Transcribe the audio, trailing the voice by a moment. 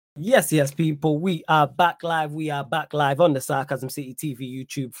Yes, people. We are back live. We are back live on the Sarcasm City TV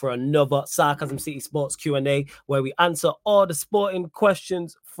YouTube for another Sarcasm City Sports Q&A, where we answer all the sporting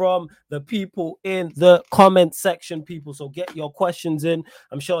questions from the people in the comment section, people. So get your questions in.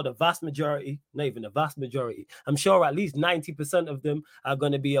 I'm sure the vast majority, not even the vast majority, I'm sure at least 90% of them are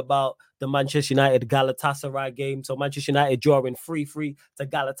going to be about the Manchester United Galatasaray game. So Manchester United drawing 3-3 to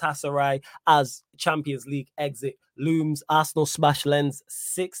Galatasaray as Champions League exit looms. Arsenal smash Lens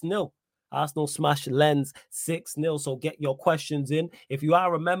 6-0. Arsenal smash Lens 6-0. So get your questions in. If you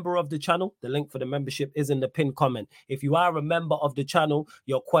are a member of the channel, the link for the membership is in the pinned comment. If you are a member of the channel,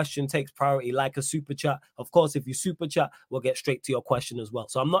 your question takes priority like a super chat. Of course, if you super chat, we'll get straight to your question as well.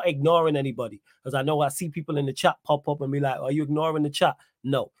 So I'm not ignoring anybody, because I know I see people in the chat pop up and be like, are you ignoring the chat?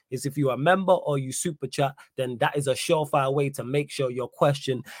 No, it's if you're a member or you super chat, then that is a surefire way to make sure your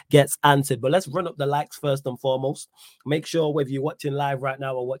question gets answered. But let's run up the likes first and foremost. Make sure whether you're watching live right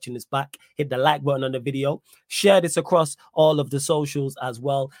now or watching this back, hit the like button on the video, share this across all of the socials as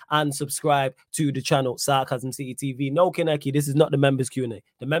well, and subscribe to the channel Sarcasm City TV. No, Kaneki, this is not the members Q&A.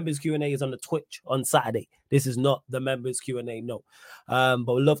 The members Q&A is on the Twitch on Saturday. This is not the members Q&A, no. But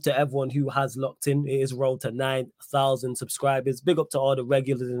love to everyone who has locked in. It is rolled to 9,000 subscribers. Big up to all the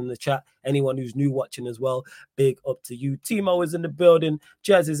regulars in the chat. Anyone who's new watching as well, big up to you. Timo is in the building.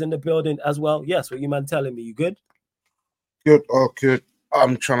 Jez is in the building as well. Yes, what you man telling me? You good? Good. Oh, good.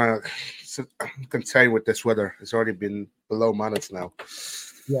 I'm trying to contain with this weather. It's already been below minus now.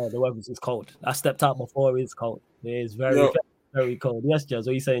 Yeah, the weather's just cold. I stepped out before. It's cold. It is very, very cold. Yes, Jez, what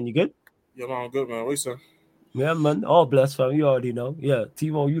are you saying? You good? Yeah, man, I'm good, man. What you saying? Yeah, man. All blessed, fam. You already know. Yeah,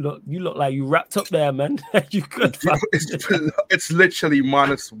 Timo, you look like you wrapped up there, man. You good, fam. It's literally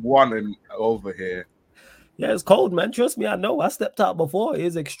 -1 over here. Yeah, it's cold, man. Trust me, I know. I stepped out before. It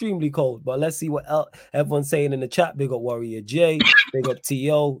is extremely cold. But let's see what everyone's saying in the chat. Big up Warrior J. Big up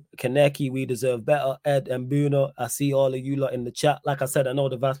T.O. Kaneki. We deserve better. Ed and Buna. I see all of you lot in the chat. Like I said, I know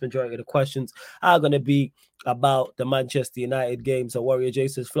the vast majority of the questions are going to be about the Manchester United game. So Warrior J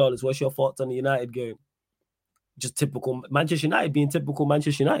says, Flawless, what's your thoughts on the United game? Just typical Manchester United being typical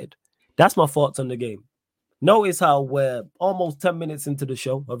Manchester United. That's my thoughts on the game. Notice how we're almost 10 minutes into the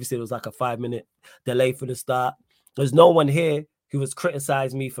show. Obviously, it was like a 5-minute delay for the start. There's no one here who has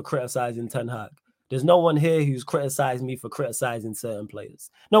criticized me for criticizing Ten Hag. There's no one here who's criticized me for criticizing certain players.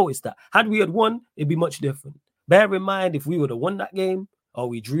 Notice that. Had we had won, it'd be much different. Bear in mind, if we would have won that game, or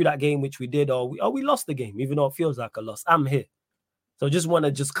we drew that game, which we did, or we lost the game, even though it feels like a loss, I'm here. So just want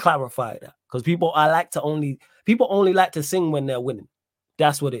to just clarify that, because people only like to sing when they're winning.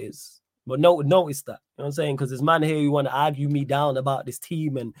 That's what it is. But notice that. You know what I'm saying? Because there's man here who want to argue me down about this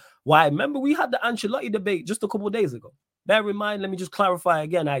team and why. Remember, we had the Ancelotti debate just a couple of days ago. Bear in mind, let me just clarify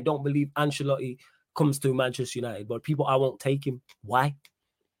again. I don't believe Ancelotti comes to Manchester United, but people, I won't take him. Why?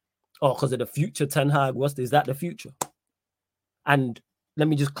 Oh, because of the future Ten Hag. Is that the future? And let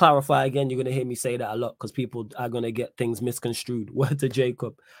me just clarify again. You're going to hear me say that a lot because people are going to get things misconstrued. Word to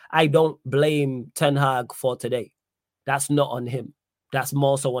Jacob. I don't blame Ten Hag for today. That's not on him. That's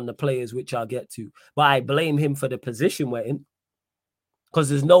more so on the players, which I'll get to. But I blame him for the position we're in. Because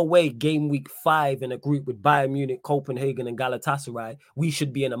there's no way game week 5 in a group with Bayern Munich, Copenhagen, and Galatasaray, we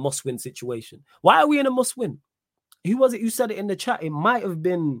should be in a must-win situation. Why are we in a must-win? Who was it who said it in the chat? It might have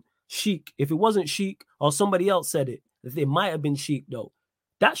been Sheik. If it wasn't Sheik or somebody else said it, it might have been Sheik, though.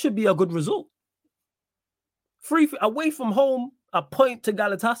 That should be a good result. Away from home, a point to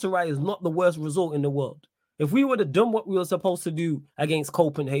Galatasaray is not the worst result in the world. If we would have done what we were supposed to do against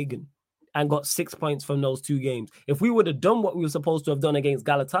Copenhagen and got 6 points from those 2 games, if we would have done what we were supposed to have done against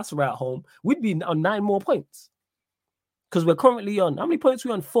Galatasaray at home, we'd be on 9 more points. Because we're currently on, how many points are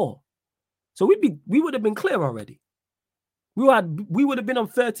we on? 4. So we would have been clear already. We would have been on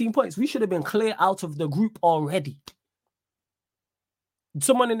 13 points. We should have been clear out of the group already.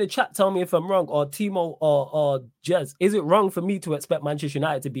 Someone in the chat tell me if I'm wrong, or Timo or Jez. Is it wrong for me to expect Manchester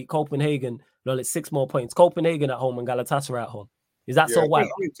United to beat Copenhagen? No, it's 6 more points. Copenhagen at home and Galatasaray at home. Is that so wild?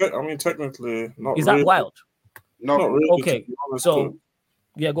 I mean, technically, not. Is really. That wild? Not really. Okay, so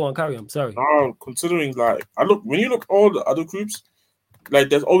yeah, go on, carry on. Sorry. Considering when you look all the other groups,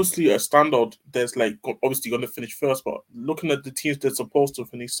 there's obviously a standard. There's obviously going to finish first, but looking at the teams that's supposed to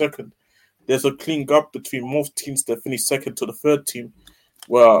finish second, there's a clean gap between most teams that finish second to the third team.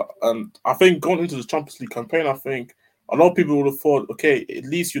 Well, I think going into the Champions League campaign, I think a lot of people would have thought, okay, at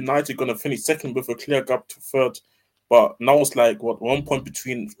least United going to finish second with a clear gap to third. But now it's 1 point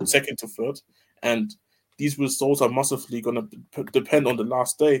between second to third. And these results are massively going to depend on the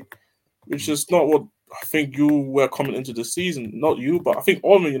last day, which is not what I think you were coming into the season. Not you, but I think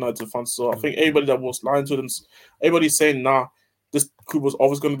all the United fans. So I think everybody that was lying to them, everybody's saying, nah, this group was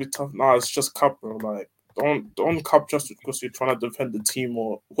always going to be tough. Nah, it's just cup, bro. Like, don't cup just because you're trying to defend the team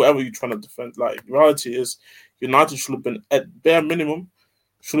or whoever you're trying to defend. Like, the reality is, United should have been at bare minimum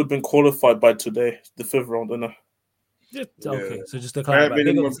should have been qualified by today, the 5th round, innit? Okay, so just to bare clarify,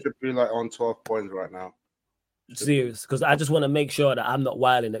 minimum should be like on 12 points right now. Serious, because I just want to make sure that I'm not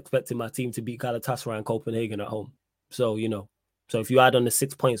wild and expecting my team to beat Galatasaray and Copenhagen at home. So, so if you add on the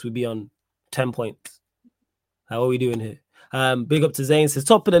 6 points, we'd be on 10 points. How are we doing here? Big up to Zane. Says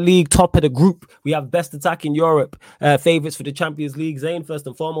top of the league, top of the group. We have best attack in Europe. Favorites for the Champions League. Zane, first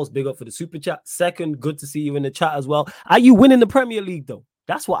and foremost, big up for the super chat. Second, good to see you in the chat as well. Are you winning the Premier League though?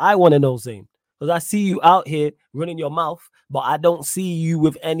 That's what I want to know, Zane. Because I see you out here running your mouth, but I don't see you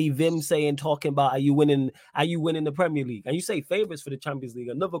with any vim talking about are you winning the Premier League? And you say favorites for the Champions League.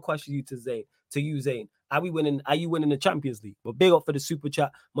 Another question to you, Zane. Are you winning the Champions League? But big up for the super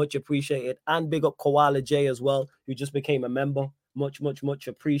chat, much appreciated. And big up Koala J as well, who just became a member. Much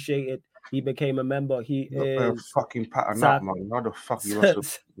appreciated. He became a member. He is fucking pattern up, man. How the fuck you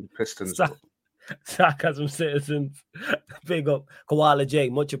lost the Pistons? Sarcasm citizens. Big up Koala J,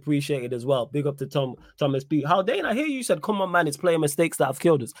 much appreciated as well. Big up to Thomas B. Dane, I hear you said, come on, man, it's player mistakes that have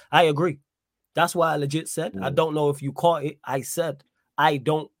killed us. I agree. That's why I legit said, I don't know if you caught it. I said, I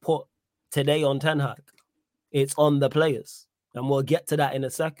don't put today on Ten Hag. It's on the players. And we'll get to that in a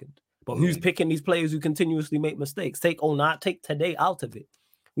second. But who's picking these players who continuously make mistakes? Take today out of it.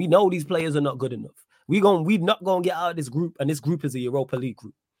 We know these players are not good enough. We're not going to get out of this group, and this group is a Europa League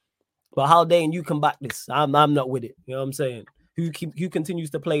group. But Haldane, you can back this. I'm not with it. You know what I'm saying? Who continues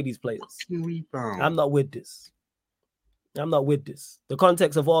to play these players? I'm not with this. The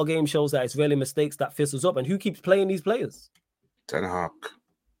context of all games shows that it's really mistakes that fizzles up. And who keeps playing these players? Ten Hag.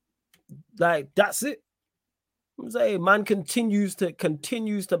 Like, that's it. I'm saying man continues to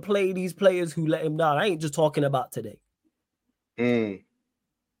play these players who let him down. I ain't just talking about today. McTominay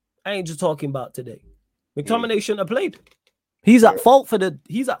shouldn't have played. He's at fault for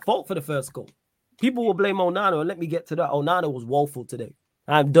the first goal. People will blame Onana, and let me get to that. Onana was woeful today.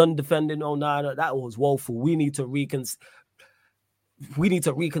 I'm done defending Onana. That was woeful. We need to reconsider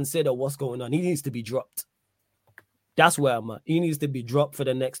what's going on. He needs to be dropped. That's where I'm at. He needs to be dropped for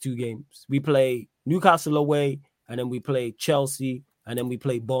the next 2 games. We play Newcastle away, and then we play Chelsea, and then we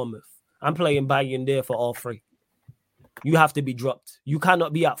play Bournemouth. I'm playing Bayern there for all 3. You have to be dropped. You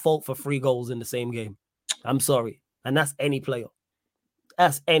cannot be at fault for 3 goals in the same game. I'm sorry. And that's any player.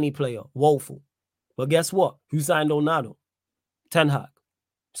 Woeful. But guess what? Who signed Onana? Ten Hag.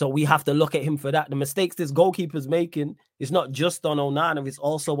 So we have to look at him for that. The mistakes this goalkeeper's making is not just on Onana, it's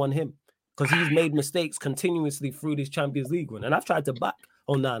also on him. Because he's made mistakes continuously through this Champions League run. And I've tried to back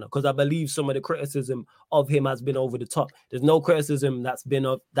Onana because I believe some of the criticism of him has been over the top. There's no criticism that's been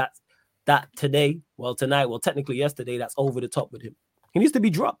of that today, tonight, technically yesterday, that's over the top with him. He needs to be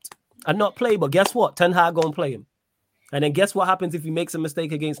dropped and not play. But guess what? Ten Hag gonna play him. And then guess what happens if he makes a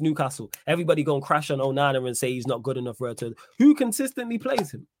mistake against Newcastle? Everybody gonna crash on Onana and say he's not good enough for to. Who consistently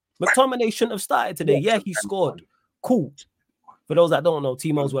plays him? McTominay shouldn't have started today. Yeah, he scored. Cool. For those that don't know,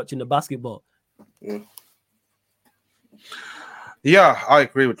 Timo's watching the basketball. Yeah, I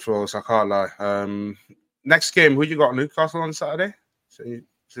agree with Trolls. I can't lie. Next game, who you got? Newcastle on Saturday? Is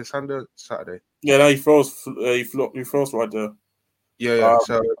it Sunday? Saturday? Yeah, no, he froze right there. Yeah.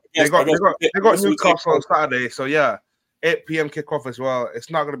 So they got Newcastle on Saturday. So yeah. 8 p.m. kickoff as well.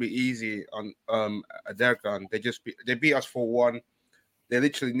 It's not going to be easy on at their gun. They beat us 4-1. They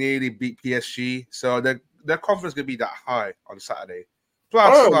literally nearly beat PSG. So their confidence going to be that high on Saturday.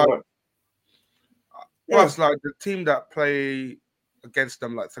 Plus, the team that played against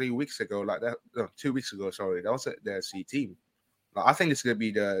them like 3 weeks ago, 2 weeks ago. Sorry, that was their C team. Like, I think it's going to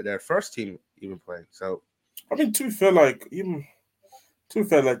be their first team even playing. So I mean, to be fair, I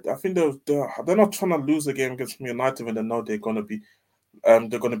think they're not trying to lose a game against United when they know they're gonna be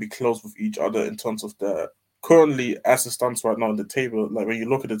close with each other in terms of the currently as it stands right now on the table. Like when you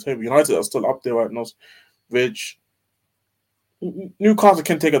look at the table, United are still up there right now, which Newcastle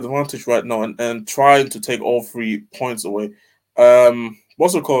can take advantage right now and trying to take all 3 points away.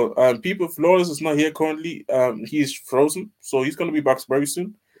 What's it called? People Flores is not here currently. He's frozen, so he's gonna be back very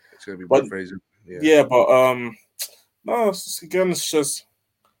soon. It's gonna be frozen. Yeah, but no, it's just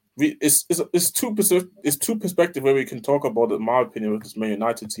it's two perspectives where we can talk about it. In my opinion, with this Man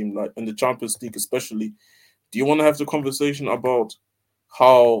United team, like in the Champions League, especially. Do you want to have the conversation about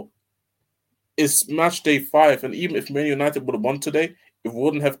how it's match day 5, and even if Man United would have won today, it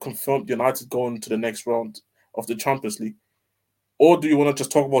wouldn't have confirmed United going to the next round of the Champions League? Or do you want to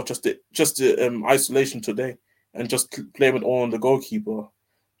just talk about just the isolation today and just blame it all on the goalkeeper?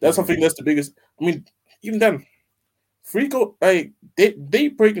 I think that's the biggest. I mean, even then, Free goal, they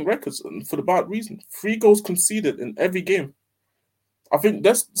breaking records for the bad reason. 3 goals conceded in every game. I think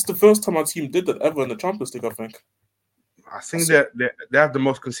that's the first time our team did that ever in the Champions League. I think they have the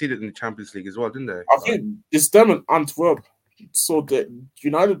most conceded in the Champions League as well, didn't they? I think it's them and Antwerp. So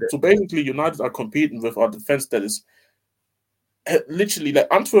so basically United are competing with our defense that is literally like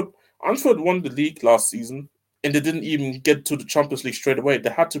Antwerp won the league last season and they didn't even get to the Champions League straight away.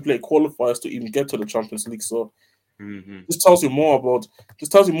 They had to play qualifiers to even get to the Champions League. So this tells you more about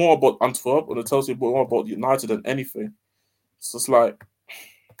Antwerp, and it tells you more about United than anything. So it's like,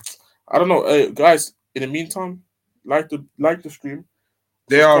 I don't know, guys. In the meantime, like the stream.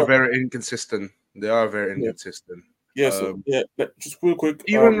 They are very inconsistent. They are very inconsistent. Yeah. Just real quick.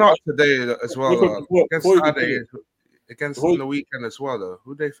 Even not today as well. Against on the weekend as well, though.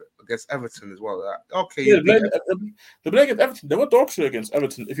 Who they against Everton as well? Okay, yeah, they played against Everton. They were dog shit against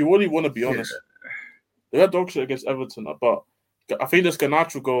Everton. If you really want to be honest, they were dog shit against Everton. But I think this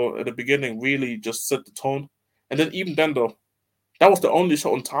Garnacho goal at the beginning really just set the tone. And then even then, though, that was the only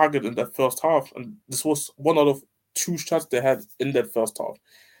shot on target in that first half, and this was one out of 2 shots they had in that first half.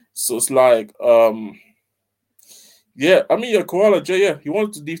 So it's like, Koala J, he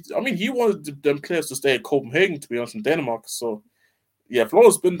wanted them players to stay at Copenhagen, to be honest, in Denmark. So, yeah,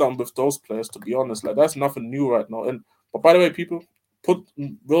 Flo's been done with those players, to be honest. Like, that's nothing new right now. But by the way, people,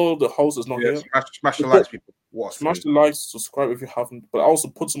 the host is not here. Smash the likes, people. Smash the likes, subscribe if you haven't. But also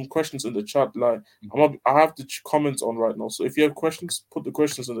put some questions in the chat. Like, I have the comments on right now. So if you have questions, put the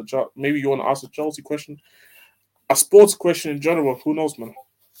questions in the chat. Maybe you want to ask a Chelsea question, a sports question in general. Who knows, man?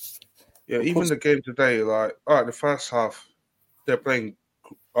 Yeah, even the game today, like, all right, the first half, they're playing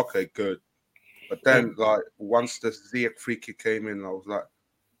okay, good. But then, like, once the Ziyech free kick came in, I was like,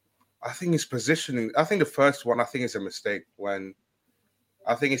 I think his positioning, I think the first one, I think it's a mistake when,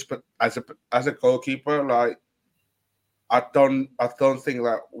 I think it's, as a goalkeeper, like, I don't think,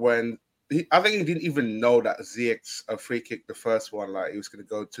 like, I think he didn't even know that Ziyech's a free kick, the first one, like, he was going to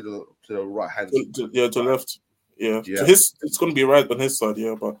go to the right hand. To left. Yeah. To it's going to be right on his side,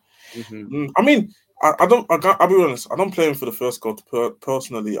 yeah, but I mean, I'll be honest. I don't play him for the first goal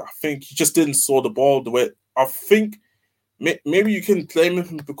personally. I think he just didn't saw the ball the way. I think maybe you can blame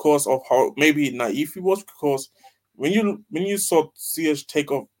him because of how maybe naive he was. Because when you saw CH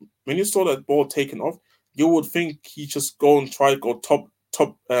take off, when you saw that ball taken off, you would think he just go and try to go top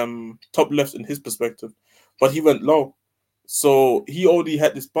left in his perspective, but he went low, so he already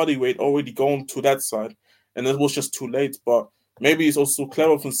had this body weight already going to that side, and it was just too late. But maybe it's also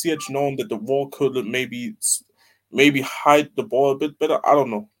clever from CH knowing that the wall could maybe hide the ball a bit better. I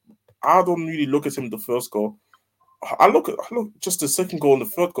don't know. I don't really look at him the first goal. I look just the second goal and the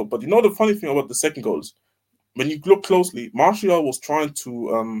third goal. But you know the funny thing about the second goal is when you look closely, Martial was trying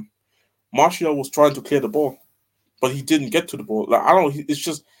to clear the ball, but he didn't get to the ball. Like, I don't know.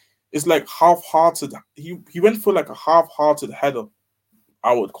 It's like half-hearted. He went for like a half-hearted header,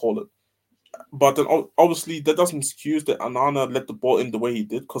 I would call it. But then obviously that doesn't excuse that Anana let the ball in the way he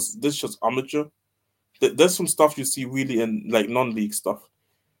did, because this is just amateur. There's some stuff you see really in like non-league stuff,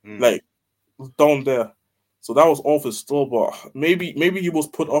 like down there. So that was awful still, but maybe he was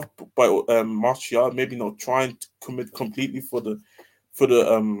put off by Martial, maybe not trying to commit completely for the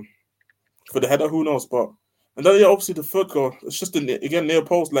header. Who knows? But and then obviously the third goal, it's just again near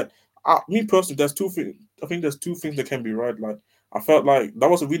post. Like me personally, there's 2 things. I think there's 2 things that can be right. Like I felt like that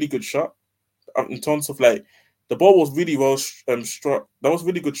was a really good shot. In terms of like the ball was really well struck. That was a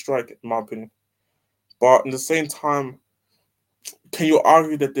really good strike in my opinion. But at the same time, can you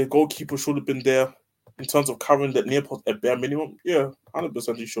argue that the goalkeeper should have been there in terms of covering that near post at bare minimum? Yeah,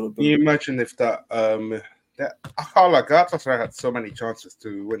 100% he should have been. Can you imagine if that I felt like Galatasaray had so many chances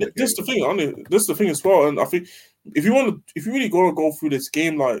to win the game. This is the thing as well. And I think if you really want to go through this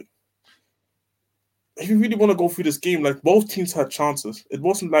game, like both teams had chances. It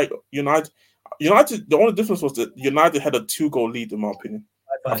wasn't like United. The only difference was that United had a 2-goal lead, in my opinion.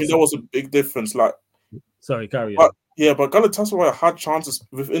 I think that was a big difference. Like, sorry, carry on. But Galatasaray had chances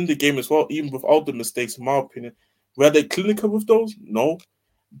within the game as well, even without the mistakes, in my opinion. Were they clinical with those? No,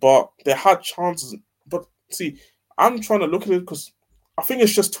 but they had chances. But see, I'm trying to look at it because I think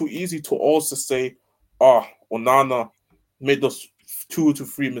it's just too easy to also say, Onana made those 2 to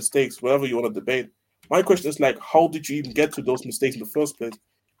 3 mistakes, whatever you want to debate. My question is like, how did you even get to those mistakes in the first place?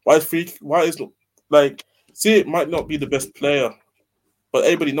 Why is it might not be the best player, but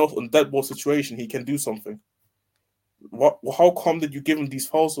everybody knows in that ball situation he can do something. How come that you give him these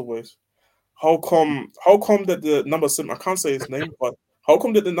fouls away? How come that the number 7, I can't say his name, but how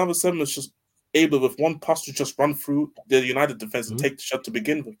come that the number 7 is just able with one pass to just run through the United defense and take the shot to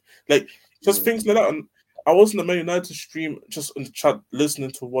begin with? Like just things like that. And I was in the Man United stream, just in the chat,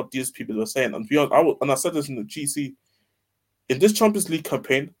 listening to what these people were saying. And to be honest, I said this in the GC. In this Champions League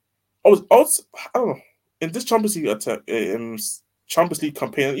campaign, I don't know. In this Champions League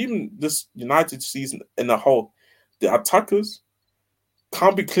campaign, even this United season in a whole, the attackers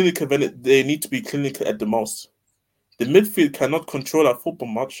can't be clinical when they need to be clinical at the most. The midfield cannot control a football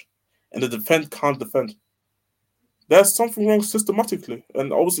match, and the defense can't defend. There's something wrong systematically,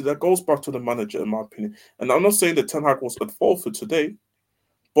 and obviously that goes back to the manager, in my opinion. And I'm not saying that Ten Hag was at fault for today,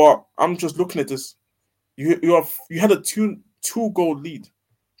 but I'm just looking at this. You had a two-goal lead.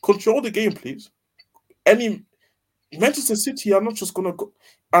 Control the game, please. Manchester City are not just gonna go.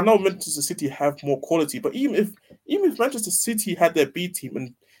 I know Manchester City have more quality, but even if Manchester City had their B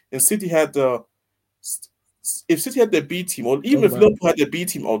team and City had if City had their B team, or even if Liverpool had their B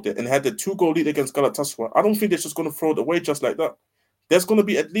team out there and had the 2-goal lead against Galatasaray, I don't think they're just going to throw it away just like that. There's going to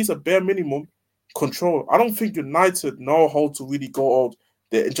be at least a bare minimum control. I don't think United know how to really go out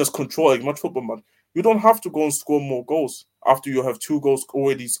there and just control a much football match. You don't have to go and score more goals after you have 2 goals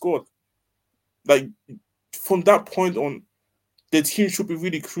already scored. Like, from that point on, the team should be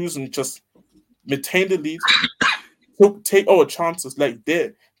really cruising, just maintain the lead, take our chances. Like,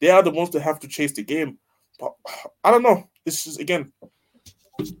 they are the ones that have to chase the game. But I don't know. It's just, again,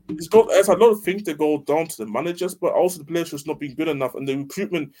 there's a lot of things that go down to the managers, but also the players just not being good enough. And the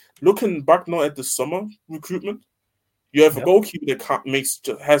recruitment, looking back now at the summer recruitment, you have a goalkeeper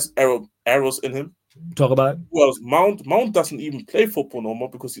that has errors in him. Talk about it. Well, Mount doesn't even play football no more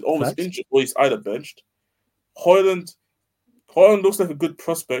because he's always injured or he's either benched. Højlund looks like a good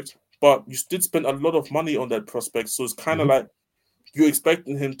prospect, but you did spend a lot of money on that prospect, so it's kind of like you're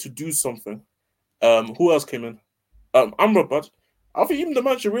expecting him to do something. Who else came in? Amrabat. I think even the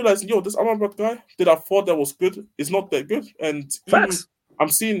manager realized, this Amrabat guy that I thought that was good is not that good. And I'm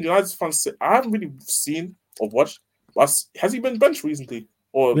seeing United fans say, I haven't really seen or watched, but has he been benched recently?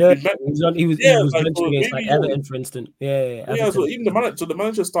 Or he was benched against like Everton, for instance. So even the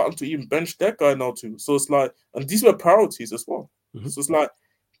manager's starting to even bench that guy now too. So it's like, and these were priorities as well. So it's like,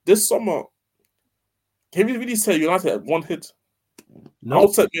 this summer, can we really say United had one hit? No.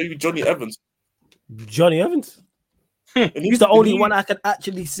 Outside maybe Johnny Evans. He's the only one I can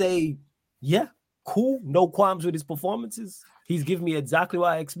actually say, yeah, cool, no qualms with his performances. He's given me exactly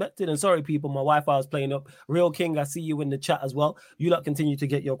what I expected. And sorry, people, my Wi-Fi was playing up. Real King, I see you in the chat as well. You lot continue to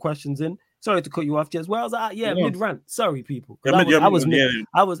get your questions in. Sorry to cut you off, Jez. Where was I? Mid-rant. Sorry, people. I was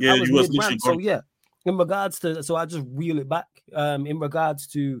mid-rant. So yeah, in regards to, so I just reel it back. In regards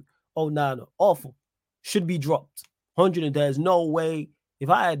to Onana, awful, should be dropped. 100, and there's no way. If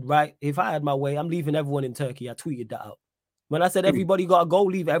I had my way, I'm leaving everyone in Turkey. I tweeted that out. When I said everybody got to go,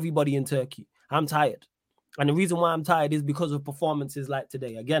 leave everybody in Turkey. I'm tired. And the reason why I'm tired is because of performances like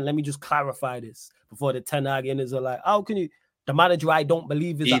today. Again, let me just clarify this before the Ten Hag is like, how can you, the manager I don't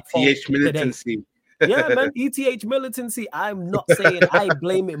believe is at fault militancy. Yeah, man, ETH militancy. I'm not saying I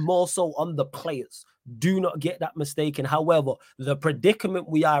blame it more so on the players. Do not get that mistaken. However, the predicament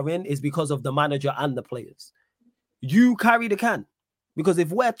we are in is because of the manager and the players. You carry the can. Because if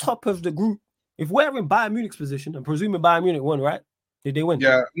we're top of the group, if we're in Bayern Munich's position, I'm presuming Bayern Munich won, right? Did they win?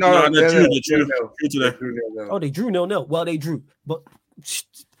 Yeah. No, they drew. Oh, they drew 0-0. Well, they drew. But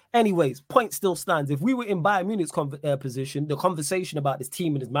anyways, point still stands. If we were in Bayern Munich's position, the conversation about this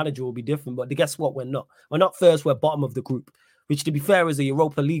team and his manager will be different. But guess what? We're not. We're not first. We're bottom of the group, which, to be fair, is a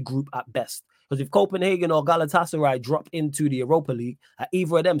Europa League group at best. Because if Copenhagen or Galatasaray drop into the Europa League, are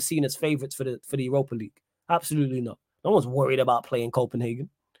either of them seen as favourites for the Europa League? Absolutely not. No one's worried about playing Copenhagen.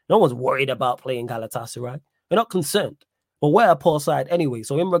 No one's worried about playing Galatasaray. They're not concerned. But we're a poor side anyway.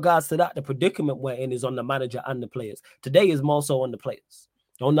 So in regards to that, the predicament we're in is on the manager and the players. Today is more so on the players.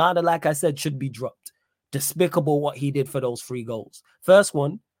 Onana, like I said, should be dropped. Despicable what he did for those 3 goals. First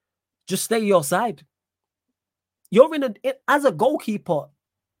one, just stay your side. You're as a goalkeeper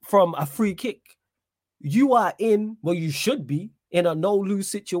from a free kick, you are you should be in a no-lose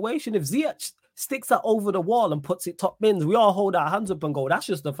situation. If Ziyech sticks that over the wall and puts it top bins, we all hold our hands up and go, that's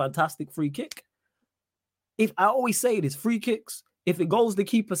just a fantastic free kick. If I always say this, free kicks, if it goes the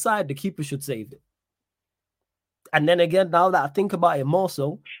keeper's side, the keeper should save it. And then again, now that I think about it more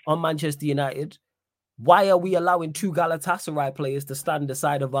so on Manchester United, why are we allowing 2 Galatasaray players to stand the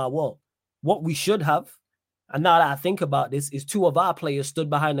side of our wall? What we should have, and now that I think about this, is 2 of our players stood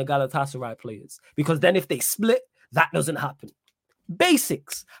behind the Galatasaray players. Because then if they split, that doesn't happen.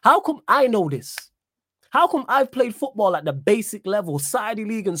 Basics. How come I know this? How come I've played football at the basic level, Saudi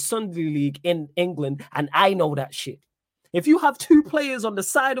League and Sunday League in England, and I know that shit? If you have 2 players on the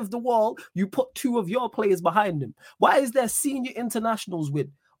side of the wall, you put 2 of your players behind them. Why is there senior internationals with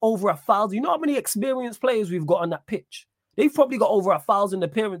over 1,000. You know how many experienced players we've got on that pitch? They've probably got over 1,000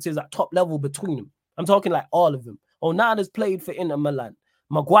 appearances at top level between them. I'm talking like all of them. Onana's played for Inter Milan.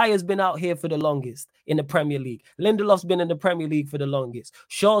 Maguire's been out here for the longest in the Premier League. Lindelof's been in the Premier League for the longest.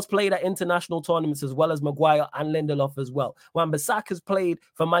 Shaw's played at international tournaments as well as Maguire and Lindelof as well. Wan-Bissaka's played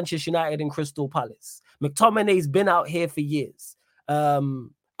for Manchester United and Crystal Palace. McTominay's been out here for years.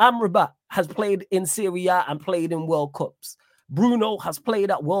 Amrabat has played in Serie A and played in World Cups. Bruno has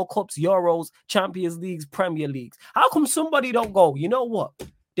played at World Cups, Euros, Champions Leagues, Premier Leagues. How come somebody don't go, you know what?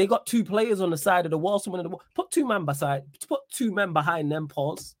 They got 2 players on the side of the wall. Someone in the wall. Put 2 men behind them,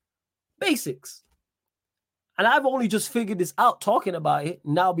 pause. Basics. And I've only just figured this out talking about it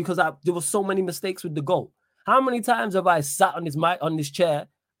now because there were so many mistakes with the goal. How many times have I sat on this chair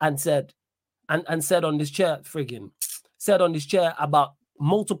and said on this chair about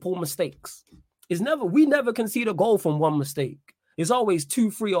multiple mistakes? We never concede a goal from 1 mistake. It's always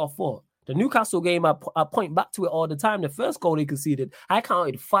 2, 3, or 4. The Newcastle game, I point back to it all the time. The first goal they conceded, I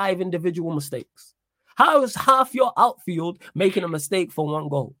counted 5 individual mistakes. How is half your outfield making a mistake for 1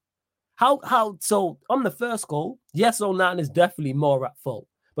 goal? So on the first goal, yes, Onana is definitely more at fault.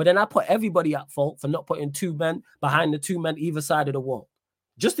 But then I put everybody at fault for not putting 2 men behind the 2 men either side of the wall.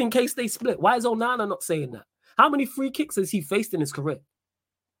 Just in case they split. Why is Onana not saying that? How many free kicks has he faced in his career?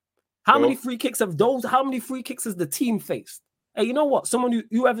 How many free kicks has the team faced? Hey, you know what?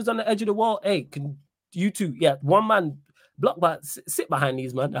 Whoever's on the edge of the wall, hey, can you two, 1 man block, but sit behind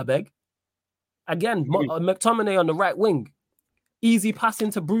these, man, I beg. Again, McTominay on the right wing. Easy pass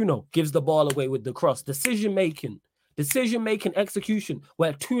into Bruno, gives the ball away with the cross. Decision-making, execution.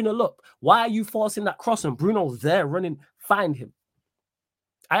 We're 2-0 up. Why are you forcing that cross? And Bruno's there running, find him.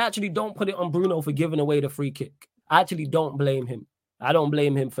 I actually don't put it on Bruno for giving away the free kick. I actually don't blame him. I don't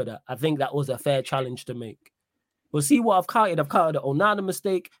blame him for that. I think that was a fair challenge to make. We'll see what I've counted. I've counted an Onana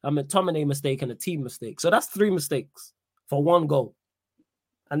mistake, a McTominay mistake, and a team mistake. So that's 3 mistakes for 1 goal.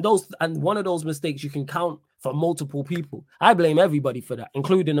 And one of those mistakes you can count for multiple people. I blame everybody for that,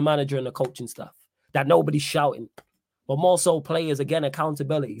 including the manager and the coaching staff. That nobody's shouting. But more so players, again,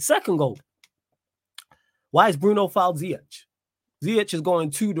 accountability. Second goal. Why is Bruno fouled Ziyech? Ziyech is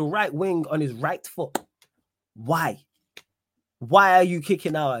going to the right wing on his right foot. Why? Why are you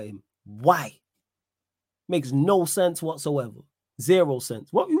kicking out at him? Why? Makes no sense whatsoever. 0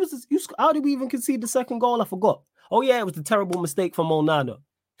 sense. How did we even concede the second goal? I forgot. Oh, yeah, it was the terrible mistake from Onana.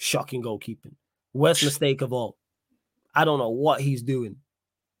 Shocking goalkeeping. Worst mistake of all. I don't know what he's doing.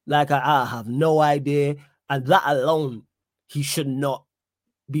 Like, I have no idea. And that alone, he should not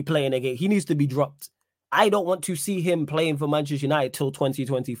be playing again. He needs to be dropped. I don't want to see him playing for Manchester United till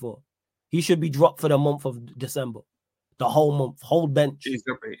 2024. He should be dropped for the month of December. The whole month, whole bench.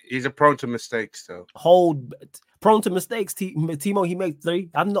 He's a prone to mistakes, though. Prone to mistakes. Timo, he made 3.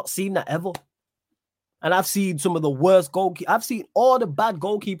 I've not seen that ever. And I've seen some of the worst goalkeepers. I've seen all the bad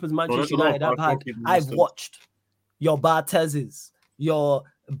goalkeepers Manchester United have had. I've watched your Bartezes, your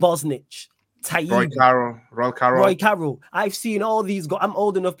Bosnich, Taib, Roy Carroll. I've seen all these. I'm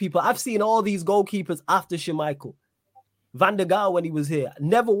old enough, people. I've seen all these goalkeepers after Schmeichel. Van der Gaal when he was here.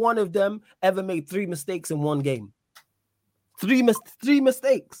 Never one of them ever made 3 mistakes in 1 game. 3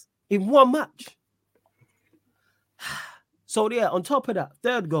 mistakes in 1 match. So yeah, on top of that,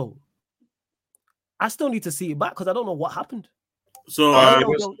 3rd goal. I still need to see it back because I don't know what happened. So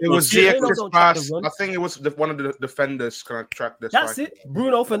it was Ziyech's pass. I think it was one of the defenders kind of tracked this. That's it.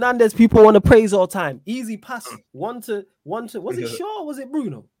 Bruno Fernandes, people want to praise all time. Easy pass. One to. Was it Shaw or was it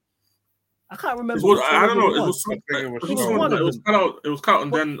Bruno? I can't remember. I don't know. It was cut,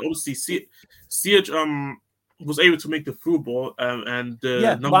 and then obviously Ziyech was able to make the through ball. But I'm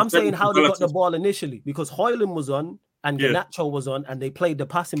saying how they got the ball initially because Højlund was on and Garnacho was on, and they played the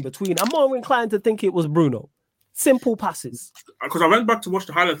pass in between. I'm more inclined to think it was Bruno. Simple passes. Because I went back to watch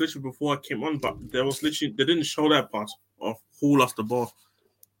the highlights literally before I came on, but they didn't show that part of who lost the ball.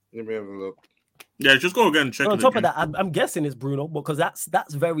 Let me have a look. Yeah, just go again and check. On top of that, I'm guessing it's Bruno because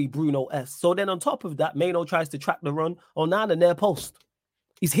that's very Bruno-esque. So then on top of that, Maino tries to track the run on the near post.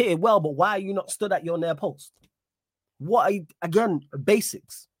 He's hit it well, but why are you not stood at your near post? Again,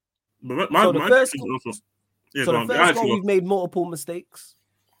 basics. The first goal, we've made multiple mistakes.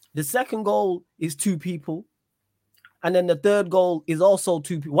 The second goal is 2 people. And then the 3rd goal is also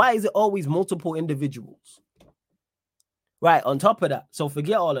 2 people. Why is it always multiple individuals? Right, on top of that, so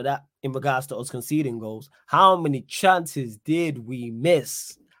forget all of that in regards to us conceding goals. How many chances did we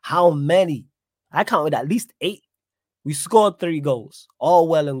miss? How many? I counted at least 8. We scored 3 goals. All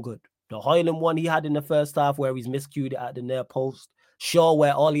well and good. The Højlund one he had in the first half where he's miscued it at the near post. Shaw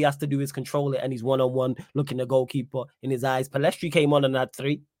where all he has to do is control it and he's 1-on-1 looking the goalkeeper in his eyes. Palestri came on and had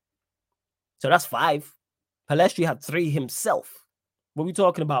 3. So that's 5. Palestri had 3 himself. What are we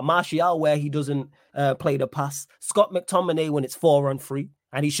talking about? Martial, where he doesn't play the pass. Scott McTominay when it's 4-on-3.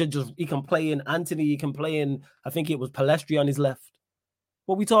 And he can play in Anthony, he can play in, I think it was Palestri on his left.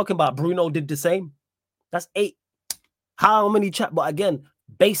 What are we talking about? Bruno did the same. That's 8. How many but again,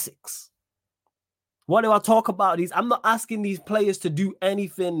 basics. What do I talk about these? I'm not asking these players to do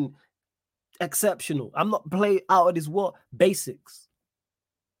anything exceptional. I'm not playing out of this world. Basics.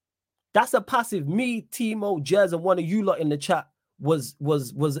 That's a passive. Me, Timo, Jez, and one of you lot in the chat was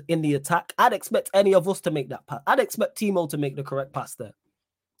in the attack. I'd expect any of us to make that pass. I'd expect Timo to make the correct pass there.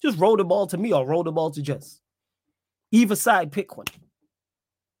 Just roll the ball to me or roll the ball to Jez. Either side, pick one.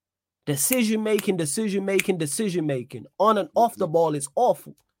 Decision making. On and off the ball is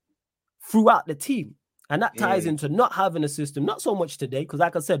awful throughout the team. And that ties into not having a system, not so much today, because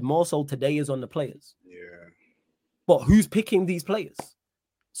like I said, more so today is on the players. Yeah. But who's picking these players?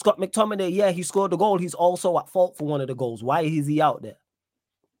 Scott McTominay, yeah, he scored the goal. He's also at fault for one of the goals. Why is he out there?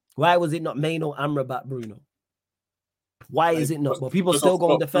 Why was it not Maino, Amrabat, Bruno? Why is it not? But people still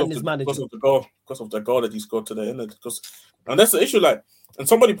going to defend his manager. Because of the goal that he scored today, isn't it? And that's the issue. Like, and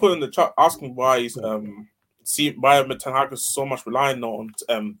somebody put in the chat asking why he's why Ten Hag is so much relying on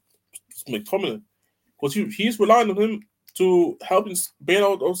McTominay. Because he's relying on him to help him bail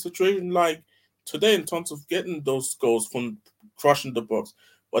out those situations like today in terms of getting those goals from crushing the box.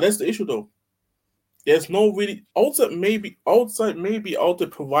 But that's the issue, though. There's no really outside maybe out there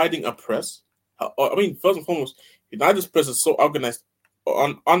providing a press. I mean, first and foremost, United's press is so organized,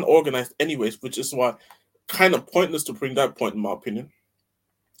 unorganized, anyways, which is why kind of pointless to bring that point, in my opinion.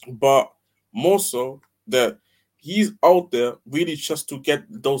 But more so that he's out there really just to get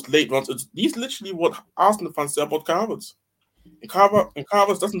those late runs. He's literally what Arsenal fans say about Kai Havertz. And Kai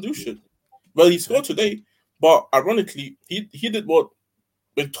Havertz doesn't do shit. Well, he scored today, but ironically, he did what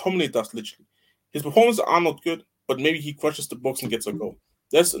McTominay does, literally. His performances are not good, but maybe he crushes the box and gets a goal.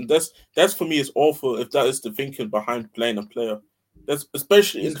 That's for me is awful if that is the thinking behind playing a player. That's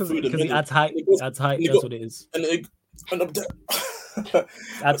especially in through the minute. Because that's height. That's what it is.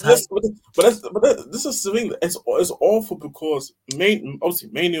 That's height. But this is the thing. It's awful because obviously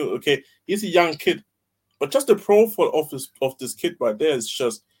Manu, okay, he's a young kid, but just the profile of this kid right there is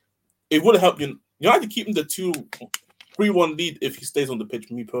just it would help you. You have to keep him the 3-1 lead if he stays on the pitch.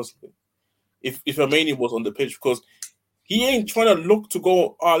 Me personally, if Romania was on the pitch, because he ain't trying to look to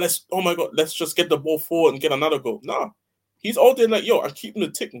go. Let's just get the ball forward and get another goal. Nah, he's out there like, yo, I'm keeping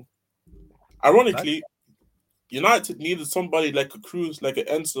it ticking. Ironically, United needed somebody like a Cruz, like an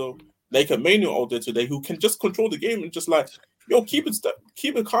Enzo, like a Manu out there today who can just control the game and just like, yo, keep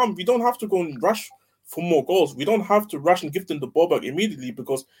it calm. We don't have to go and rush for more goals. We don't have to rush and give them the ball back immediately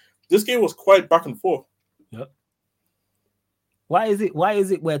because this game was quite back and forth. Yep. Why is it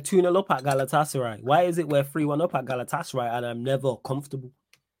we're 2-0 up at Galatasaray? Why is it we're 3-1 up at Galatasaray and I'm never comfortable?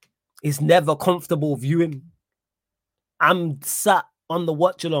 It's never comfortable viewing. I'm sat on the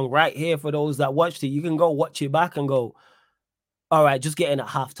watch along right here for those that watched it. You can go watch it back and go, all right, just get in at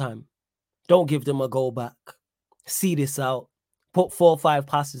halftime. Don't give them a goal back. See this out. Put 4 or 5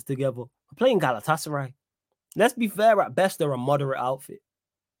 passes together. We're playing Galatasaray. Let's be fair, at best, they're a moderate outfit.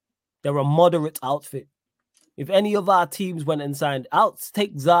 If any of our teams went and signed out,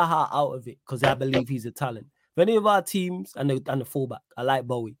 take Zaha out of it because I believe he's a talent. If any of our teams and the fullback, I like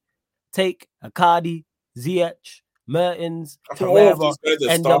Bowie, take Akadi, Ziyech, Mertens, Pereira,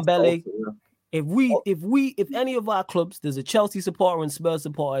 and Dembele. If any of our clubs, there's a Chelsea supporter and Spurs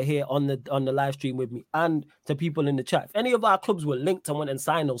supporter here on the live stream with me, and to people in the chat. If any of our clubs were linked and went and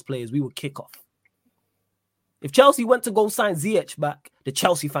signed those players, we would kick off. If Chelsea went to go sign Ziyech back, the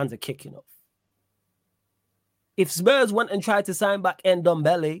Chelsea fans are kicking off. If Spurs went and tried to sign back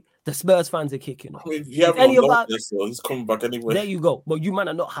Ndombele, the Spurs fans are kicking off. I mean, he's coming back anyway. There you go. But you man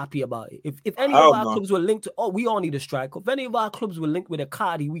are not happy about it. If any of our clubs were linked to, we all need a striker. If any of our clubs were linked with a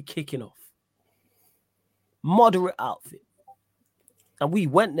Cardi, we kicking off. Moderate outfit. And we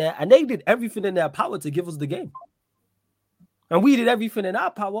went there and they did everything in their power to give us the game. And we did everything in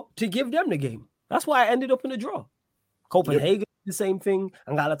our power to give them the game. That's why I ended up in a draw. Copenhagen did the same thing,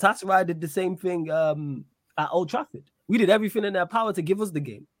 and Galatasaray did the same thing at Old Trafford. We did everything in their power to give us the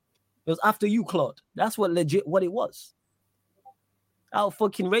game. It was after you, Claude. That's what it was. Out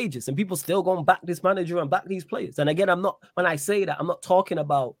fucking rages. And people still going back this manager and back these players. And again, when I say that, I'm not talking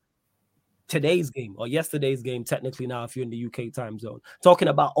about today's game or yesterday's game, technically now, if you're in the UK time zone. Talking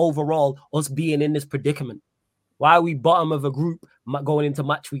about overall us being in this predicament. Why are we bottom of a group going into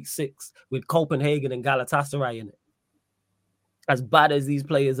match week 6 with Copenhagen and Galatasaray in it? As bad as these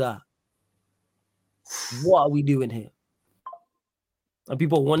players are. What are we doing here? And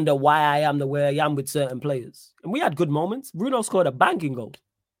people wonder why I am the way I am with certain players. And we had good moments. Bruno scored a banking goal.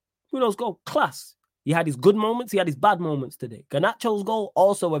 Bruno's goal, class. He had his good moments. He had his bad moments today. Garnacho's goal,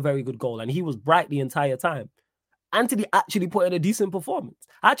 also a very good goal. And he was bright the entire time. Anthony actually put in a decent performance.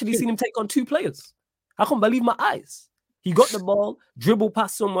 I actually seen him take on 2 players. I couldn't believe my eyes. He got the ball, dribble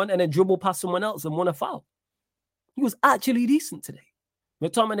past someone, and then dribble past someone else and won a foul. He was actually decent today.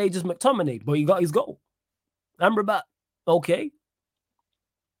 McTominay just McTominay, but he got his goal. Amrabat, okay.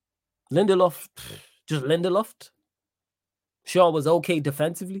 Lindelof, just Lindelof. Shaw was okay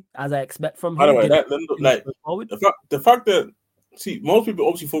defensively, as I expect from him. By the way, that the fact that most people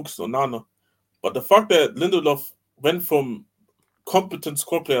obviously focus on Nana, but the fact that Lindelof went from competent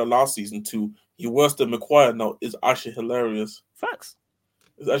squad player last season to he worse than McQuire now is actually hilarious. Facts.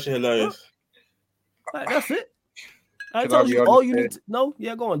 It's actually hilarious. Right, that's it. I told you all you need to know.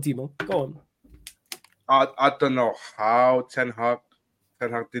 Yeah, go on, Timo. Go on. I don't know how Ten Hag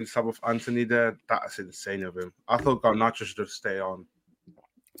didn't sub off Anthony there. That's insane of him. I thought Garnacho should have stayed on.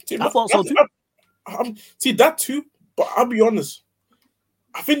 I thought so too. See that too, but I'll be honest.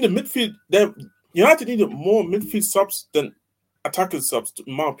 I think the midfield, United needed more midfield subs than attacking subs,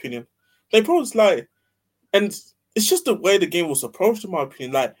 in my opinion. They probably like, and it's just the way the game was approached, in my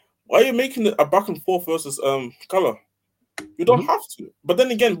opinion. Like, why are you making it a back and forth versus Color? You don't have to. But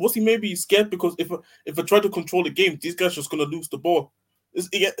then again, was he maybe scared because if I try to control the game, these guys are just gonna lose the ball?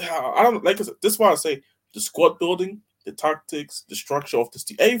 I don't like. This is why I say the squad building, the tactics, the structure of this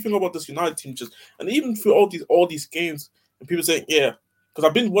team, everything about this United team, and even through all these games, and people saying, yeah, because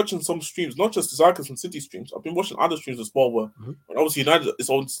I've been watching some streams, not just the Sarcasm City streams. I've been watching other streams as well. Where obviously United is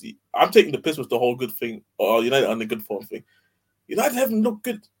obviously, I'm taking the piss with the whole good thing, or United on the good form thing. United haven't looked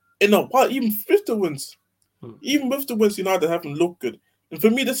good in a while, even with the wins. Even with the wins, United haven't looked good. And for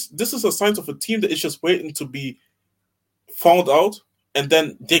me, this is a sign of a team that is just waiting to be found out, and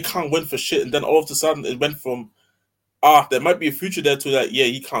then they can't win for shit. And then all of a sudden, it went from, there might be a future there to that, yeah,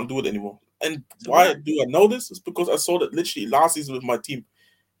 he can't do it anymore. And why do I know this? It's because I saw that literally last season with my team,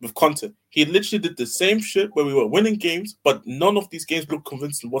 with Conte. He literally did the same shit where we were winning games, but none of these games looked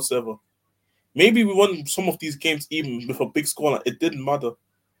convincing whatsoever. Maybe we won some of these games even with a big score. It didn't matter.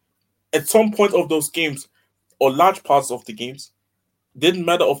 At some point of those games, or large parts of the games, didn't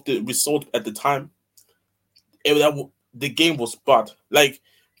matter of the result at the time. The game was bad. Like,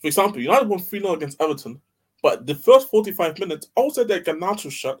 for example, United won 3-0 against Everton, but the first 45 minutes, outside that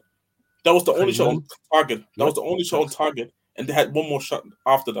Garnacho shot, that was the only shot on target. That was the only shot on target, and they had one more shot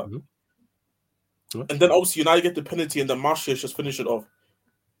after that. And then obviously United get the penalty, and then Martial just finish it off.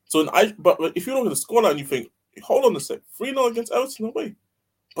 So, but if you look at the scoreline, you think, hold on a sec, 3-0 against Everton, no way.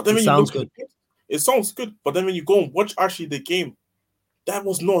 But then when you look at it sounds good, but then when you go and watch actually the game, that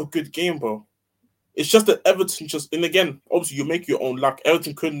was not a good game, bro. It's just that Everton and again, obviously you make your own luck.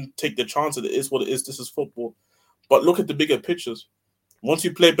 Everton couldn't take the chance that it is what it is. This is football. But look at the bigger pictures. Once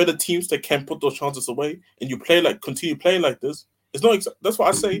you play better teams that can put those chances away, and you continue playing like this, it's not. That's why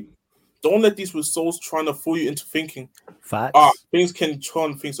I say, don't let these results trying to fool you into thinking, things can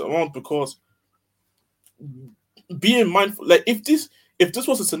turn things around, because being mindful, like if this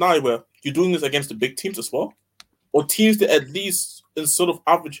was a scenario where you're doing this against the big teams as well, or teams that at least in sort of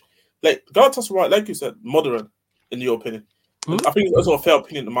average, like Galatasaray, like you said, moderate in your opinion. I think it's also a fair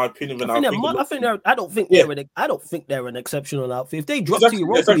opinion, in my opinion. I don't think they're an exceptional outfit. If they drop to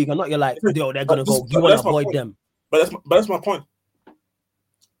Europa League or not, you're like, yo, they're gonna go. You want to avoid them. But that's my point.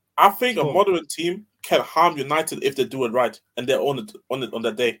 I think a moderate team can harm United if they do it right and they're on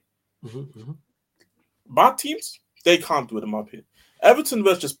that day. Bad teams, they can't do it, in my opinion. Everton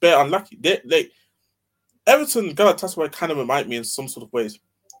was just bare unlucky. Everton, Galatasaray kind of remind me in some sort of ways.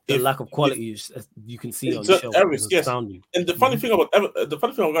 The lack of quality you can see on the show. Yes. And the funny thing about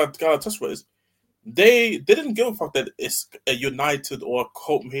Galatasaray is they didn't give a fuck that it's a United or a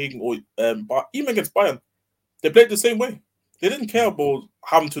Copenhagen or even against Bayern. They played the same way. They didn't care about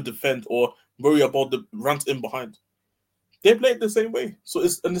having to defend or worry about the runs in behind. They played the same way. So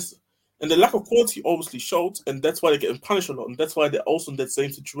and the lack of quality obviously showed, and that's why they're getting punished a lot, and that's why they're also in that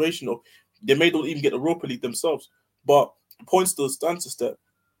same situation of they may not even get the Europa League themselves. But the point still stands is that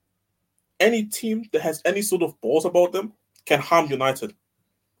any team that has any sort of balls about them can harm United.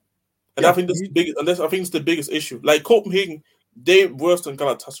 And I think that's the biggest, and I think it's the biggest issue. Like Copenhagen, they're worse than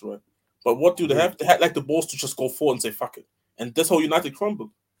Galatasaray. But what do they have? They had like the balls to just go forward and say fuck it. And that's how United crumbled.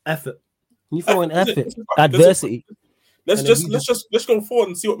 Effort. You throw in effort. Adversity. Let's go forward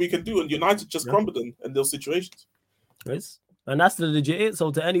and see what we can do. And United just crumbled in those situations. Yes. And that's the legit.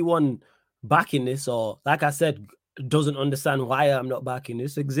 So to anyone backing this, or like I said, doesn't understand why I'm not backing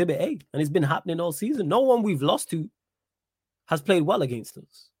this, Exhibit A. And it's been happening all season. No one we've lost to has played well against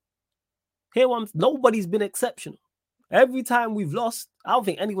us. Nobody's been exceptional. Every time we've lost, I don't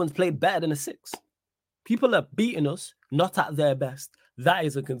think anyone's played better than a 6. People are beating us, not at their best. That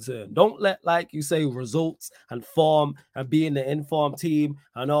is a concern. Don't let, like you say, results and form and being the informed team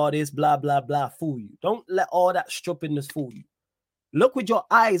and all this blah, blah, blah fool you. Don't let all that struppiness fool you. Look with your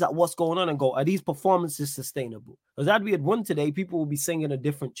eyes at what's going on and go, are these performances sustainable? Because as we had won today, people will be singing a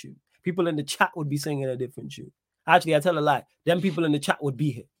different tune. People in the chat would be singing a different tune. Actually, I tell a lie. Them people in the chat would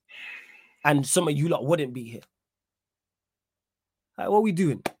be here. And some of you lot wouldn't be here. Like, what are we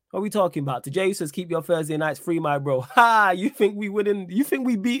doing? What are we talking about? Jay says, keep your Thursday nights free, my bro. Ha! You think we wouldn't? You think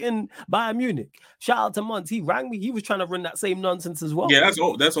we beaten Bayern Munich? Shout out to Muntz. He rang me. He was trying to run that same nonsense as well. Yeah,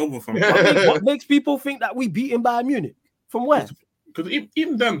 that's over for me. What makes people think that we beaten Bayern Munich? From where? Because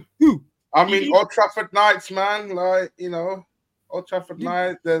even them. Who? I mean, Old Trafford nights, man. Like, you know, Old Trafford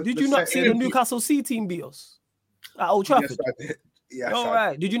nights. Did you not see the Newcastle C team beat us at Old Trafford? Yes, I did. Yes, all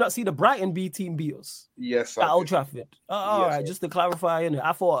right. Did you not see the Brighton B team beat us? Yes, at Old Trafford. All right. Just to clarify,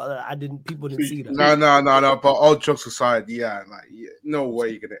 I thought people didn't see that. No. But all jokes aside, no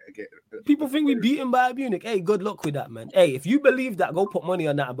way you're gonna get. People think we beat him by Munich. Hey, good luck with that, man. Hey, if you believe that, go put money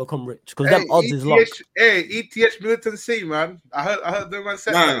on that and become rich because them odds is low. Hey, ETH Militant C, man. I heard them man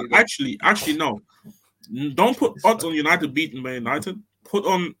say that. Actually, no. Don't put odds on United beating Man United. Put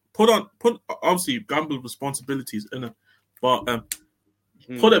obviously gamble responsibilities in it, but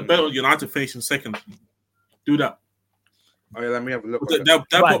put a bet on United finishing second. Do that. Oh yeah, let me have a look. That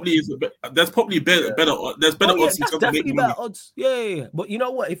probably is. That's probably better. There's better odds. That's definitely better odds. Yeah. But you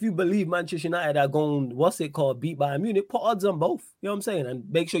know what? If you believe Manchester United are going, beat by Munich, put odds on both. You know what I'm saying? And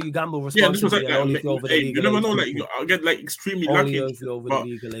make sure you gamble responsibly. Yeah, only if you're over the legal age. You never know. Like I'll get extremely only lucky. If you're over the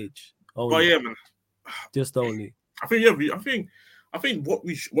legal age. But yeah, man. Just only. I think what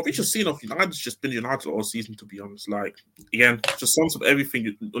we should see of United has just been United all season. To be honest, like again, just sums of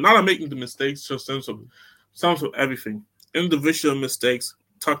everything. Not I'm making the mistakes, just sums of everything. Individual mistakes,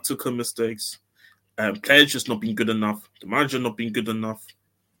 tactical mistakes, players just not being good enough, the manager not being good enough.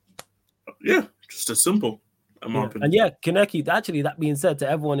 Yeah, just as simple. And Kaneki, actually, that being said to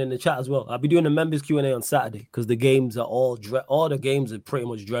everyone in the chat as well, I'll be doing a members Q&A on Saturday because the games are all the games are pretty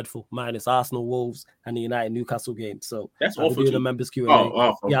much dreadful, minus Arsenal Wolves and the United Newcastle game. So that's I'll awful. Doing the members Q&A.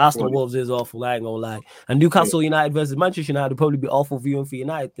 Arsenal Wolves is awful. I ain't gonna lie. And Newcastle United versus Manchester United will probably be awful viewing for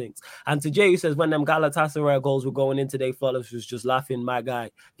United things. And to Jay, who says when them Galatasaray goals were going in today, fellas was just laughing. My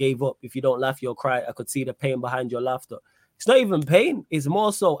guy gave up. If you don't laugh, you'll cry. I could see the pain behind your laughter. It's not even pain. It's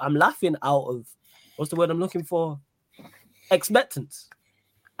more so I'm laughing out of. What's the word I'm looking for? Expectance.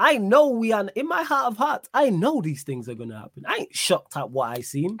 I know we are in my heart of hearts. I know these things are gonna happen. I ain't shocked at what I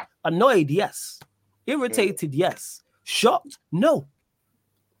seen. Annoyed, yes. Irritated, yes. Shocked, no.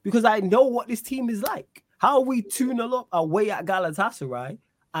 Because I know what this team is like. How we 2-0 up away at Galatasaray,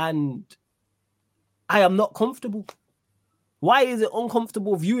 and I am not comfortable. Why is it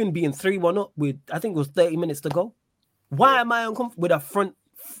uncomfortable viewing being 3-1 up with I think it was 30 minutes to go? Why am I uncomfortable with a front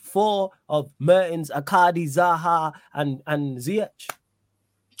four of Mertens, Akadi, Zaha, and Ziyech?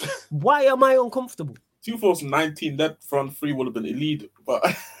 Why am I uncomfortable? 2019, that front three would have been elite, but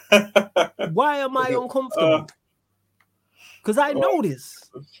why am I uncomfortable? Because I know this.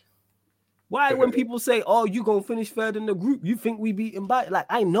 Why, when people say, "Oh, you gonna finish third in the group," you think we beat him by? Like,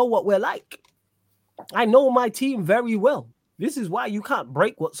 I know what we're like. I know my team very well. This is why you can't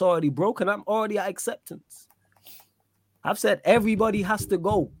break what's already broken. I'm already at acceptance. I've said everybody has to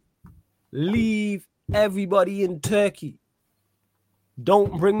go. Leave everybody in Turkey.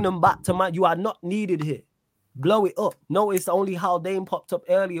 Don't bring them back to you are not needed here. Blow it up. Notice only Haldane popped up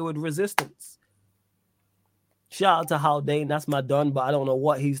earlier with resistance. Shout out to Haldane. That's my done, but I don't know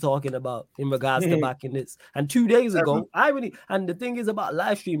what he's talking about in regards to backing this. And 2 days ago, and the thing is about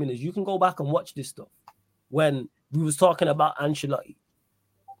live streaming is you can go back and watch this stuff. When we was talking about Ancelotti,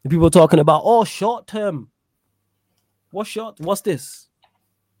 the people were talking about, short term. What's this?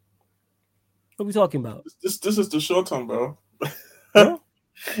 What are we talking about? This is the short term, bro. Huh?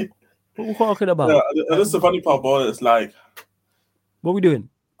 What are we talking about? Yeah, that's the funny part about it. It's like, what are we doing?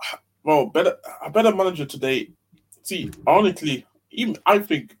 Well, a better manager today. See, honestly, I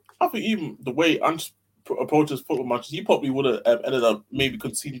think even the way Ange approaches football matches, he probably would have ended up maybe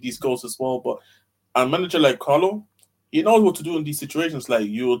conceding these goals as well. But a manager like Carlo, he knows what to do in these situations. Like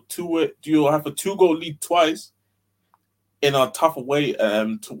you have a 2-goal lead twice in a tough away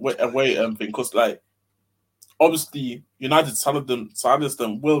thing, because like obviously United silenced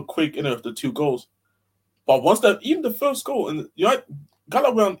them real quick in the 2 goals. But once even the first goal and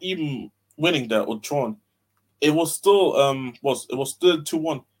Gala weren't even winning there or drawn, it was still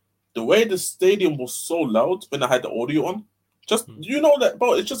 2-1. The way the stadium was so loud when I had the audio on, Just you know that,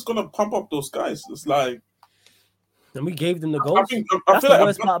 bro. It's just gonna pump up those guys. It's like, and we gave them the goals. I That's feel the like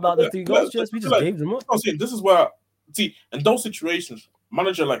worst part about the 3 goals. We just gave them up. I'm saying this is where, see, in those situations,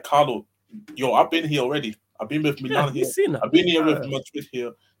 manager like Carlo, I've been here already. I've been with Milan here. I've been here with Madrid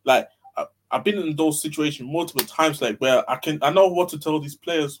here. Like, I've been in those situations multiple times, like where I know what to tell these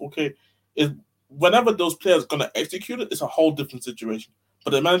players. Okay, whenever those players gonna execute it, it's a whole different situation.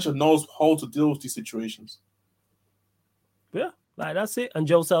 But the manager knows how to deal with these situations. Yeah, like that's it. And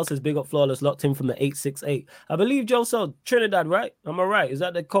Joe Sell says, big up Flawless, locked in from the 868. I believe Joe Sell, Trinidad, right? Am I right? Is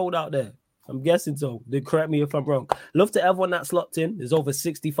that the code out there? I'm guessing so. They correct me if I'm wrong. Love to everyone that's locked in. There's over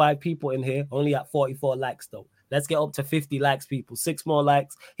 65 people in here, only at 44 likes though. Let's get up to 50 likes, people. 6 more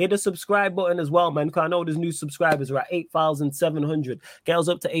likes. Hit the subscribe button as well, man. Because I know there's new subscribers. We're at 8,700. Get us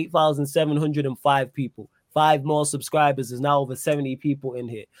up to 8,705 people. 5 more subscribers. There's now over 70 people in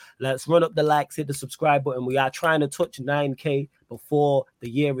here. Let's run up the likes, hit the subscribe button. We are trying to touch 9K before the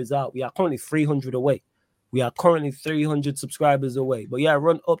year is out. We are currently 300 away. We are currently 300 subscribers away. But yeah,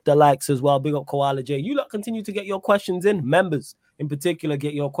 run up the likes as well. Big up Koala J. You lot continue to get your questions in. Members in particular,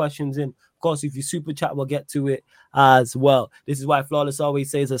 get your questions in. Of course, if you super chat, we'll get to it as well. This is why Flawless always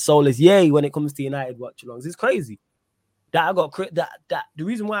says a soul is yay when it comes to United watch-alongs. It's crazy. That I got that the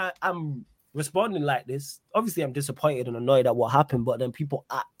reason why I'm responding like this, obviously I'm disappointed and annoyed at what happened, but then people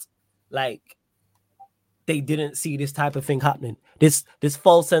act like they didn't see this type of thing happening. This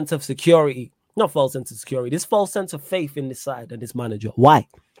false sense of security. Not false sense of security. This false sense of faith in this side and this manager. Why?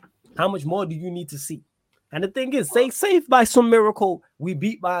 How much more do you need to see? And the thing is, say safe by some miracle, we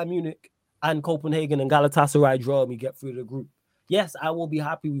beat Bayern Munich and Copenhagen and Galatasaray draw and we get through the group. Yes, I will be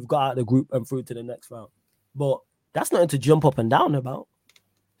happy we've got out of the group and through to the next round. But that's nothing to jump up and down about.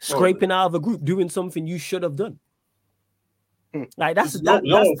 Scraping out of a group, doing something you should have done. Like that's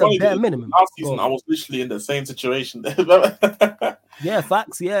the bare minimum. Last season, I was literally in the same situation. Yeah,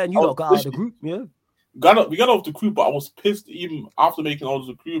 facts. Yeah, and you got out of the group. Yeah, we got off the group, but I was pissed even after making out of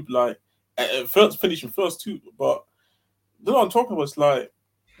the group. Like finishing first 2, but the what I'm talking about is like,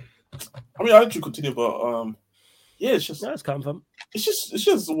 I mean, I let you continue, but yeah, it's just that's kind of fun. It's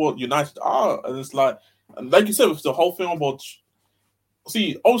just what United are, and it's like you said with the whole thing about.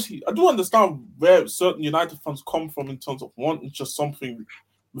 See, obviously, I do understand where certain United fans come from in terms of wanting just something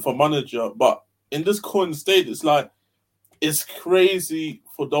with a manager, but in this current state, it's like it's crazy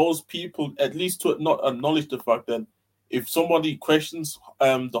for those people at least to not acknowledge the fact that if somebody questions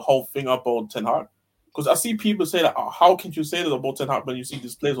the whole thing about Ten Hag, because I see people say that, how can you say that about Ten Hag when you see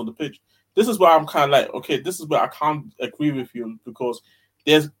these players on the pitch? This is where I'm kind of like, okay, this is where I can't agree with you because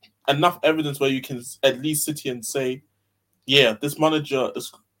there's enough evidence where you can at least sit here and say, yeah, this manager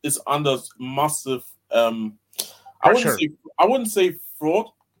is under massive. I wouldn't say fraud,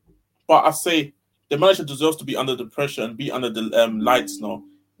 but I say the manager deserves to be under the pressure and be under the lights now,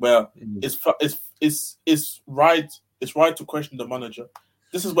 where it's right. It's right to question the manager.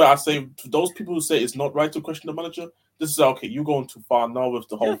 This is where I say to those people who say it's not right to question the manager. This is okay. You're going too far now with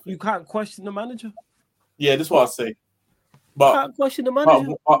the whole. You can't question the manager. Yeah, this is what I say. But can't question the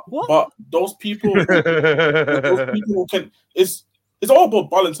manager. But those people, who can, it's all about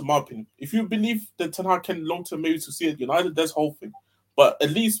balance, in my opinion. If you believe that Ten Hag can long term maybe succeed at United, that's the whole thing. But at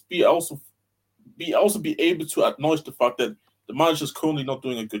least be able to acknowledge the fact that the manager is currently not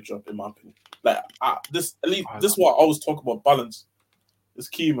doing a good job, in my opinion. Like this is what I always talk about. Balance is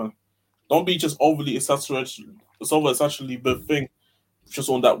key, man. Don't be just overly exaggerated. It's actually the thing. Just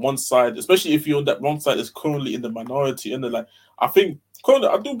on that one side, especially if you're on that wrong side, is currently in the minority. And like, I think currently,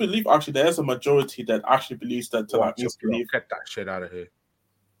 I do believe actually there is a majority that actually believes that. Get that shit out of here.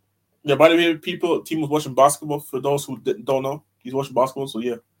 Yeah. By the way, team was watching basketball. For those who don't know, he's watching basketball. So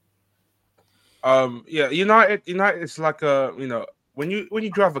yeah. Yeah. United is like when you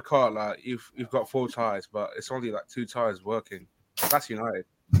drive a car, like you've got 4 tires, but it's only like 2 tires working. That's United.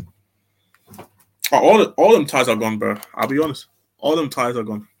 Oh, all them tires are gone, bro. I'll be honest. All them ties are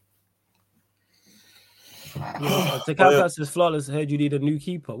gone. The Cowcats is Flawless. I heard you need a new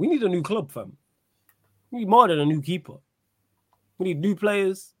keeper. We need a new club, fam. We need more than a new keeper. We need new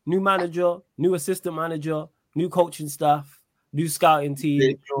players, new manager, new assistant manager, new coaching staff, new scouting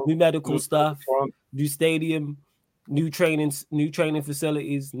team, new medical staff, new stadium, new training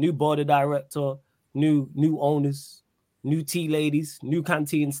facilities, new board of director, new owners, new tea ladies, new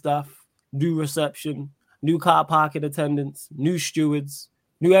canteen staff, new reception, new car parking attendants, new stewards,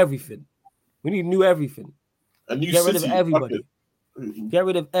 new everything. We need new everything. Get rid of everybody. Get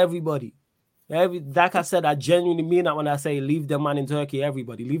rid of everybody. Like I said, I genuinely mean that when I say leave the man in Turkey,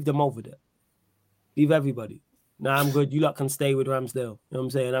 everybody. Leave them over there. Leave everybody. Nah, I'm good. You lot can stay with Ramsdale. You know what I'm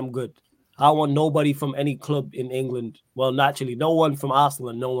saying? I'm good. I want nobody from any club in England. Well, naturally, no one from Arsenal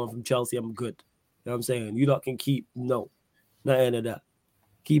and no one from Chelsea. I'm good. You know what I'm saying? You lot can keep not any of that.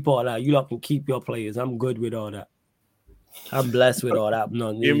 Keep all that. You lot can keep your players. I'm good with all that. I'm blessed with all that.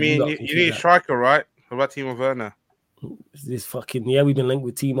 No, you need a striker, right? What about Timo Werner? This fucking we've been linked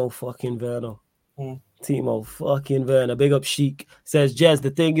with Timo fucking Werner. Timo fucking Werner. Big up Sheik. Says Jez,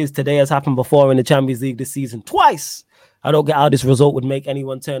 the thing is today has happened before in the Champions League this season. Twice. I don't get how this result would make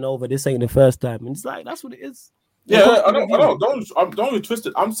anyone turn over. This ain't the first time. And it's like that's what it is. Yeah, I know. Don't be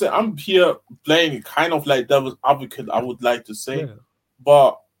twisted. I'm saying I'm here playing kind of like devil's advocate, I would like to say. Yeah.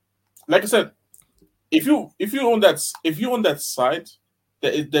 But like I said, if you on that side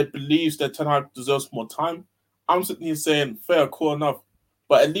that believes that Ten Hag deserves more time, I'm sitting here saying fair, cool enough.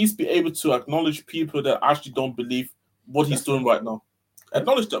 But at least be able to acknowledge people that actually don't believe what he's doing right now.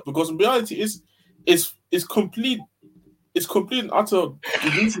 Acknowledge that, because in reality it's complete and utter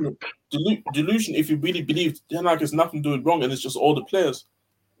delusion if you really believe Ten Hag has nothing doing wrong and it's just all the players.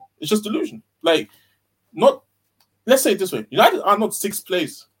 It's just delusion. Like, let's say it this way: United are not sixth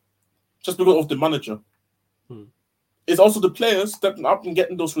place just because of the manager. It's also the players stepping up and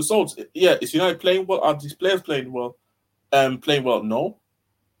getting those results. Yeah, is United playing well? Are these players playing well? Playing well? No.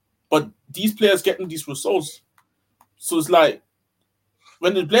 But these players getting these results. So it's like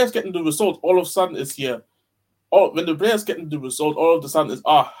when the players getting the result, all of a sudden it's here. When the players getting the result, all of a sudden it's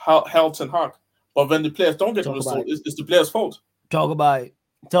hell Ten Hag. But when the players don't get the result, it's the players' fault. Talk about it.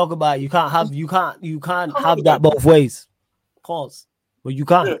 You can't have that both ways. Pause. But you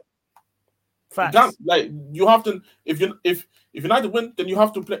can't. Yeah. Facts. You can't, like, you have to. If United win, then you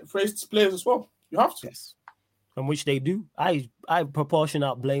have to praise players as well. You have to. Yes. And which they do. I proportion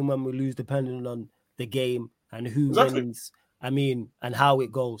out blame when we lose depending on the game and who wins. And how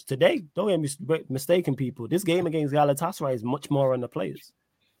it goes. Today, don't get me mistaken, people. This game against Galatasaray is much more on the players.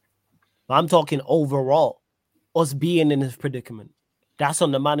 I'm talking overall. Us being in this predicament. That's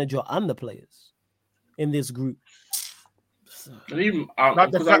on the manager and the players in this group. And even,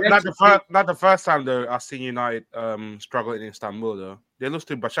 not the first time though I've seen United struggle in Istanbul though. They lost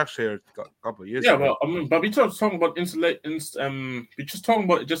to Başakşehir a couple of years ago. Yeah, well, but we talking about we're just talking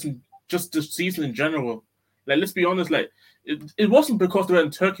about just the season in general. Like, let's be honest, like it wasn't because they were in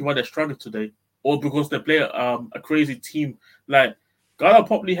Turkey why they struggled today, or because they play a crazy team. Like, Ghana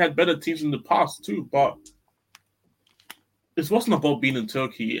probably had better teams in the past too, but it wasn't about being in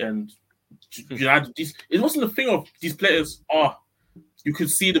Turkey and United. It wasn't a thing of these players. You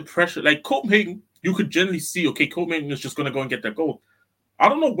could see the pressure. Like Copenhagen, you could generally see, okay, Copenhagen is just going to go and get that goal. I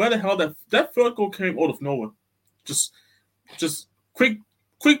don't know where the hell that third goal came out of nowhere. Just quick.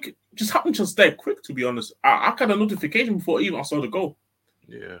 Just happened just that quick, to be honest. I got a notification before even I saw the goal.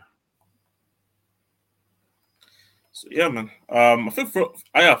 Yeah. So yeah, man. I think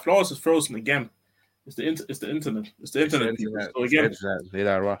Flores is frozen again. It's the internet. It's the internet. So again,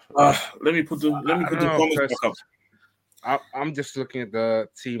 let me put the comments back up. I'm just looking at the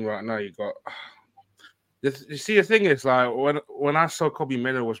team right now. You got. You see, the thing is, like, when I saw Kobe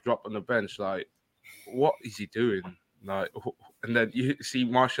Mino was dropped on the bench, like, what is he doing? Like, and then you see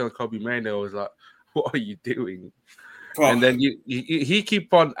Martial and Kobe Mino was like, what are you doing? Oh. And then he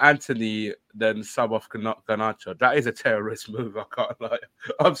keep on Anthony, then sub off Garnacho. That is a terrorist move. I can't lie.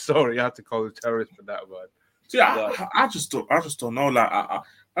 I'm sorry, I have to call him terrorist for that one. See, I just don't know. Like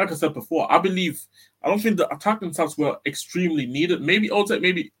I said before, I don't think the attacking stats were extremely needed. Maybe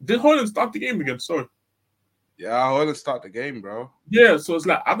did Højlund start the game again? Sorry. Yeah, Højlund start the game, bro. Yeah, so it's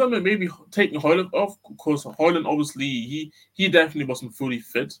like I don't know, maybe taking Højlund off because Højlund obviously he definitely wasn't fully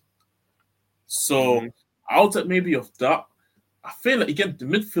fit. So outside maybe of that, I feel like again the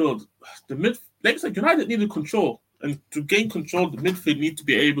midfield, like I said, United needed control, and to gain control, the midfield need to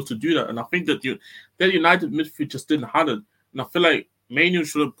be able to do that. And I think that that United midfield just didn't have it. And I feel like Manu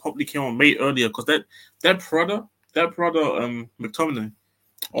should have probably came on May earlier because that brother McTominay,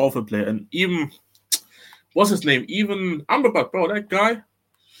 awful player, and even. What's his name? Even Amrabat, bro, that guy,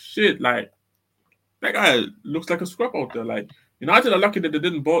 shit, like, that guy looks like a scrub out there. Like, United are lucky that they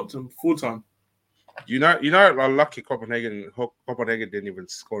didn't bought him full time. You know, lucky Copenhagen didn't even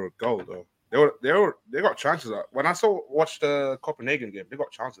score a goal though. They got chances. When I watched the Copenhagen game, they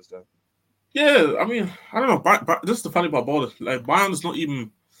got chances there. Yeah, I mean, I don't know. But this is the funny about Bayern. Like, Bayern is not even,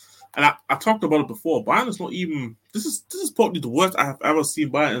 and I talked about it before. Bayern is not even. This is probably the worst I have ever seen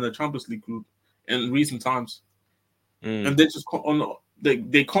Bayern in the Champions League group in recent times, and they just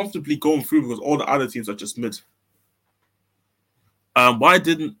they comfortably going through because all the other teams are just mid. Why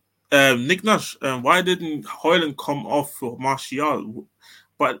didn't Nick Nash? Why didn't Højlund come off for Martial?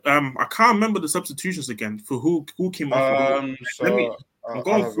 But I can't remember the substitutions again for who came off. I'm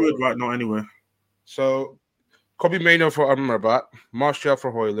going through it right now anyway. So, Kobe Mainoo for Amrabat, Martial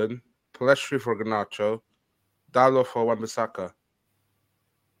for Højlund, Palestri for Garnacho, Dalot for Wan-Bissaka.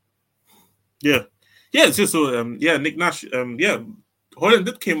 Yeah. So Nick Nash, Højlund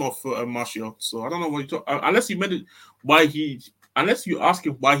did came off for Martial. So I don't know what you talk unless you meant it unless you ask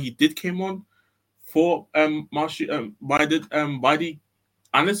him why he did came on for Martial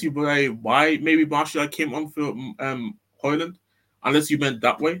unless you why maybe Martial came on for Højlund, unless you meant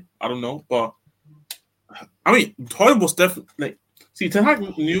that way. I don't know, but I mean Højlund was definitely Ten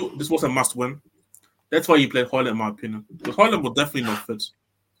Hag knew this was a must win. That's why he played Højlund, in my opinion. Because Højlund was definitely not fit.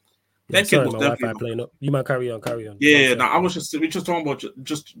 That kid was definitely playing up. You might carry on. Yeah, now we're just talking about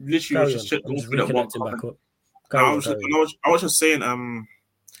just literally going through that one comment. I was just saying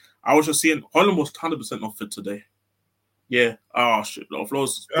Højlund was 100% not fit today. Yeah. Oh shit.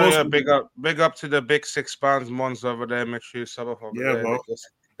 Flows. Yeah. Big up to the big 6 pounds ones over there. Make sure you sub up over there. Bro.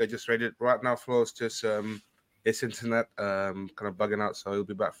 They just rated right now. Flows just his internet kind of bugging out, so he'll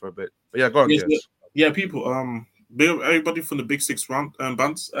be back for a bit. But yeah, go on, Jess. Yeah, people. Big up everybody from the big 6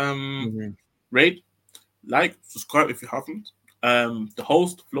 bands. Rate, like, subscribe if you haven't. The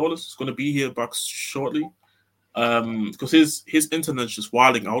host, Flawless, is going to be here back shortly. Because his internet's just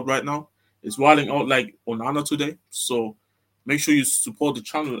wilding out right now. It's wilding out like Onana today. So make sure you support the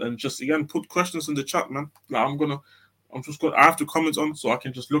channel and just again put questions in the chat, man. Like I have to comment on, so I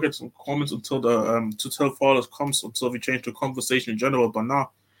can just look at some comments until the tutorial Flawless comes, until we change the conversation in general. But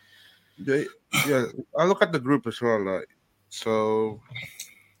now, yeah, I look at the group as well. Like, so,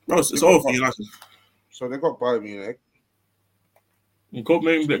 bro, it's all for United. So they got Bayern Munich. You got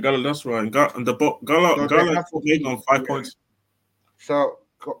maybe Galatasaray and the Galatasaray on 5 points. So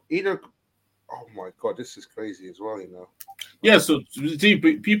either. Oh my god, this is crazy as well, you know. Yeah, so see,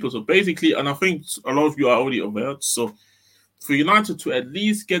 people. So basically, and I think a lot of you are already aware. So for United to at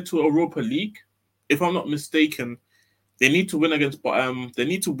least get to Europa League, if I'm not mistaken, they need to win against. They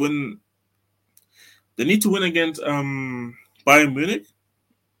need to win against Bayern Munich.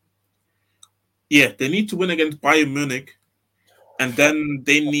 Yeah, they need to win against Bayern Munich, and then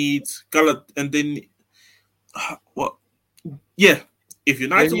they need what? Yeah. If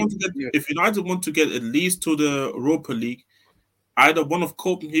United want to get at least to the Europa League, either one of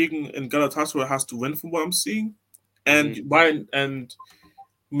Copenhagen and Galatasaray has to win, from what I'm seeing, and Bayern and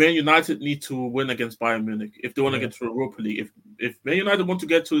Man United need to win against Bayern Munich if they want to get to the Europa League. If Man United want to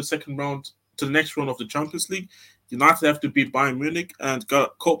get to the second round, to the next round of the Champions League, United have to beat Bayern Munich, and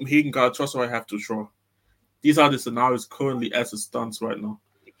Copenhagen Galatasaray have to draw. These are the scenarios currently as it stands right now,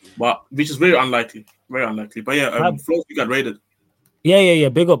 but which is very unlikely. But yeah, Flo, you got rated. Yeah.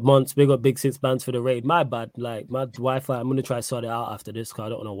 Big up Monts, big up Big 6 bands for the raid. My bad. Like my Wi-Fi, I'm gonna try to sort it out after this because I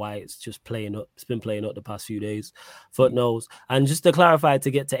don't know why it's just playing up. It's been playing up the past few days. Foot knows. And just to clarify, to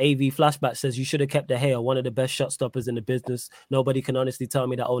get to AV Flashback says you should have kept De Gea, one of the best shot stoppers in the business. Nobody can honestly tell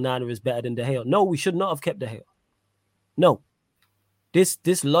me that Onana is better than De Gea. No, we should not have kept De Gea. No,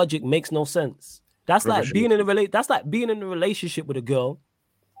 this logic makes no sense. That's like being in a relationship with a girl.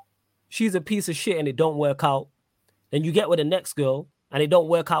 She's a piece of shit and it don't work out. Then you get with the next girl and it don't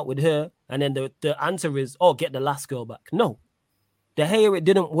work out with her. And then the answer is, get the last girl back. No. De Gea it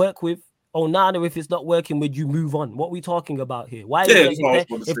didn't work with. Onana, if it's not working with, you move on. What are we talking about here? Why if De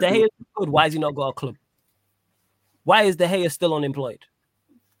Gea is good, why has he not got a club? Why is De Gea still unemployed?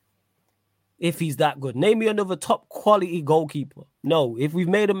 If he's that good. Name me another top quality goalkeeper. No. If we've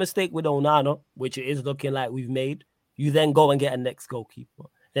made a mistake with Onana, which it is looking like we've made, you then go and get a next goalkeeper.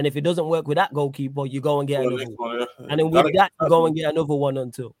 Then if it doesn't work with that goalkeeper, you go and get another one. And then with that, you go and get another one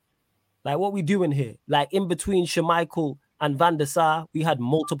until. Like, what we doing here? Like, in between Schmeichel and Van der Sar, we had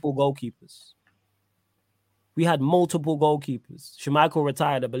multiple goalkeepers. Schmeichel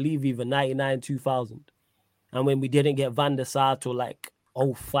retired, I believe, either 99, 2000. And when we didn't get Van der Sar till like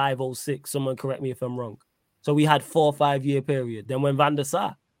 05, 06, someone correct me if I'm wrong. So we had 4 or 5 year period. Then when Van der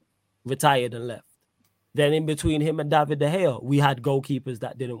Sar retired and left. Then in between him and David De Gea, we had goalkeepers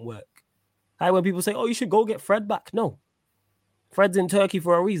that didn't work. When people say, you should go get Fred back. No. Fred's in Turkey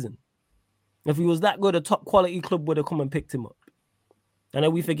for a reason. If he was that good, a top quality club would have come and picked him up. And are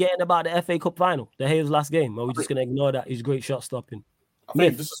we forgetting about the FA Cup final, De Gea's last game? Or are we just going to ignore that? He's great shot stopping. I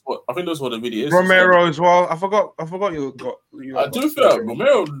think this is what it really is. Romero as well. I forgot you got. I do feel like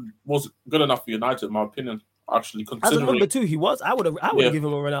Romero was good enough for United, in my opinion. Actually, considering as a number 2, he was. I would have given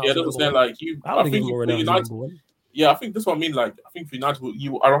him a Ronaldo. Yeah, that was saying like you. I would have given him a Ronaldo. Yeah, I think this is what I mean. Like, I think for United,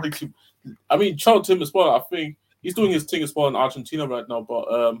 you ironically, I mean, shout out to him as well. I think he's doing his thing as well in Argentina right now. But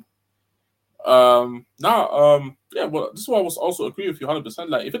well, this is why I was also agree with you 100%.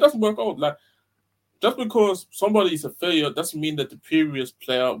 Like, if it doesn't work out, like, just because somebody is a failure doesn't mean that the previous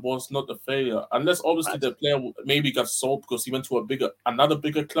player was not a failure. Unless obviously the player maybe got sold because he went to another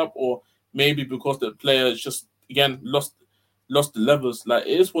bigger club, or maybe because the player just again lost the levels. Like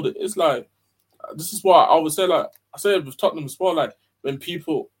it is what it is. Like this is why I would say. Like I said with Tottenham as well. Like when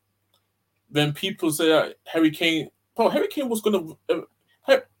people say Harry Kane, Harry Kane was gonna.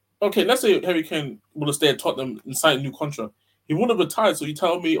 Okay, let's say Harry Kane would have stayed at Tottenham and signed a new contract. He would have retired. So you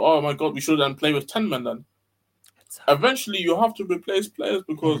tell me, oh my God, we should then play with 10 men then. Eventually, you have to replace players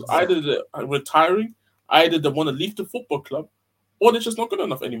because either they're retiring, either they want to leave the football club, or they're just not good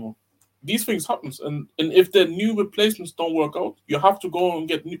enough anymore. These things happen, and if the new replacements don't work out, you have to go and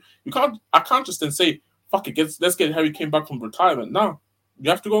get new. I can't just then say, fuck it, let's get Harry Kane back from retirement. No, you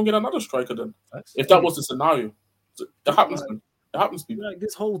have to go and get another striker then. If that was the scenario, that happens. Man. It happens, people. Like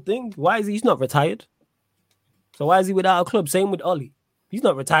this whole thing. Why is he's not retired? So why is he without a club? Same with Ollie. He's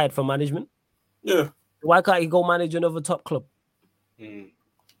not retired from management. Yeah. Why can't he go manage another top club?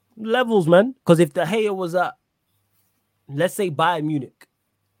 Levels, man. Because if De Gea was at, let's say, Bayern Munich,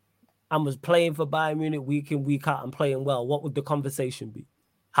 and was playing for Bayern Munich week in, week out and playing well, what would the conversation be?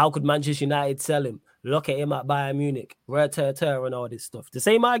 How could Manchester United sell him? Look at him at Bayern Munich, and all this stuff. The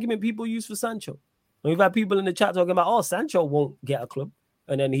same argument people use for Sancho. We've had people in the chat talking about, oh, Sancho won't get a club.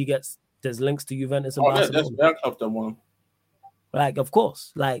 And then there's links to Juventus and Barcelona. That's their club that won. Like, of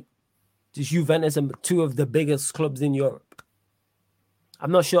course. Like, just Juventus and two of the biggest clubs in Europe.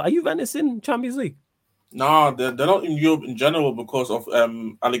 I'm not sure. Are Juventus in Champions League? No, they're not in Europe in general because of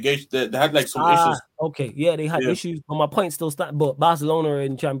allegations. They had like some issues. Okay, yeah, they had issues. But my point still stands. But Barcelona are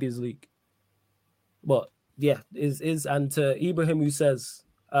in Champions League. But yeah, and to Ibrahim who says,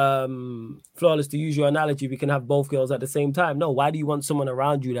 flawless, to use your analogy, we can have both girls at the same time. No, why do you want someone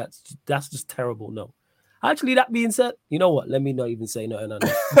around you that's just terrible? No. Actually, that being said, you know what? Let me not even say nothing.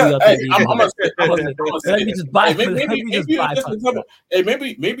 Maybe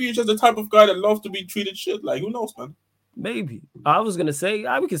you're just the type of guy that loves to be treated shit. Like, who knows, man? Maybe. I was gonna say,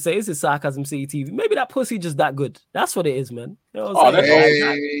 we could say it's a Sarcasm CTV. Maybe that pussy just that good. That's what it is, man. You know what I'm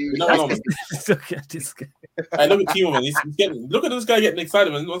saying? Look at this guy. Hey, look at Timo, man. Look at this guy getting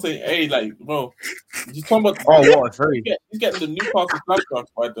excited, man. He's not saying, hey, like, bro. He's talking about. What a three! He's getting the Newcastle flashbacks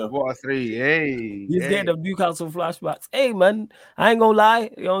right there. What a three! Hey, he's getting the Newcastle flashbacks. Hey, man, I ain't gonna lie.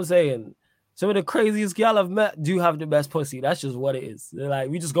 You know what I'm saying? Some of the craziest gal I've met do have the best pussy. That's just what it is. They're like,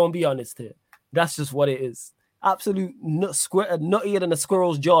 we just gonna be honest here. That's just what it is. Absolute nuttier than a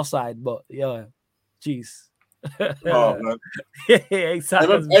squirrel's jaw side, but yeah, jeez. Oh man,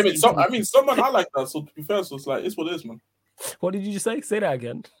 exactly. I mean, someone I like that. So to be fair, so it's like it's what it is, man. What did you just say? Say that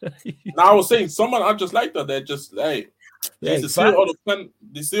again. No, I was saying someone I just like that. They're just hey, they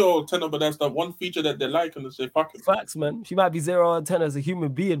see all 10 of that's that one feature that they like, and they say fuck it. Facts, man. She might be 0 out of 10 as a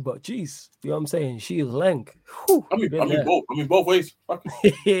human being, but jeez, you know what I'm saying? She is lank. Whew, I mean both ways. Fuck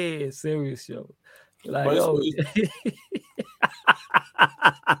it. Serious, yo. Like, yo.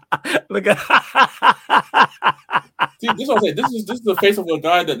 Look at see, this is what I'm saying. This is the face of a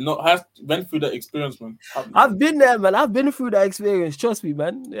guy that went through that experience, man. I've been there, man. I've been through that experience. Trust me,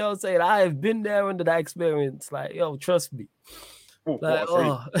 man. You know what I'm saying? I have been there under that experience. Like, yo, trust me. Been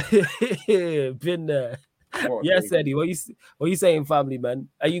there. Yes, Eddie. What you saying, family, man?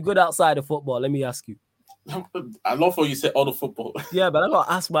 Are you good outside of football? Let me ask you. I love how you said all the football. Yeah, but I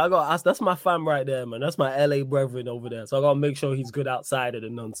gotta ask. That's my fam right there, man. That's my LA brethren over there. So I gotta make sure he's good outside of the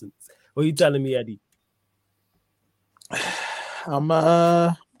nonsense. What are you telling me, Eddie? I'm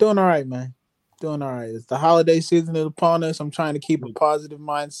doing all right, man. Doing all right. It's the holiday season upon us. I'm trying to keep a positive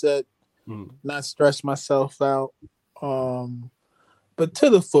mindset, not stress myself out. But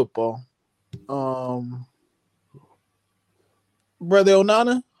to the football, brother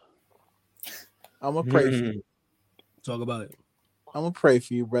Onana, I'm gonna pray for you. Talk about it. I'm gonna pray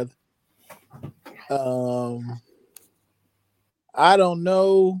for you, brother. I don't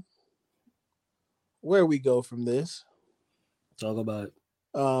know where we go from this. Talk about it.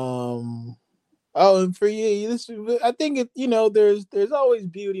 And for you, I think there's always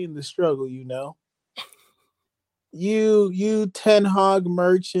beauty in the struggle, you know. You Ten Hag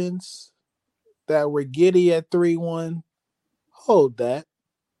merchants that were giddy at 3-1. Hold that.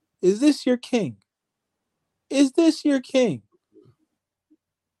 Is this your king? Is this your king?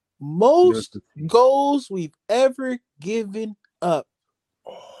 Most goals we've ever given up.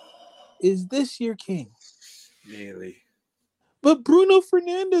 Is this your king? Nearly. But Bruno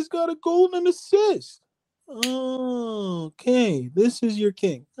Fernandes got a goal and an assist. Oh, okay. This is your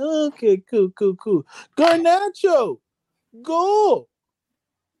king. Okay, cool. Garnacho, goal.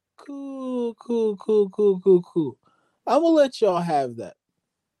 Cool. I'm going to let y'all have that.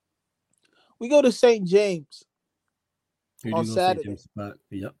 We go to St. James We on do go Saturday. St. James Park.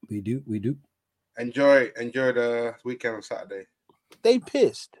 Yep, we do. Enjoy the weekend on Saturday. They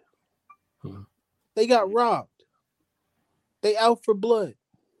pissed. They got robbed. They out for blood.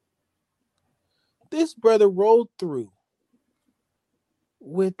 This brother rolled through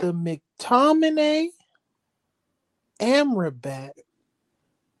with a McTominay, Amrabat,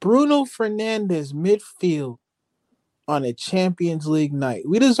 Bruno Fernandes midfield on a Champions League night.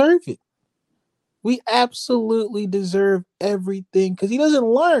 We deserve it. We absolutely deserve everything because he doesn't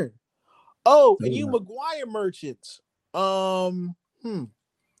learn. Oh, and you Maguire merchants.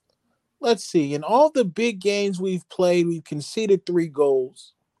 Let's see. In all the big games we've played, we've conceded 3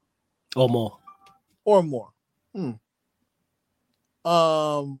 goals. Or more.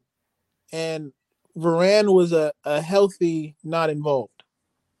 And Varane was a healthy not involved.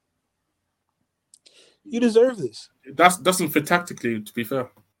 You deserve this. That doesn't fit tactically, to be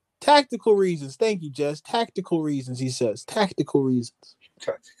fair. Tactical reasons. Thank you, Jess. Tactical reasons, he says. Tactical reasons.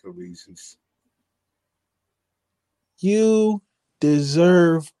 Tactical reasons. You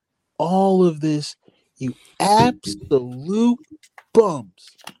deserve all of this, you absolute bums.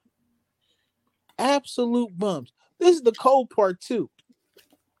 Absolute bums. This is the cold part, too.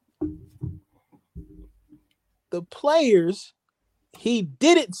 The players he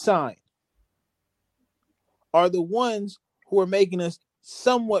didn't sign are the ones who are making us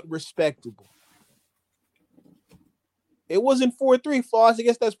somewhat respectable. It wasn't 4-3, Floss. I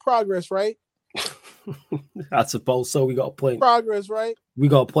guess that's progress, right? I suppose so. We got a point. Progress, right? We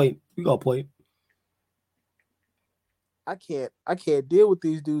got a point. I can't deal with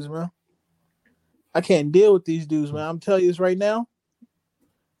these dudes, man. I'm telling you this right now.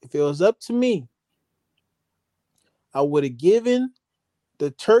 If it was up to me, I would have given the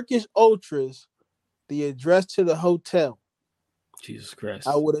Turkish ultras the address to the hotel. Jesus Christ.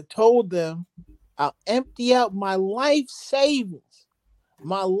 I would have told them I'll empty out my life savings.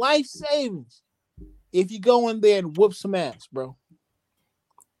 If you go in there and whoop some ass, bro.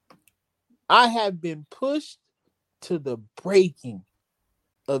 I have been pushed to the breaking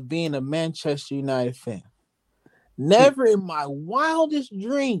of being a Manchester United fan. Never in my wildest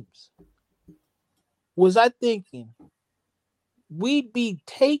dreams was I thinking we'd be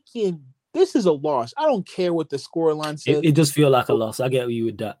taking. This is a loss. I don't care what the scoreline says. It just feel like a loss. I get you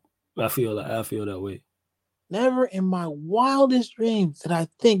with that. I feel that way. Never in my wildest dreams did I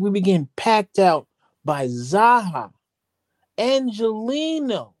think we'd be getting packed out by Zaha,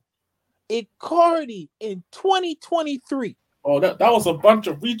 Angelino, Icardi in 2023. Oh, that was a bunch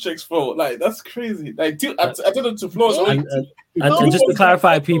of rejects, bro. Like, that's crazy. Like, dude, I did it to Flores. And just to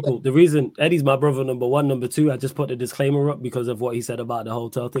clarify, people, the reason Eddie's my brother, number 1, number 2, I just put the disclaimer up because of what he said about the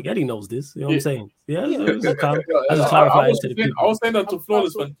hotel thing. Eddie knows this. You know what I'm saying? Yeah. I just clarify to the people. I was saying that to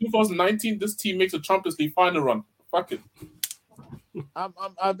Flores when 2019, this team makes a Champions League final run. Fuck it.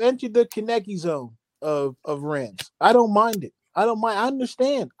 I've entered the Kaneki zone of rants. I don't mind it. I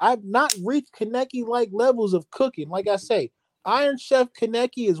understand. I've not reached Kaneki-like levels of cooking. Like I say, Iron Chef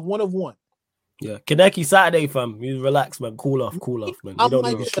Kaneki is 1 of 1. Yeah, Kaneki Saturday, fam. You relax, man. Cool off, man. I'm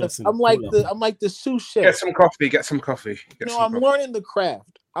like the sous chef. Get some coffee. I'm learning the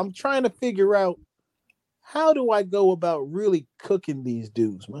craft. I'm trying to figure out how do I go about really cooking these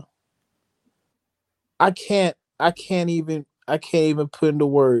dudes, man. I can't even put into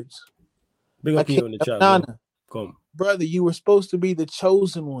words. Big up you in the chat, Nana, come, brother. You were supposed to be the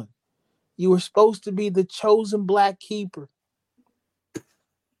chosen one. You were supposed to be the chosen black keeper.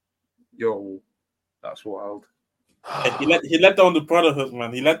 Yo, that's wild. He let down the brotherhood,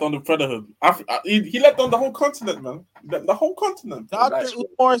 man. He let down the brotherhood. He let down the whole continent, man. The whole continent. Dr.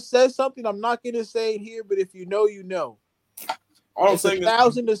 Umar says something. I'm not going to say it here, but if you know, you know. It's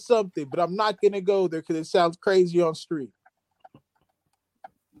 1,000 or something, but I'm not going to go there because it sounds crazy on stream.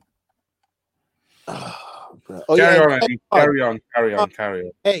 Carry on.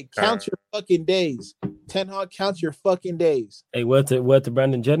 Hey, count your fucking days. Ten Hag, count your fucking days. Hey, word to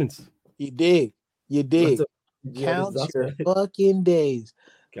Brandon Jennings. You did. Count your fucking days.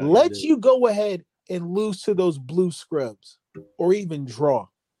 Let you go ahead and lose to those blue scrubs or even draw.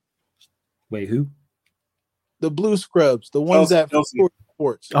 Wait, who? The blue scrubs, the ones that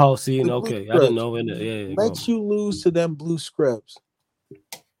sports. Oh, see, okay. I didn't know. Yeah. Let you lose to them blue scrubs.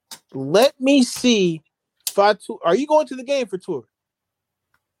 Let me see. Are you going to the game for tour?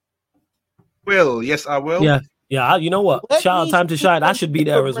 Yes, I will. Yeah. You know what? Shout out, time to shine. I should be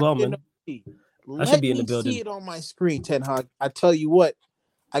there as well, man. I should be in the building. See it on my screen, Ten Hag. I tell you what,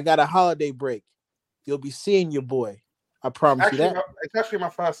 I got a holiday break. You'll be seeing your boy. I promise you that. It's actually my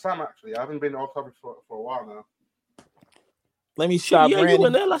first time. Actually, I haven't been to Old Trafford for a while now. Let me stop. Yeah, you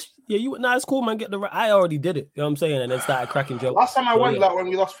went there last. Yeah, you went. Nah, it's cool, man. I already did it. You know what I'm saying? And then started cracking jokes. Last time I went, like when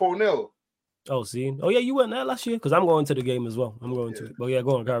we lost 4-0. Oh, see. Oh yeah, you went there last year because I'm going to the game as well. I'm going to it. But yeah,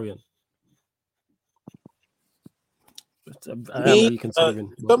 go on, carry on.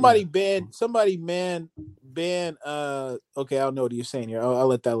 Somebody ban. Okay, I don't know what you're saying here. I'll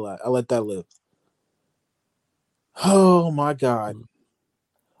let that lie. I'll let that live. Oh my God.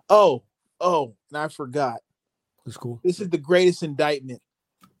 Oh, and I forgot. It's cool. This is the greatest indictment.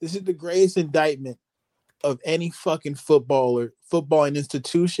 This is the greatest indictment of any fucking footballing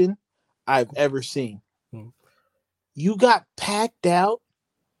institution I've ever seen. You got packed out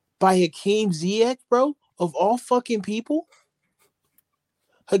by Hakeem Ziyech, bro, of all fucking people.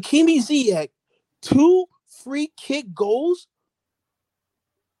 Hakimi Ziyech, 2 free kick goals.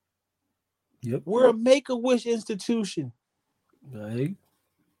 Yep. We're a Make-A-Wish institution. Right.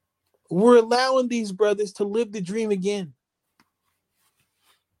 We're allowing these brothers to live the dream again.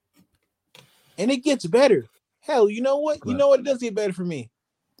 And it gets better. Hell, you know what? You know what? It does get better for me.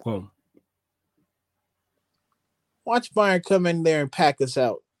 Watch Bayern come in there and pack us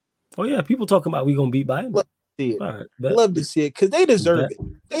out. Oh, yeah. People talking about we going to beat Bayern. Love to see it. Right, love to see it because they deserve it.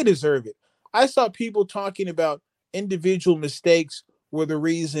 They deserve it. I saw people talking about individual mistakes were the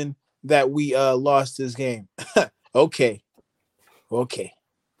reason that we lost this game. Okay.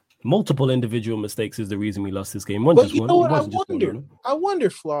 Multiple individual mistakes is the reason we lost this game. But you know what? I wonder,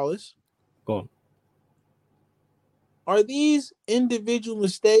 Flawless. Go on. Are these individual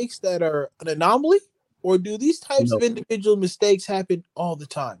mistakes that are an anomaly, or do these types of individual mistakes happen all the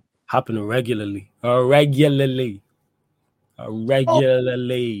time? Happen regularly. Regularly.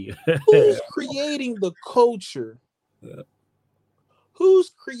 Who's creating the culture? Yeah. Who's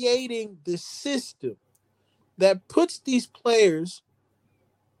creating the system that puts these players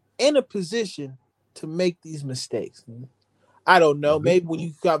in a position to make these mistakes? I don't know. Maybe when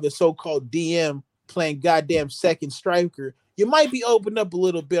you got the so-called DM playing goddamn second striker, you might be opened up a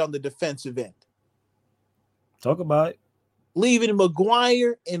little bit on the defensive end. Talk about it. Leaving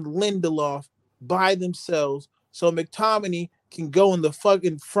Maguire and Lindelof by themselves so McTominay can go in the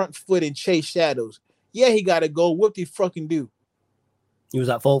fucking front foot and chase shadows. Yeah, he got a goal. What did he fucking do? He was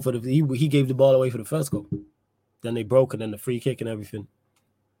at fault for he gave the ball away for the first goal. Then they broke it and the free kick and everything.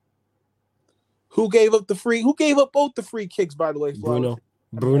 Who gave up both the free kicks, by the way? Bruno.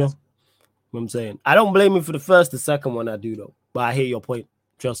 What I'm saying. I don't blame him for the first. The second one I do, though. But I hear your point.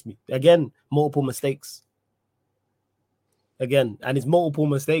 Trust me. Again, multiple mistakes. And it's multiple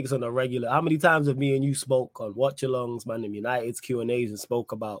mistakes on a regular. How many times have me and you spoke on Watch Alongs, Man, in United's Q&As and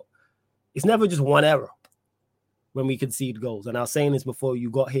spoke about it's never just one error when we concede goals. And I was saying this before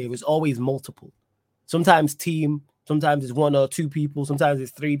you got here. It's always multiple. Sometimes team. Sometimes it's 1 or 2 people. Sometimes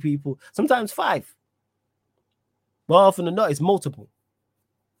it's 3 people. Sometimes 5. More often than not, it's multiple.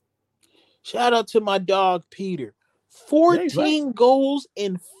 Shout out to my dog, Peter. 14 goals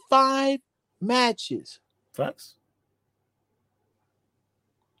in 5 matches. Facts.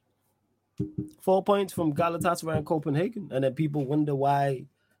 4 points from Galatasaray and Copenhagen. And then people wonder why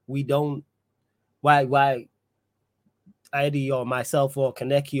Eddie or myself or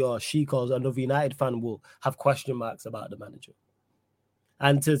Kaneki or Sheik or another United fan will have question marks about the manager.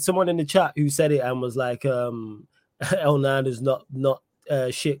 And to someone in the chat who said it and was like, L9 is not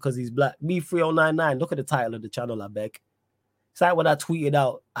shit because he's black. Me3099, look at the title of the channel, I beg. It's like when I tweeted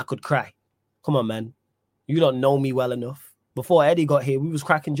out, I could cry. Come on, man. You don't know me well enough. Before Eddie got here, we was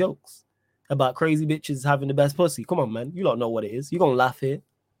cracking jokes about crazy bitches having the best pussy. Come on, man. You don't know what it is. You're going to laugh here.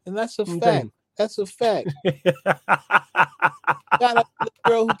 And that's a fact. That's a fact. Shout out to the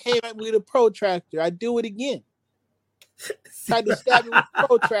girl who came at me with a protractor. I do it again. Tried to stab me with a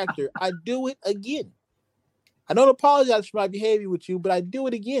protractor. I do it again. I don't apologize for my behavior with you, but I do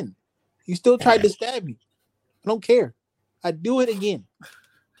it again. You still tried to stab me. I don't care. I do it again.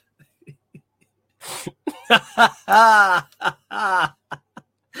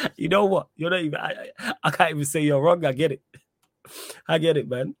 You know what? You're not even. I can't even say you're wrong. I get it. I get it,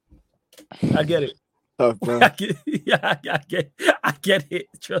 man. I get it. Oh, I get it.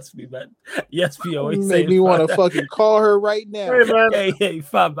 Trust me, man. Yes, we always say. Make me want to fucking call her right now. Hey, man. Hey,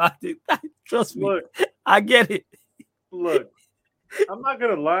 fam. Trust me. Look, I get it. Look, I'm not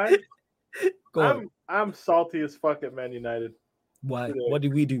gonna lie. I'm salty as fuck at Man United. Why? Today. What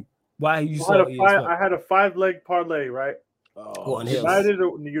did we do? Why are you salty? I had a 5-leg parlay, right? Oh,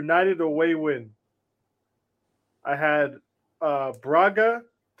 United away win. I had Braga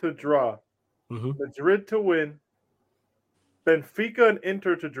to draw, Madrid to win, Benfica and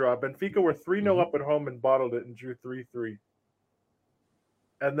Inter to draw. Benfica were 3-0 up at home and bottled it and drew 3-3.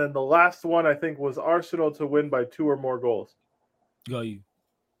 And then the last one, I think, was Arsenal to win by 2 or more goals. Got you.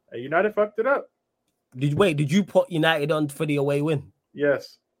 And United fucked it up. Did you put United on for the away win?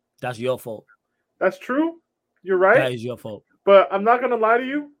 Yes. That's your fault. That's true. You're right. That is your fault. But I'm not gonna lie to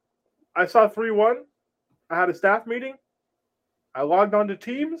you. I saw 3-1. I had a staff meeting. I logged on to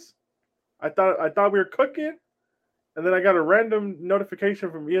Teams. I thought we were cooking, and then I got a random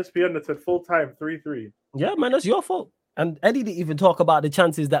notification from ESPN that said full time 3-3. Yeah, man, that's your fault. And Eddie didn't even talk about the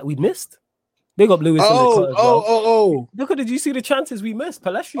chances that we missed. Big up Lewis. Did you see the chances we missed?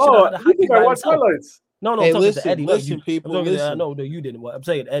 Palestri should have had a hacky by himself. Highlights. No, hey, I'm talking listen, to Eddie. Listen, no, people. Listen. No, you didn't. I'm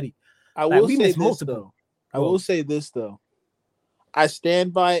saying Eddie. I will say this though. I will say this though. I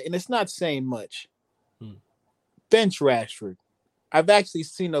stand by it, and it's not saying much. Bench Rashford. I've actually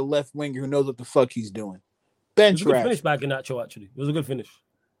seen a left winger who knows what the fuck he's doing. Bench Rashford. It was a good finish back in that show, actually. It was a good finish.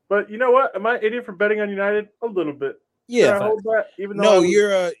 But you know what? Am I an idiot for betting on United? A little bit. Yeah. I hold that, even though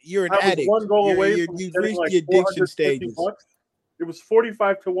you're an addict. One goal away from you've getting reached the addiction stages. Bucks. It was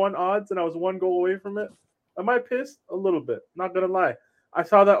 45-1 odds, and I was one goal away from it. Am I pissed? A little bit. Not gonna lie. I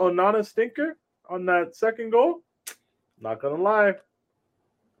saw that Onana stinker on that second goal. Not gonna lie.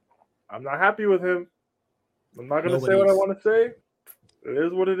 I'm not happy with him. I'm not gonna say what I want to say. It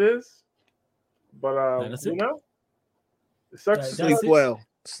is what it is. But you know, it sucks to sleep well.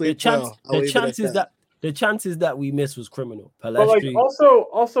 The chances that we missed was criminal. But like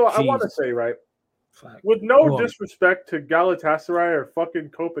also, I want to say, right, with no disrespect to Galatasaray or fucking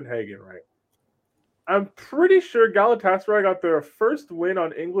Copenhagen, right? I'm pretty sure Galatasaray got their first win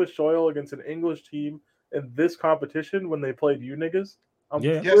on English soil against an English team in this competition when they played you niggas. I'm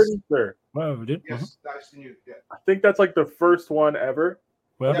pretty sure. Well, we did. Yes, that's new. Yeah. I think that's like the first one ever.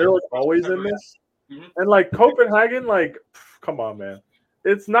 Well, they're like always in this. And like Copenhagen, like, come on, man.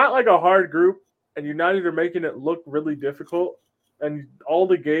 It's not like a hard group, and United are making it look really difficult. And all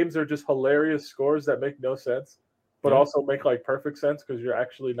the games are just hilarious scores that make no sense, but also make like perfect sense because you're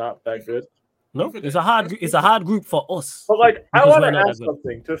actually not that good. No, it's a hard group for us. But like, I want to ask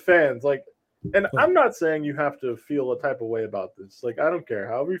something to fans, like, and I'm not saying you have to feel a type of way about this. Like, I don't care.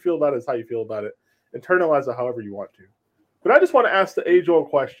 However you feel about it is how you feel about it. Internalize it however you want to. But I just want to ask the age-old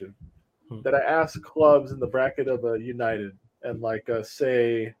question that I ask clubs in the bracket of a United and like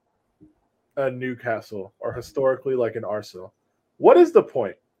say a Newcastle or historically like an Arsenal. What is the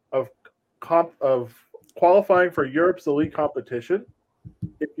point of qualifying for Europe's elite competition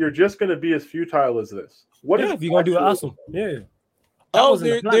if you're just going to be as futile as this? What if you're going to do Arsenal? Yeah.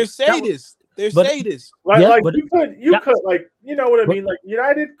 They're sadists. They're sadists. Like you could like, you know what I mean? Like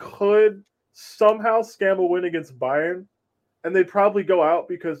United could somehow scam a win against Bayern, and they'd probably go out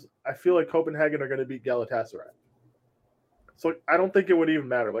because I feel like Copenhagen are going to beat Galatasaray. So I don't think it would even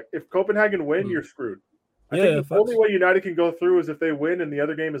matter. Like if Copenhagen win, you're screwed. I think the only way United can go through is if they win and the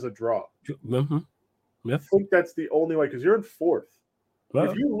other game is a draw. I think that's the only way because you're in fourth.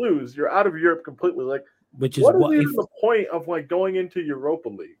 If you lose, you're out of Europe completely. Like, what is even the point of like going into Europa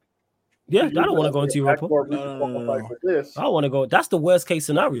League? Yeah, I don't want to go into Europa. No. I want to go. That's the worst case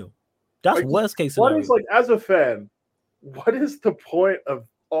scenario. That's like, worst case scenario. What is like as a fan? What is the point of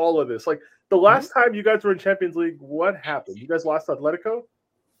all of this? Like the last time you guys were in Champions League, what happened? You guys lost to Atletico?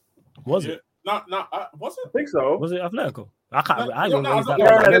 Was it? Was it? I think so. Was it Atletico? I can't. I don't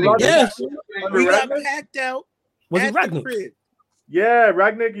know. Yes, we got packed out. Was it Ragnick? Yeah,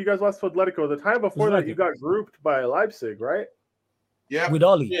 Ragnick. You guys lost to Atletico. The time before that, you got grouped by Leipzig, right? Yeah, with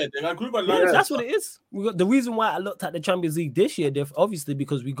Oli. Yeah, they got grouped by Leipzig. That's what it is. The reason why I looked at the Champions League this year, obviously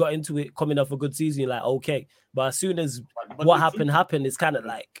because we got into it coming off a good season, like okay, but as soon as what happened, it's kind of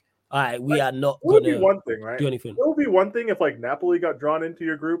like, all right, we are not going to do anything. It would be one thing if like Napoli got drawn into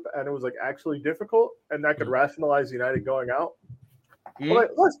your group and it was like actually difficult, and that could rationalize United going out. But like,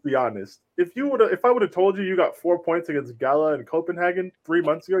 let's be honest. If I would have told you got 4 points against Gala and Copenhagen 3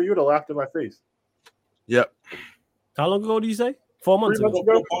 months ago, you would have laughed in my face. Yep. How long ago do you say? 4 months ago. 4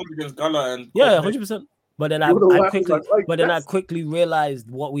 points against Gala and 100%. But then I quickly realized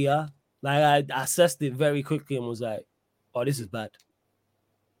what we are. Like I assessed it very quickly and was like, "Oh, this is bad.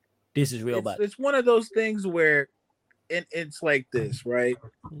 This is real bad." It's one of those things where, it's like this, right?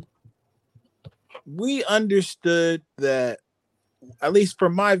 We understood that, at least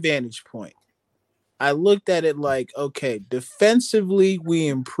from my vantage point, I looked at it like, okay, defensively we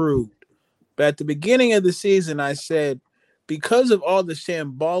improved. But at the beginning of the season, I said, because of all the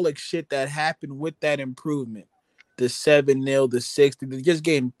shambolic shit that happened with that improvement, the 7-0, the 60, they're just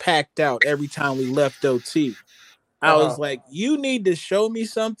getting packed out every time we left OT. I was like, you need to show me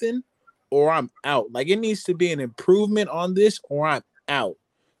something or I'm out. Like, it needs to be an improvement on this or I'm out.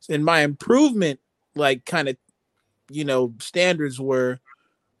 And my improvement, like, kind of, standards were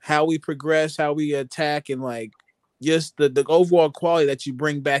how we progress, how we attack, and like just the overall quality that you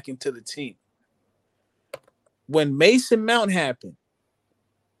bring back into the team. When Mason Mount happened,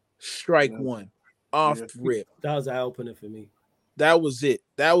 strike one, off rip. That was an eye-opener for me. That was it.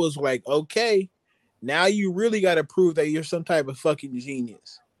 That was like, okay, now you really got to prove that you're some type of fucking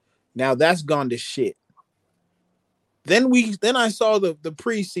genius. Now that's gone to shit. Then I saw the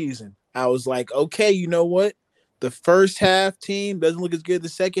preseason. I was like, okay, you know what? The first half team doesn't look as good as the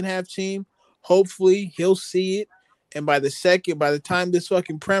second half team. Hopefully he'll see it. And by the time this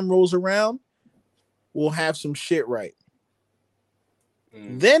fucking Prem rolls around, we'll have some shit right.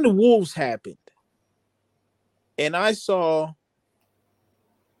 Then the Wolves happened. And I saw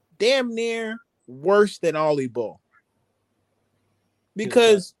damn near worse than Ollie Ball.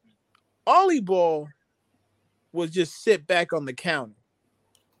 Because Ollie Ball was just sit back on the counter.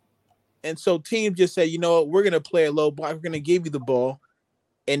 And so teams just say, you know what, we're going to play a low block. We're going to give you the ball.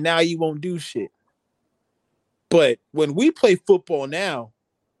 And now you won't do shit. But when we play football now,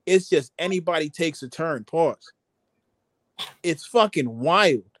 it's just anybody takes a turn. Pause. It's fucking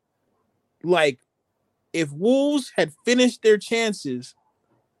wild. Like, if Wolves had finished their chances,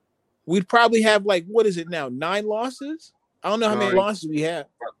 we'd probably have, like, what is it now? 9 losses? I don't know how many losses we have.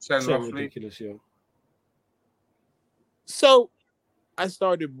 10 ridiculous, yeah. So I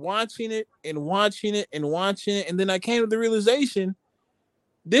started watching it and watching it and watching it. And then I came to the realization,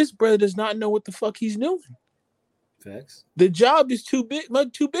 this brother does not know what the fuck he's doing. Facts. The job is too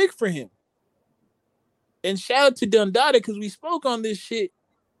big for him. And shout out to Dundada, because we spoke on this shit.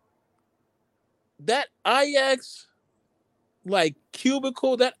 That Ajax, like,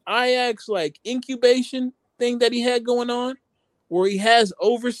 cubicle, that Ajax, like, incubation thing that he had going on, where he has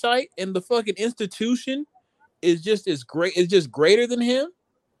oversight and the fucking institution is just as great, is just greater than him.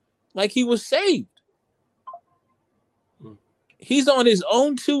 Like, he was saved. He's on his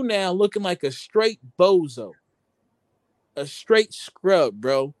own too now, looking like a straight bozo. A straight scrub,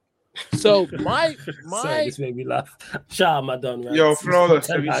 bro. So my Sorry, this made me laugh. Shout out my done, right? Yo, Flawless,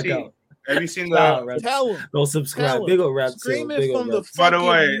 have you seen the tell him. Don't subscribe. Big old rap. Screaming from the By the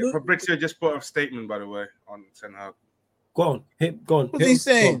way, Fabrizio just put a statement, by the way, on Ten Hag. Go on. What's he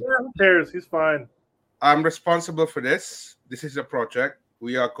saying? Who cares? He's fine. I'm responsible for this. This is a project.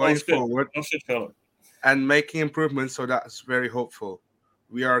 We are going forward and making improvements, so that's very hopeful.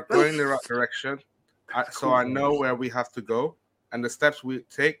 We are going in the right direction. So I know where we have to go, and the steps we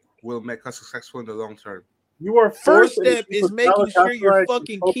take will make us successful in the long term. First step is making sure your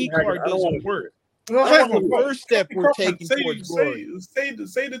fucking key card doesn't work. That's the first step we're taking towards glory.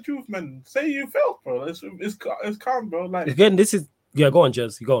 Say the truth, man. Say you felt, bro. It's calm, bro. Like again, this is go on,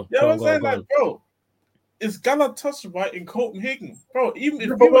 Jez. Go on. Yeah, I'm saying, like, bro, it's Galatasaray in Copenhagen, bro. Even if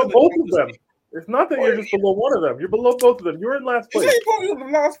you're below both of them. It's not that you're just below one of them. You're below both of them. You're in last place. You're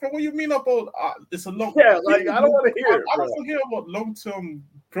in last place. What you mean about? It's a long. Yeah, like I don't want to hear. I don't want to hear about long-term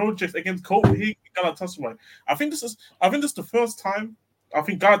projects against Copenhagen, Galatasaray. I think this is the first time. I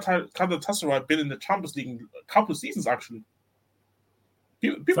think Galatasaray have been in the Champions League in a couple of seasons actually.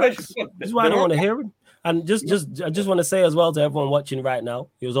 People actually, this is why I don't want to hear it. And I just want to say as well to everyone watching right now,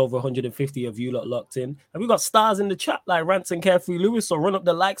 there's over 150 of you lot locked in. And we got stars in the chat like Rants and Carefree Lewis, so run up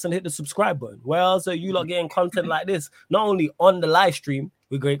the likes and hit the subscribe button. Where else are you lot getting content like this? Not only on the live stream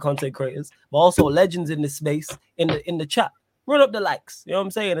with great content creators, but also legends in the space in the chat. Run up the likes. You know what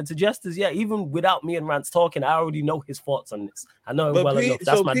I'm saying? And to Justice, yeah, even without me and Rants talking, I already know his thoughts on this. I know him well enough.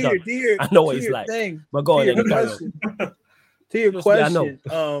 That's my dog. I know what he's like. But go on. To your question,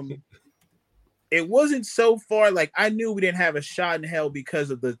 it wasn't so far like I knew we didn't have a shot in hell because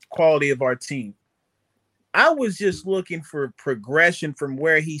of the quality of our team. I was just looking for progression from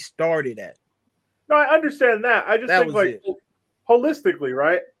where he started at. No, I understand that. I just think like holistically,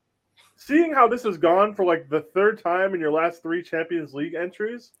 right? Seeing how this has gone for like the third time in your last 3 Champions League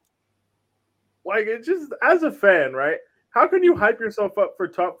entries, like it just as a fan, right? How can you hype yourself up for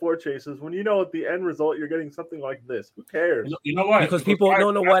top 4 chases when you know at the end result you're getting something like this? Who cares? You know why? Because people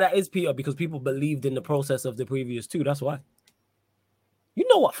don't know why that is, Peter. Because people believed in the process of the previous 2. That's why. You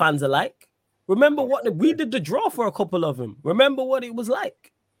know what fans are like. Remember what we did the draw for a couple of them. Remember what it was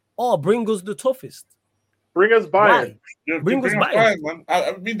like. Oh, bring us the toughest. Bring us Bayern. Bring us Bayern. Man.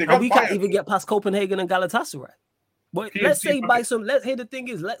 I mean, and we can't even get past Copenhagen and Galatasaray. But let's say by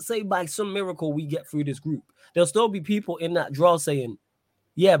some miracle we get through this group. There'll still be people in that draw saying,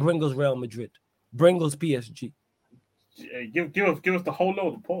 yeah, bring us Real Madrid. Bring us PSG. Yeah, give us the whole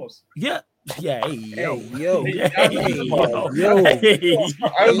load of pause. Yeah. Yeah, hey, yo, yo, hey, yo, yo, hey,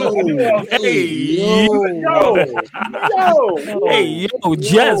 hey, yo,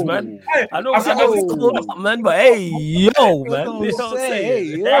 Jazz, man. I know we called up, man, but hey, yo, man. You know what I'm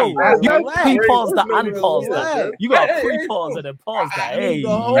saying? Hey, you pre-pause that and pause that. You got to pre-pause and then pause that. Hey,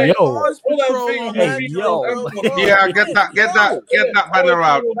 yo. Hey, yo. Yeah, get that banner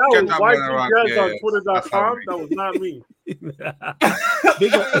out. Get that banner out. Yeah, on Twitter.com. That was not me. Big up,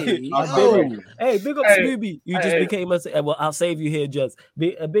 big up Scooby. You just became a. Well, I'll save you here, Jez.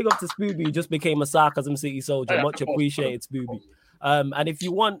 Big up to Scooby. You just became a Sarcasm City soldier. Much appreciated, Scooby. And if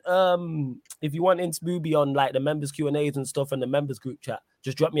you want in Scooby on like the members Q&As and stuff in the members group chat,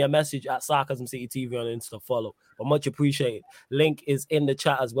 just drop me a message at Sarcasm City TV on Insta. Follow, but much appreciated. Link is in the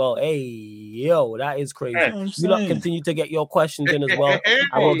chat as well. Hey, yo, that is crazy. You lot continue to get your questions in as well.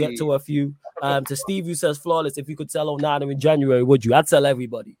 I will get to a few. To Steve, who says flawless. If you could sell Onana in January, would you? I'd sell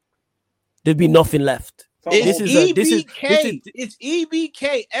everybody. There'd be nothing left. It's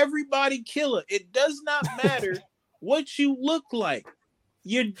EBK. Everybody killer. It does not matter what you look like.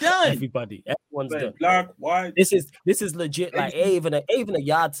 You're done. Everybody, everyone's done. Black, white. This is legit. Like even a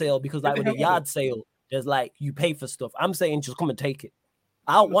yard sale, because like with a yard sale, there's like you pay for stuff. I'm saying just come and take it.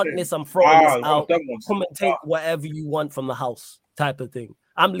 I want this. I'm throwing this out. Come and take whatever you want from the house, type of thing.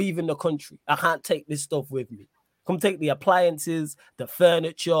 I'm leaving the country. I can't take this stuff with me. Come take the appliances, the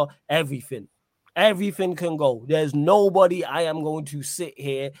furniture, everything. Everything can go. There's nobody I am going to sit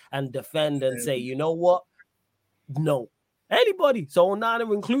here and defend and say, you know what? No. Anybody. So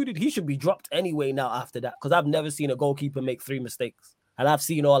Onana included, he should be dropped anyway now after that, because I've never seen a goalkeeper make 3 mistakes. And I've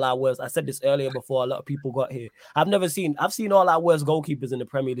seen all our worst. I said this earlier before a lot of people got here. I've seen all our worst goalkeepers in the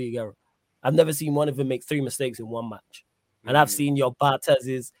Premier League era. I've never seen one of them make 3 mistakes in one match. And I've seen your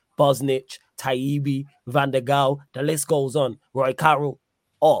Bartez's, Bosnich, Taibbi, Van der Gaal, the list goes on. Roy Carroll,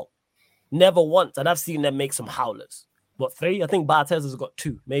 all. Never once. And I've seen them make some howlers. What, 3? I think Barthez has got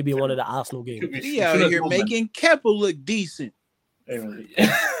 2. Maybe in one of the Arsenal games. He out here making Kepa look decent. Hey,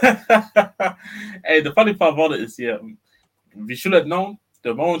 the funny part about it is, we should have known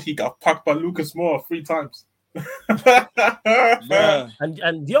the moment he got packed by Lucas Moura 3 times.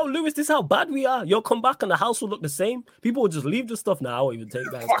 and yo, Lewis, this is how bad we are. You'll come back and the house will look the same. People will just leave the stuff now. I won't even take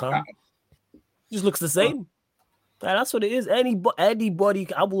that as calm. Just looks the same. Like, that's what it is.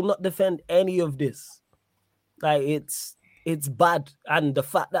 Anybody, I will not defend any of this. Like, it's bad. And the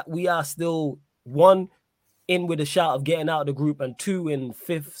fact that we are still 1 in with a shout of getting out of the group and 2 in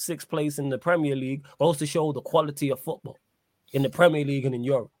 5th, 6th place in the Premier League goes to show the quality of football in the Premier League and in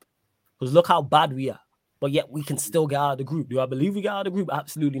Europe. Because look how bad we are. But yet we can still get out of the group. Do I believe we get out of the group?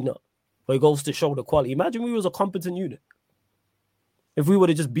 Absolutely not. But it goes to show the quality. Imagine we was a competent unit. If we would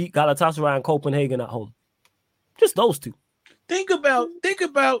have just beat Galatasaray and Copenhagen at home. Just those 2. Think about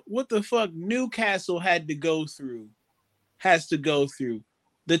what the fuck Newcastle has to go through.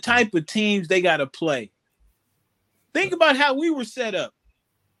 The type of teams they got to play. Think about how we were set up.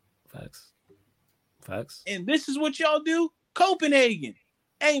 Facts. And this is what y'all do? Copenhagen.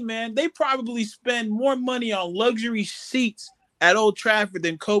 Hey, man, they probably spend more money on luxury seats at Old Trafford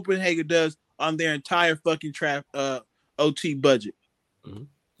than Copenhagen does on their entire fucking OT budget. Mm-hmm.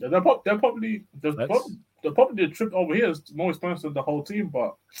 Yeah, they're probably the trip over here is more expensive than the whole team,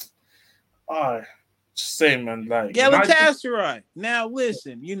 but just saying, man, like Galatasaray. Now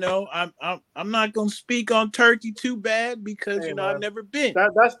listen, I'm not gonna speak on Turkey too bad because I've never been.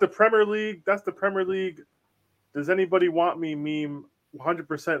 That's the Premier League. That's the Premier League. Does anybody want me meme?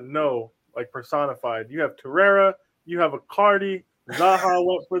 100% no, like personified. You have Torreira, you have Icardi, Zaha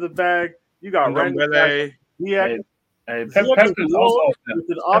went for the bag. You got Randy. With an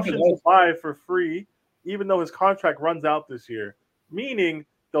option to buy for free, even though his contract runs out this year. Meaning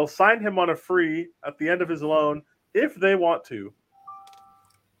they'll sign him on a free at the end of his loan if they want to.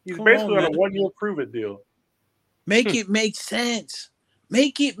 He's basically on a 1-year prove it deal. Make it make sense.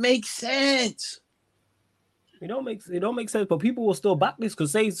 Make it make sense. It don't make sense, but people will still back this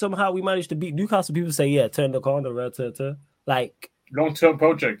because say somehow we managed to beat Newcastle. People say, yeah, turn the corner, like long-term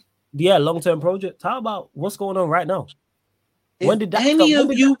project. Yeah, long-term project. How about what's going on right now? When did that any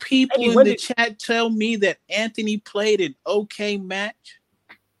of you people in the chat tell me that Anthony played an okay match?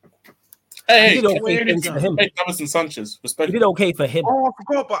 He did okay for him. Davinson Sanchez, he did okay for him. Oh, I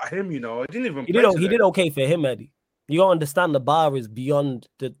forgot about him. He didn't even. He did okay for him, Eddie. You don't understand, the bar is beyond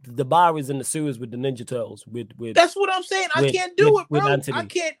the bar is in the sewers with the Ninja Turtles. With that's what I'm saying. I can't do it, bro. I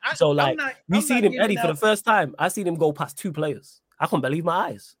can't. We seen him, Eddie, for the first time. I seen him go past 2 players. I couldn't believe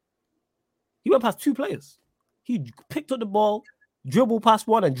my eyes. He went past 2 players. He picked up the ball, dribbled past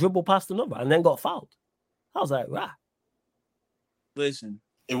one, and dribbled past another, and then got fouled. I was like, rah. Listen,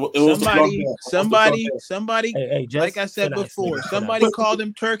 Somebody. Hey, like I said before, somebody called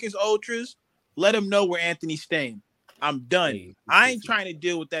them Turkish ultras. Let them know where Anthony's staying. I'm done. Hey, I ain't trying to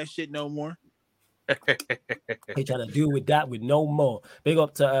deal with that shit no more. He trying to deal with that with no more. Big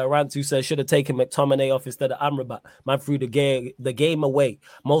up to Rantu says should have taken McTominay off instead of Amrabat. Man threw the game away.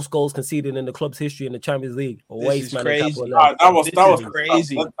 Most goals conceded in the club's history in the Champions League. This is crazy. That was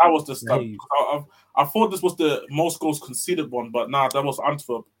crazy. That was the stuff. I thought this was the most goals conceded one, but nah, that was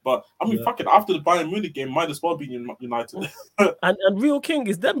Antwerp. But I mean, fuck it. After the Bayern Munich game, might as well be United. and Real King,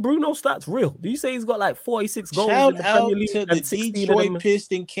 is them Bruno stats real? Do you say he's got like 46 goals Shout in the Premier League? Shout out to the Detroit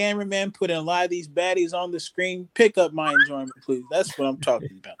Piston cameraman putting a lot of these baddies on the screen. Pick up my enjoyment, please. That's what I'm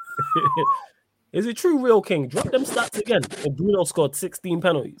talking about. Is it true, Real King? Drop them stats again. And Bruno scored 16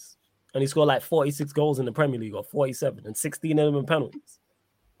 penalties. And he scored like 46 goals in the Premier League, or 47, and 16 of them in penalties.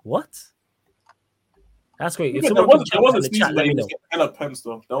 What? That's great. If there was a season where he was getting hella pens,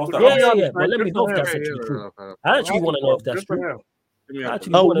 though. Yeah. But let me know if that's actually true. I actually want to know if that's true.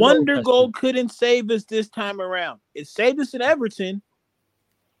 A wonder goal couldn't save us this time around. It saved us in Everton.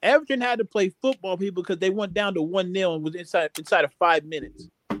 Everton had to play football, people, because they went down to 1-0 and was inside of 5 minutes.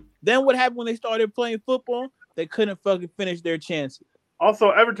 Then what happened when they started playing football? They couldn't fucking finish their chances.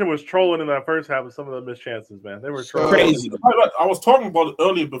 Also, Everton was trolling in that first half with some of the missed chances, man. They were trolling. Crazy. I was talking about it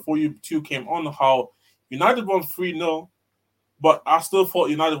earlier before you two came on, how United won 3-0, but I still thought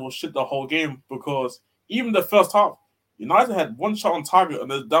United was shit the whole game because even the first half, United had one shot on target,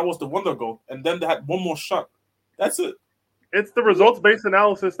 and that was the wonder goal. And then they had one more shot. That's it. It's the results-based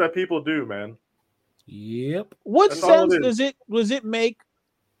analysis that people do, man. Yep. What sense does it make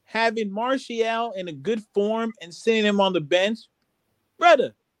having Martial in a good form and sitting him on the bench?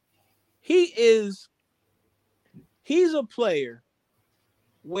 Brother, he's a player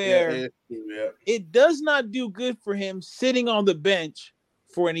where it does not do good for him sitting on the bench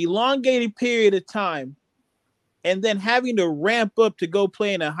for an elongated period of time and then having to ramp up to go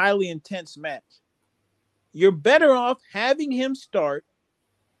play in a highly intense match. You're better off having him start,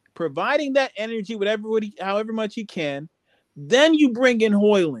 providing that energy, however much he can. Then you bring in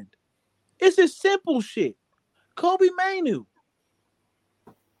Højlund. It's a simple shit. Kobe Manu.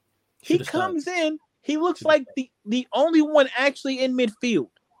 He comes in. He looks like the only one actually in midfield,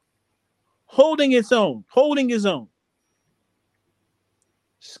 holding his own.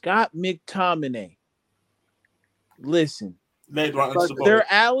 Scott McTominay. Listen. Sir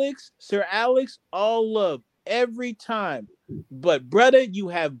Alex, all love every time. But, brother, you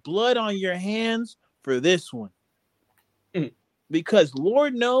have blood on your hands for this one. Because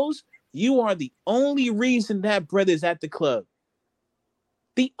Lord knows you are the only reason that brother's at the club.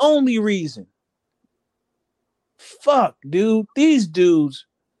 The only reason. Fuck, dude. These dudes,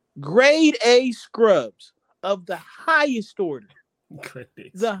 grade A scrubs of the highest order.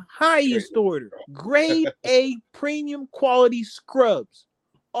 The highest order. Grade A premium quality scrubs.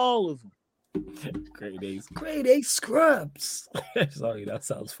 All of them. Grade A scrubs. Sorry, that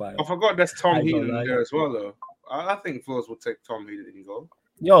sounds fine. I forgot there's Tom Heaton there as well, though. I think Flores will take Tom Heaton in goal.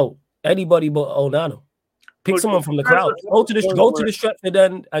 Yo, anybody but Onana. Pick someone from the crowd. Go to the Stretford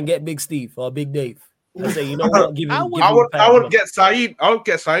end and get Big Steve or Big Dave. I say, you know what? I would get Saeed. I would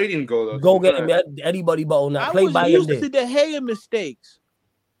get Saeed in goal. Go get him. Anybody but Onana. Play by him. I was used to the De Gea mistakes.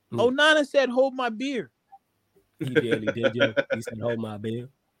 Onana said, "Hold my beer." He did. Yeah. He said, "Hold my beer."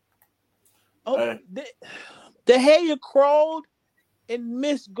 Oh, De Gea crawled and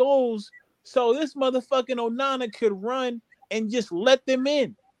missed goals, so this motherfucking Onana could run and just let them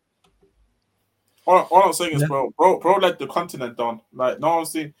in. All I'm saying is, bro, let the continent down. Like, no, I'm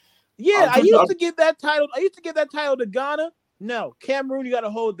saying. Yeah, I used to give that title to Ghana. No, Cameroon, you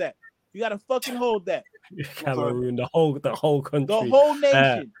gotta hold that. You gotta fucking hold that. Cameroon, the whole country, the whole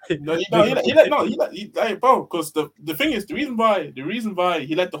nation. Bro, because the thing is, the reason why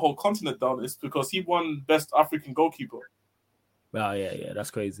he let the whole continent down is because he won best African goalkeeper. Oh yeah,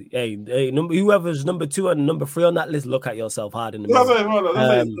 that's crazy. Hey, whoever's number 2 and number 3 on that list, look at yourself hard in the mirror.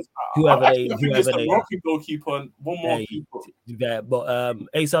 Whoever they goalkeeper and one more keeper. Yeah, but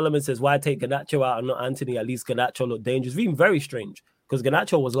A. Solomon says, why take Garnacho out and not Anthony? At least Garnacho looked dangerous. Even very strange because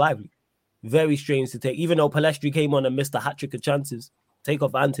Garnacho was lively. Very strange to take, even though Palestri came on and missed a hat trick of chances. Take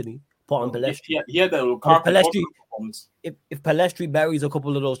off Anthony, put on Palestri. If Palestri buries a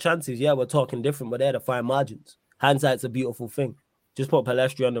couple of those chances, yeah, we're talking different, but they're the fine margins. Hindsight's a beautiful thing. Just put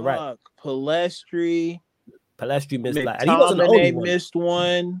Palestri on the right. Palestri missed and he wasn't the only one. Missed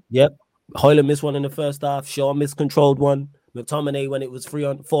one. Yep. Højlund missed one in the first half. Shaw miscontrolled one. McTominay when it was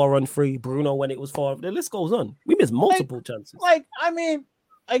 4 on 3. Bruno when it was 4. The list goes on. We missed multiple chances.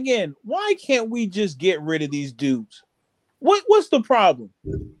 Again, why can't we just get rid of these dudes? What's the problem?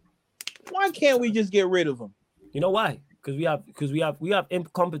 Why can't we just get rid of him? You know why? Because we have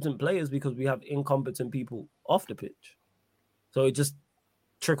incompetent players because we have incompetent people off the pitch. So it just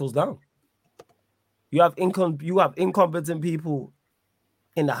trickles down. You have incompetent people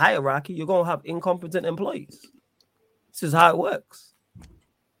in the hierarchy, you're gonna have incompetent employees. This is how it works.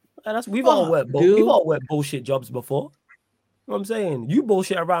 And we've all worked bullshit jobs before. You know what I'm saying? You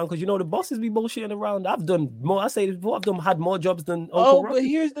bullshit around because the bosses be bullshitting around. I've done more. I say this before. Had more jobs than Uncle but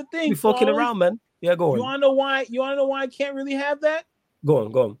here's the thing. We fucking around, man. Yeah, go on. You wanna know why? I can't really have that? Go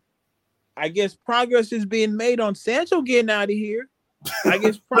on. I guess progress is being made on Sancho getting out of here. I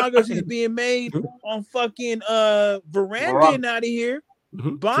guess progress is being made on fucking Varane getting out of here.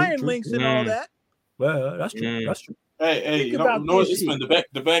 Buying links and all that. Well, that's true. That's true. Hey, you know it's man,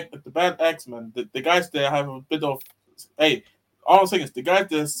 the bad acts, man. The guys there have a bit of. Hey, all I'm saying is the guys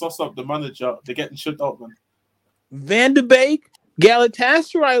that sauce up the manager, they're getting shit out, man. Van de Beek,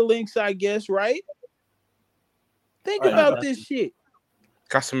 Galatasaray links, I guess, right? Think about this shit.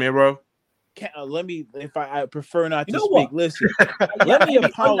 Casemiro. Let me, if I prefer not to speak. What? Listen, let me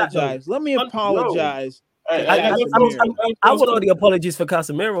apologize. I want all the apologies for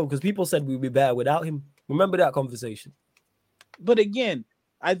Casemiro because people said we'd be bad without him. Remember that conversation. But again,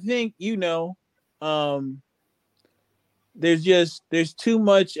 I think there's too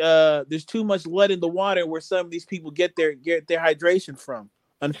much lead in the water where some of these people get their hydration from.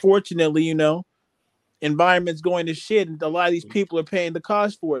 Unfortunately, environment's going to shit, and a lot of these people are paying the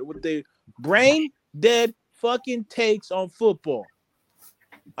cost for it with their brain dead fucking takes on football.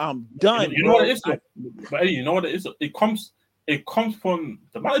 I'm done. You know what it is, but you know what it is. It comes from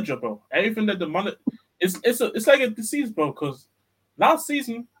the manager, bro. Everything that the manager, it's like a disease, bro. Because last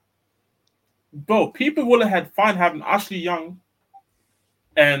season, bro, people would have had fine having Ashley Young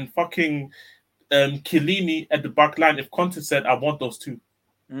and fucking Chiellini at the back line if Conte said, "I want those two."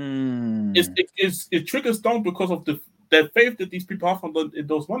 It triggers down because of the faith that these people have in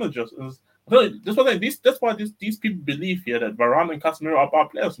those managers. That's why these people believe here that Varane and Casemiro are bad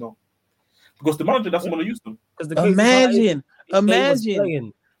players now, because the manager doesn't want to use them.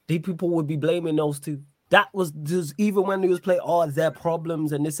 Imagine these people would be blaming those two. That was just even when they was playing their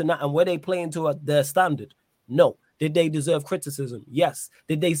problems and this and that, and were they playing to their standard? No. Did they deserve criticism? Yes.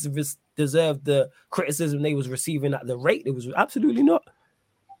 Did they deserve the criticism they was receiving at the rate? It was absolutely not.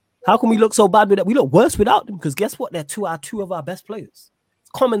 How can we look so bad with that? We look worse without them because guess what? They're two of our best players.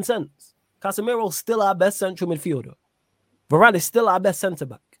 It's common sense. Casemiro's still our best central midfielder. Varane is still our best centre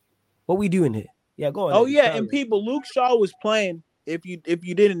back. What we doing here? Yeah, go on. Oh yeah, and people, Luke Shaw was playing. If you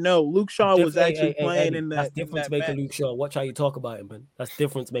didn't know, Luke Shaw was actually playing in that. That's difference maker Luke Shaw. Watch how you talk about him, man. That's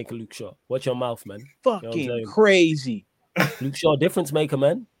difference maker Luke Shaw. Watch your mouth, man. Fucking crazy. Luke Shaw, difference maker,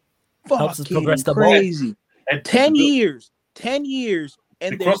 man. Helps us progress the crazy. Ball. 10 years,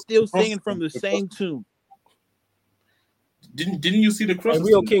 and they're still singing from the same tune. Didn't you see the cross?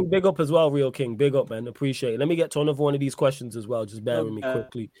 Real King, big up as well. Real King, big up, man. Appreciate it. Let me get to another one of these questions as well. Just bear with me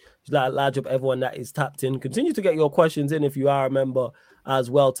quickly. Just large up everyone that is tapped in. Continue to get your questions in if you are a member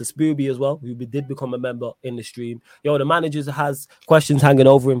as well. To Spooby as well, who did become a member in the stream. Yo, the manager has questions hanging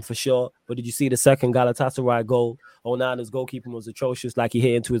over him for sure. But did you see the second Galatasaray goal? Onana's goalkeeping was atrocious, like he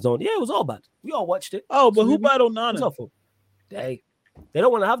hit into his own. Yeah, it was all bad. We all watched it. Oh, but who bought Onana? They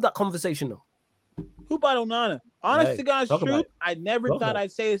don't want to have that conversation though. Who bought Onana? Honest to God's truth, I never thought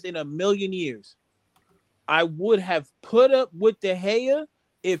I'd say this in a million years. I would have put up with De Gea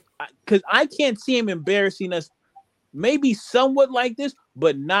because I can't see him embarrassing us. Maybe somewhat like this,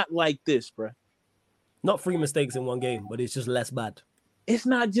 but not like this, bro. Not 3 mistakes in one game, but it's just less bad. It's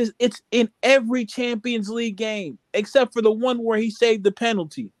not just, it's in every Champions League game, except for the one where he saved the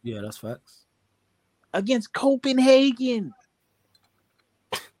penalty. Yeah, that's facts. Against Copenhagen.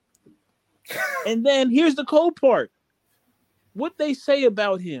 And then here's the cold part. What they say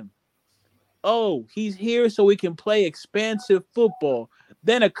about him. Oh, he's here so he can play expansive football.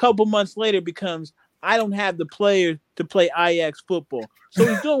 Then a couple months later becomes, I don't have the player to play Ajax football. So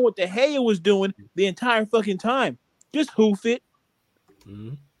he's doing what De Gea was doing the entire fucking time. Just hoof it.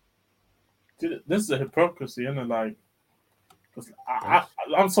 Mm-hmm. This is a hypocrisy, isn't it? Like,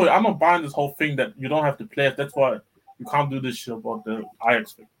 I'm sorry, I'm not buying this whole thing that you don't have to play it. That's why you can't do this shit about the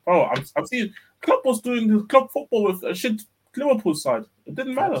Ajax thing. Bro, I'm seeing Klopp was doing his club football with a shit Liverpool side. It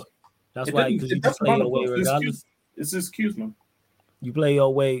didn't matter. That's why you just play your way regardless. It's an excuse, man. You play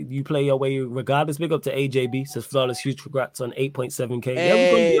your way. You play your way regardless. Big up to AJB. Says flawless. Huge congrats on 8.7K.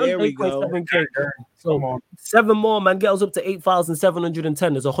 Hey, yeah, there we go. 8.7K. So 7 more, man. Get us up to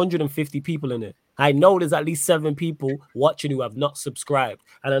 8,710. There's 150 people in it. I know there's at least 7 people watching who have not subscribed,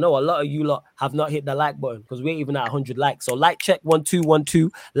 and I know a lot of you lot have not hit the like button because we ain't even at 100 likes. So like check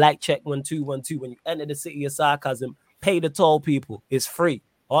 1212. Like check 1212. When you enter the city of sarcasm, pay the toll, people. It's free.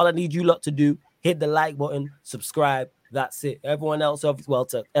 All I need you lot to do, hit the like button, subscribe. That's it. Everyone else, well,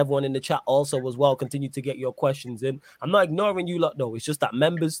 to everyone in the chat also as well, continue to get your questions in. I'm not ignoring you lot though. It's just that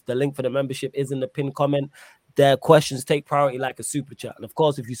members, the link for the membership is in the pinned comment. Their questions take priority like a super chat. And of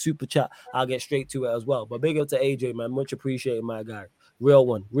course, if you super chat, I'll get straight to it as well. But big up to AJ, man. Much appreciated, my guy. Real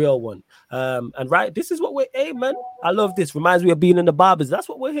one. And right, this is what hey, man. I love this. Reminds me of being in the barbers. That's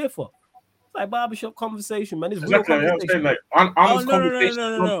what we're here for. It's like barbershop conversation, man. It's real conversation. Like, honest conversation.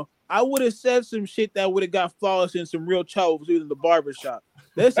 No. I would have said some shit that would have got flawless in some real trouble in the barbershop.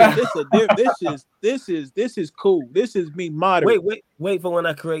 This is cool. This is me moderate. Wait for when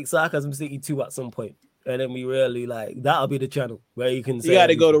I create Sarcasm City 2 at some point. And then we really that'll be the channel where you can say you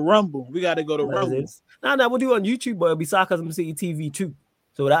gotta go to Rumble. We gotta go to Rumble. No, we'll do it on YouTube, but it'll be Sarcasm City TV 2.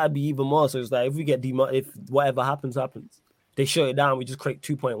 So that'd be even more. So it's like if we get if whatever happens, they shut it down, we just create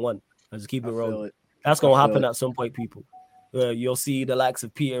 2.1 and just keep it rolling. That's gonna happen at some point, people. You'll see the likes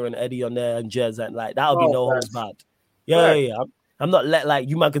of Peter and Eddie on there and Jez and that'll be no holds bad. Yeah. I'm not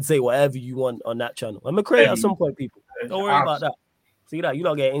you might could say whatever you want on that channel. I'm gonna create at some point, people. Don't worry about that. See that you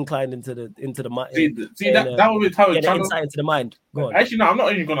don't get inclined into the mind. See that would be how insight into the mind. Go on. Actually, no, I'm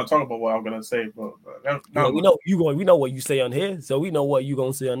not even gonna talk about what I'm gonna say, but we know what you say on here, so we know what you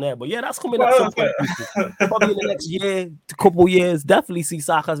gonna say on there. But yeah, that's coming up some point. Probably in the next year, couple years, definitely see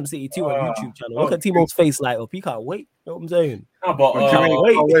Sarcasm City 2 on YouTube channel. Look at Timo's face light up. He can't wait. You know what I'm saying? No, but wait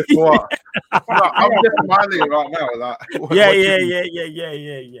for what? I'm just smiling right now.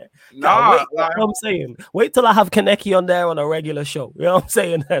 Yeah. Nah, I'm saying, wait till I have Kaneki on there on a regular show. You know what I'm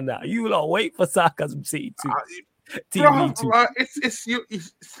saying? Now you lot wait for Sarcasm City 2. TV 2.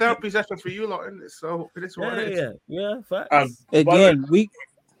 It's therapy session for you lot, isn't it? So it is what it is. Yeah. Facts. Again,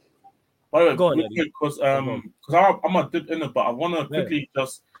 by the way, go on, because I'm gonna dip in it, but I want to quickly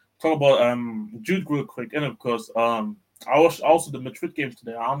just talk about Jude real quick in it because I watched also the Madrid games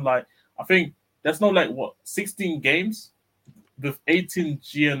today. I'm like, I think there's no 16 games with 18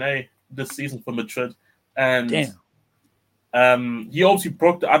 GNA this season for Madrid, and he obviously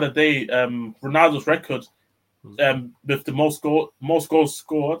broke the other day Ronaldo's record with the most goals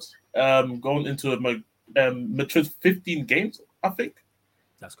scored going into Madrid's 15 games, I think.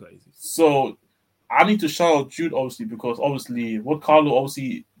 That's crazy. So I need to shout out Jude obviously because obviously what Carlo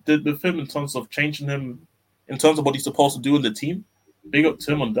obviously did with him in terms of changing him in terms of what he's supposed to do in the team. Big up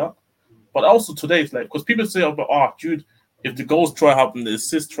to him on that. But also today, it's because people say about Jude, if the goals dry up and the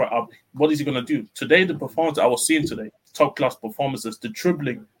assists dry up, what is he going to do? Today, the performance I was seeing today, top class performances, the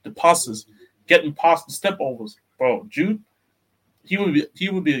dribbling, the passes, getting past the step overs. Bro, Jude, he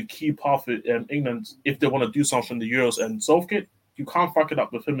would be a key part for England if they want to do something in the Euros. And Southgate, you can't fuck it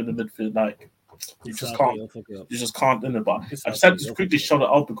up with him in the midfield. You just can't. You just can't in it. But I said to quickly shout it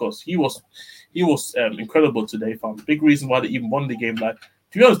out because he was incredible today, fam. Big reason why they even won the game. To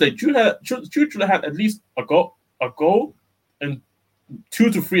be honest, Jude had at least a goal and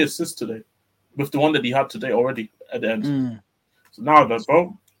 2 to 3 assists today, with the one that he had today already at the end. So now,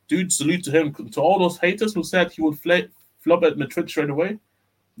 bro, dude, salute to him. To all those haters who said he would flop at Madrid straight away,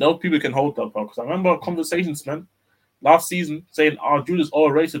 those people can hold that, bro. Because I remember conversations, man, last season saying, Jude is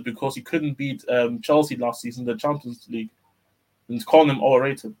overrated because he couldn't beat Chelsea last season, the Champions League, and calling him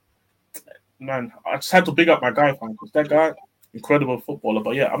overrated. Man, I just had to big up my guy, fam, because that guy, incredible footballer.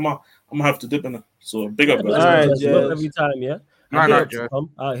 But yeah, I'm gonna have to dip in it. So big up, guys. All right, every time, yeah. Tom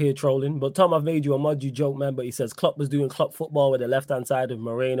out here trolling, but Tom, I've made you a Mudgy joke, man. But he says Klopp was doing Klopp football with the left hand side of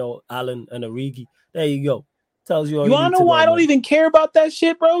Moreno, Allen, and Origi. There you go. Tells you. You wanna know why I don't even care about that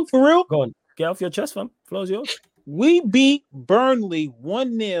shit, bro? For real? Go on, get off your chest, fam. Floor's yours. We beat Burnley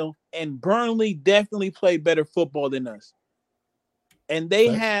 1-0, and Burnley definitely played better football than us. And they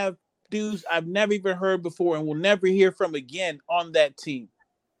have dudes I've never even heard before and will never hear from again on that team.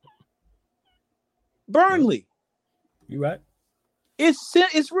 Burnley. You right?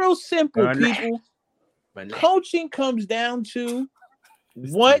 It's real simple, people. Coaching comes down to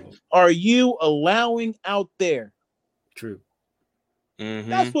what are you allowing out there? True.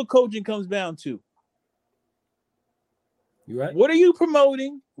 That's what coaching comes down to. You right? What are you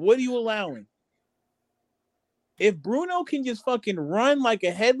promoting? What are you allowing? If Bruno can just fucking run like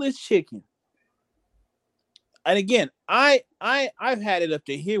a headless chicken, and again, I've had it up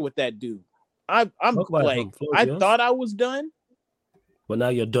to here with that dude. I'm like, I thought I was done. But now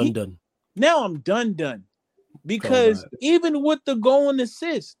you're done. Now I'm done. Because even with the goal and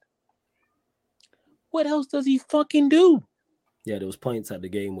assist, what else does he fucking do? Yeah, there was points at the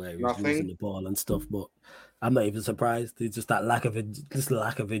game where he was losing the ball and stuff, but I'm not even surprised. It's just that lack of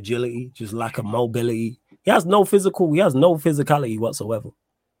agility, just lack of mobility. He has no physicality whatsoever.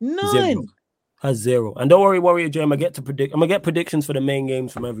 None. Has zero. And don't worry, Warrior J, I'm gonna get predictions for the main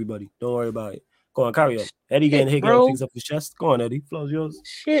games from everybody. Don't worry about it. Go on, carry on. Eddie getting things off his chest. Go on, Eddie. Flow's yours.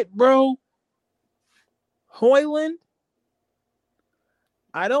 Shit, bro. Hoyland,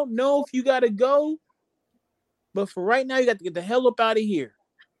 I don't know if you gotta go, but for right now, you got to get the hell up out of here.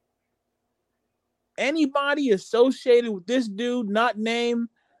 Anybody associated with this dude, not named,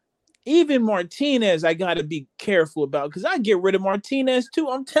 even Martinez, I got to be careful about because I get rid of Martinez too.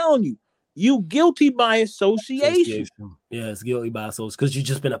 I'm telling you, you guilty by association. Yeah, it's guilty by association because you've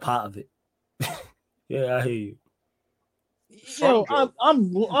just been a part of it. Yeah, I hear you. Yo,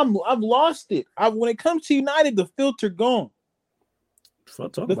 I've lost it. When it comes to United, the filter gone.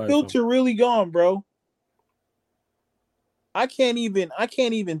 The filter really gone, bro. I can't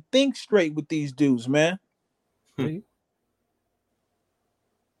even think straight with these dudes, man.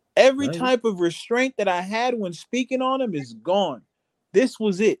 Every type of restraint that I had when speaking on him is gone. This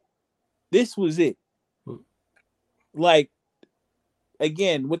was it. Like,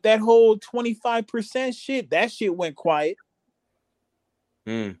 again, with that whole 25% shit, that shit went quiet.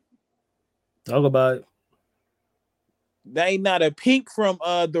 Talk about it. That ain't not a peep from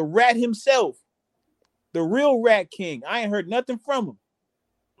the rat himself. The real Rat King. I ain't heard nothing from him.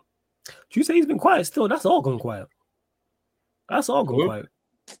 You say he's been quiet still. That's all gone quiet. That's all gone quiet.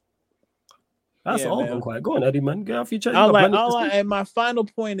 Gone quiet. Go on, Eddie, man. Get off your chest. And my final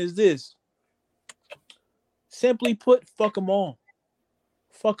point is this. Simply put, fuck them all.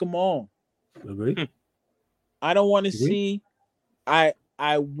 Fuck them all. Agree. I don't want to see. I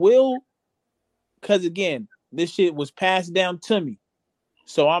will, because again, this shit was passed down to me.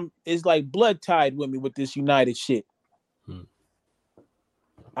 So it's like blood tied with me with this United shit.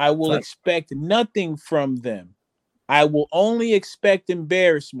 I will expect nothing from them. I will only expect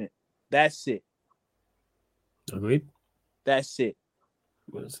embarrassment. That's it. Agreed. That's it.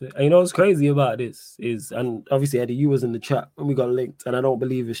 And you know what's crazy about this is, and obviously Eddie, you was in the chat when we got linked, and I don't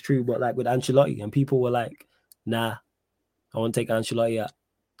believe it's true, but like with Ancelotti, and people were like, "Nah, I want to take Ancelotti out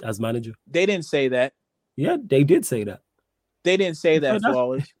as manager." They didn't say that. Yeah, they did say that. They didn't say that,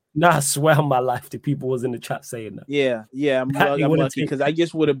 Flawless. Nah, I swear on my life, the people was in the chat saying that. Yeah, I'm lucky because I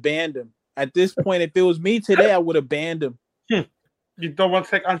just would have banned him. At this point, if it was me today, I would have banned him. You don't want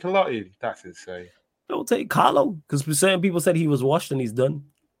to take Ancelotti? That's insane. Don't take Carlo because certain people said he was washed and he's done.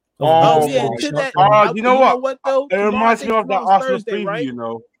 You know what though? It reminds me of that Arsenal preview, right? You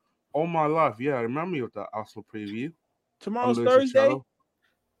know. All my life, yeah, I remember me of that Arsenal preview. Tomorrow's Thursday.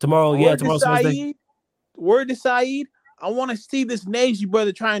 Tomorrow's Thursday. Word to Saeed. I want to see this Nazi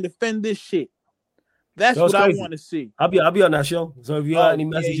brother try and defend this shit. That's what I want to see. I'll be on that show. So if you got any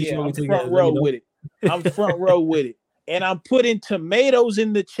messages you want me to front row with it. I'm front row with it. And I'm putting tomatoes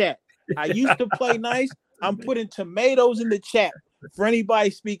in the chat. I used to play nice. I'm putting tomatoes in the chat for anybody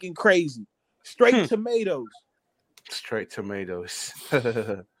speaking crazy. Straight tomatoes. Straight tomatoes.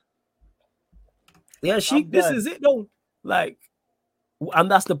 Yeah, Sheik, this is it though. Like, and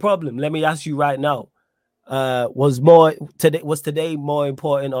that's the problem. Let me ask you right now. Was today more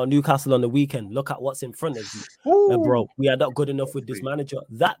important or Newcastle on the weekend? Look at what's in front of you. Bro, we are not good enough with this manager.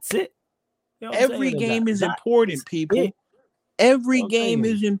 That's it. You know every game is important, people. Every game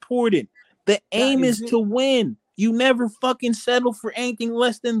is important. The aim is to win. You never fucking settle for anything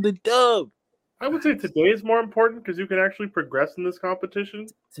less than the dub. I would say today is more important because you can actually progress in this competition.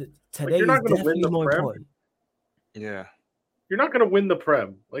 Today you're not going to win the Prem. Important. Yeah. You're not going to win the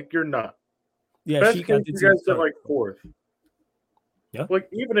Prem. Like, you're not. Yeah, best case, you guys did like fourth. Yeah. Like,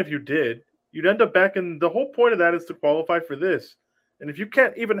 even if you did, you'd end up back in the whole point of that is to qualify for this. And if you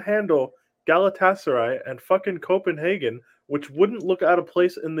can't even handle Galatasaray and fucking Copenhagen, which wouldn't look out of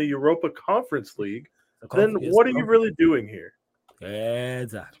place in the Europa Conference League, then what are you really doing here?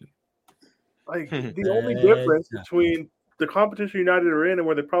 Exactly. Like, the only difference between the competition United are in and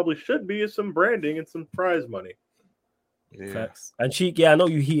where they probably should be is some branding and some prize money. Yeah. Facts. And Sheik, I know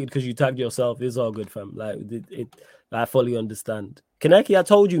you heated because you tagged yourself. It's all good, fam. Like I fully understand. Kaneki, I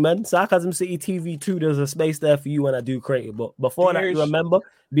told you, man. Sarcasm City TV 2. There's a space there for you when I do create it. But before that, remember,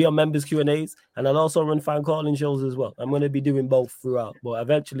 be on members Q&As, and I'll also run fan calling shows as well. I'm going to be doing both throughout. But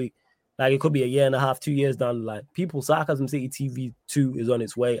eventually, like, it could be a year and a half, 2 years down the line. People, Sarcasm City TV 2 is on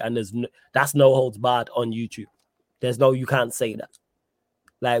its way, and that's no holds barred on YouTube. You can't say that.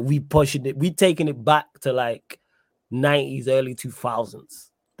 Like, we pushing it, we taking it back to like 90s, early 2000s.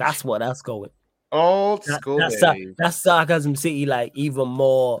 That's what that's going. Old school. That's Sarcasm City, like even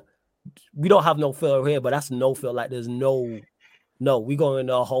more. We don't have no filler here, but that's no fill. Like there's no, we going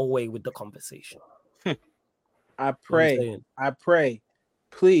the whole way with the conversation. I pray,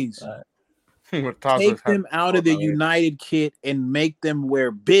 please take them out of the United kit and make them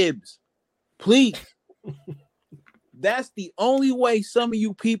wear bibs, please. That's the only way some of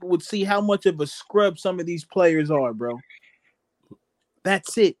you people would see how much of a scrub some of these players are, bro.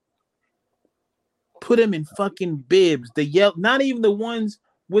 That's it. Put them in fucking bibs. Not even the ones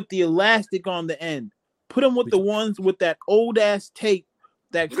with the elastic on the end. Put them with the ones with that old ass tape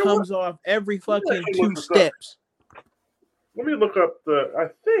that comes off every fucking 2 steps. Let me look up I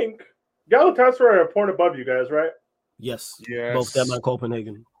think Galatasaray are a point above you guys, right? Yes. Both them and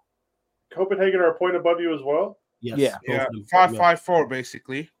Copenhagen. Copenhagen are a point above you as well? Yes. Yeah. 5-5-4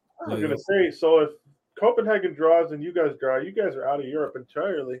 basically. I was gonna say, so if Copenhagen draws and you guys draw, you guys are out of Europe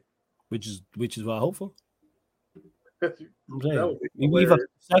entirely. Which is what I hope for. Either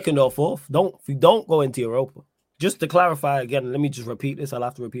second or fourth. If you don't go into Europa. Just to clarify again, let me just repeat this. I'll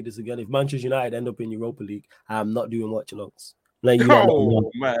have to repeat this again. If Manchester United end up in Europa League, I'm not doing watch-alongs. Man.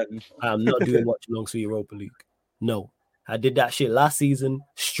 I'm not doing watch-alongs for Europa League. No. I did that shit last season,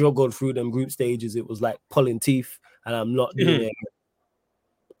 struggled through them group stages. It was like pulling teeth, and I'm not doing it.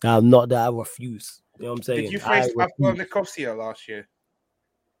 I'm not that. I refuse. You know what I'm saying? Did you face Pablo Nicosia last year?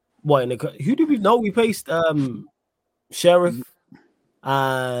 What? Who did we know? We faced Sheriff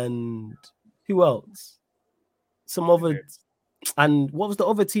and who else? Some other, and what was the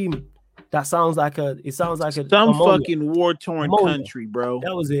other team? That sounds like some fucking war-torn country, bro.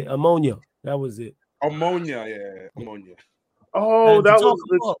 That was it. Ammonia. That was it. Ammonia, yeah, Ammonia. Oh, that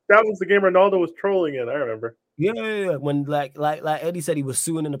was the game Ronaldo was trolling in. I remember. Yeah. When like Eddie said, he was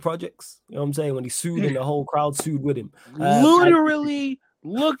suing in the projects. You know what I'm saying? When he sued and the whole crowd sued with him. Literally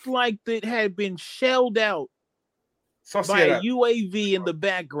looked like it had been shelled out by a UAV in the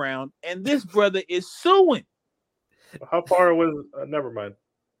background, and this brother is suing. How far was? Never mind.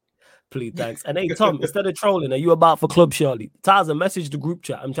 Please, thanks. And hey, Tom, instead of trolling, are you about for club shortly? Taza, message the group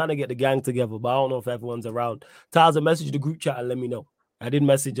chat. I'm trying to get the gang together, but I don't know if everyone's around. Taza, message the group chat and let me know. I did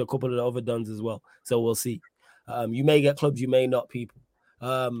message a couple of the other duns as well, so we'll see. You may get clubs, you may not, people.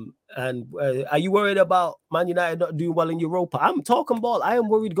 And are you worried about Man United not doing well in Europa? I'm talking ball. I am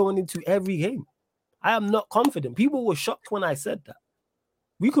worried going into every game. I am not confident. People were shocked when I said that.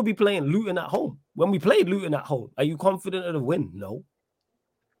 We could be playing Luton at home. When we played Luton at home, are you confident of the win? No.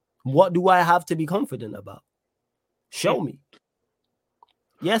 What do I have to be confident about? Show me.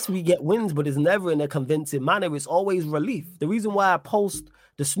 Yes, we get wins, but it's never in a convincing manner. It's always relief. The reason why I post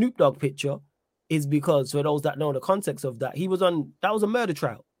the Snoop Dogg picture is because, for those that know the context of that, that was a murder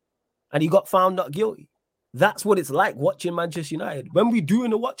trial and he got found not guilty. That's what it's like watching Manchester United. When we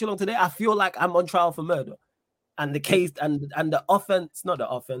doing the watch along today, I feel like I'm on trial for murder. And the case and the offense, not the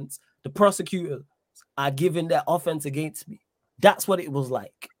offense, the prosecutors are giving their offense against me. That's what it was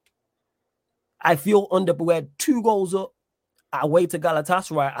like. I feel we had 2 goals up away to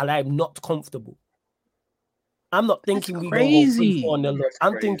Galatasaray, and I'm not comfortable. I'm not thinking we go 3-4-0 up.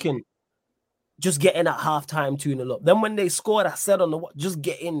 I'm thinking just getting at halftime 2-0 up. Then when they scored, I said on the just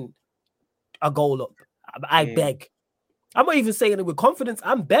getting a goal up. I beg. I'm not even saying it with confidence.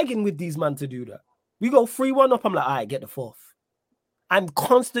 I'm begging with these men to do that. We go 3-1 up. I'm like, all right, get the 4th. I'm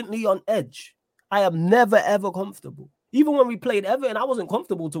constantly on edge. I am never, ever comfortable. Even when we played Everton, I wasn't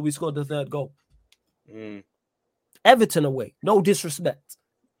comfortable until we scored the 3rd goal. Everton away. No disrespect.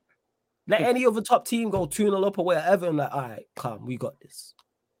 Let any other top team go 2-0 up away at Everton. Like, all right, calm, we got this.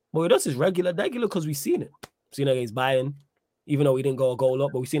 But with us, it's regular because we've seen it. Seen it against Bayern, even though we didn't go a goal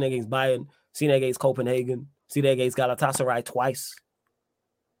up, but we've seen it against Bayern, seen it against Copenhagen, seen it against Galatasaray twice.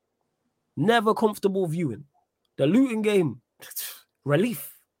 Never comfortable viewing. The Luton game,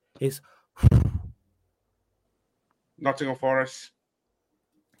 relief is Nottingham Forest.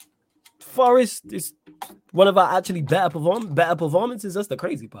 Forest is one of our actually better performances. That's the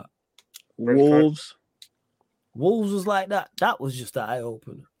crazy part. Wolves was like that. That was just an eye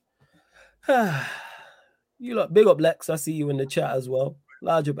opener. You lot, big up Lex. I see you in the chat as well.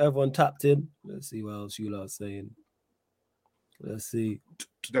 Large up, everyone tapped in. Let's see what else you lot are saying. Let's see.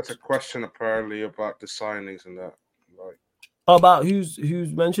 That's a question apparently about the signings and that. Like, about who's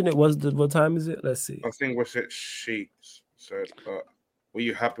mentioned it? What time is it? Let's see. I think was it Sheets said, but were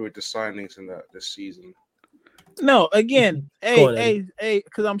you happy with the signings in that this season? No, again, hey,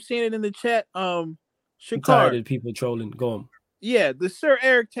 because I'm seeing it in the chat. I'm tired of people trolling. Go on. Yeah, the Sir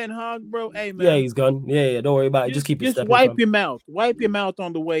Eric Ten Hag, bro. Hey, man. Yeah, he's gone. Yeah, don't worry about it. Just keep it. Just wipe your mouth. Wipe your mouth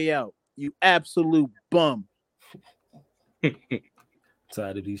on the way out. You absolute bum.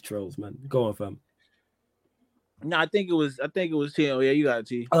 Tired of these trolls, man. Go on, fam. No, I think it was T. Oh, yeah, you got it,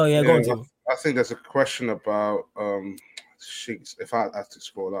 T. Oh yeah, go on, T. I think there's a question about Sheiks. If I have to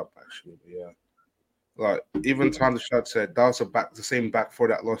scroll up, actually, yeah. Like even Tom the Shot said that was the same back four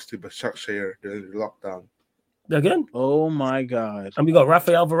that lost to Başakşehir during the lockdown. Again? Oh my god! And we got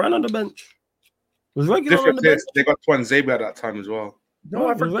Rafael Varane on the bench. Was regular on the bench. They got Twan Zabi at that time as well. No,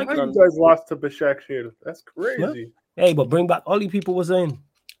 I forgot you guys lost to Başakşehir. That's crazy. Yeah. Hey, but bring back Oli. People were saying.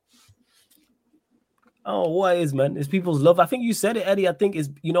 Oh, what is, man? It's people's love. I think you said it, Eddie. I think it's,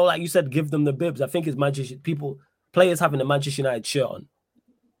 like you said, give them the bibs. I think it's players having a Manchester United shirt on.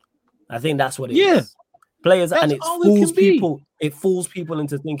 I think that's what it is. Players, and it fools people. It fools people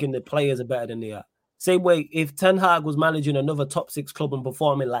into thinking that players are better than they are. Same way, if Ten Hag was managing another top 6 club and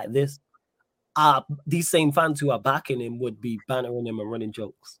performing like this, these same fans who are backing him would be bantering him and running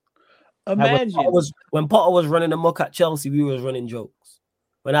jokes. Imagine when Potter was running amok at Chelsea, we was running jokes.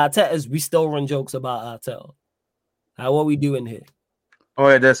 When Arteta's, we still run jokes about Arteta. What are we doing here? Oh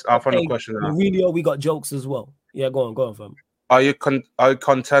yeah, that's our final question. Really, we got jokes as well. Yeah, go on, fam. Are you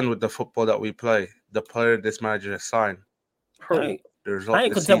content with the football that we play? The player this manager has signed. I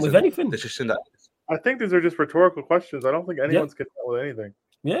ain't content with anything. I think these are just rhetorical questions. I don't think anyone's content with anything.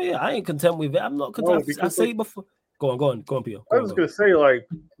 Yeah, I ain't content with it. I'm not content. I say it before. Go on, Pio. I was gonna say, like,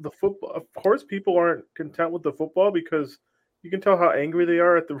 the football. Of course, people aren't content with the football because you can tell how angry they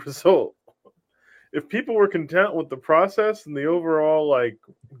are at the result. If people were content with the process and the overall like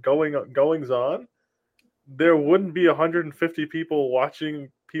goings on, there wouldn't be 150 people watching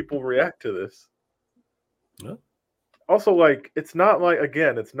people react to this. Yeah. Also, like, it's not like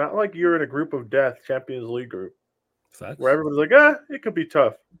you're in a group of death, Champions League group, where everybody's like, it could be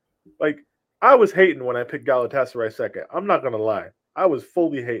tough. Like, I was hating when I picked Galatasaray second. I'm not gonna lie. I was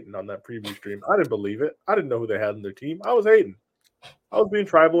fully hating on that preview stream. I didn't believe it. I didn't know who they had in their team. I was hating. I was being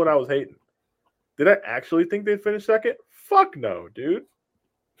tribal and I was hating. Did I actually think they'd finish second? Fuck no, dude.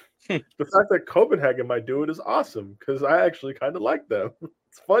 The fact that Copenhagen might do it is awesome because I actually kind of like them.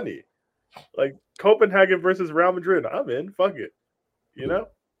 It's funny. Like, Copenhagen versus Real Madrid. I'm in. Fuck it.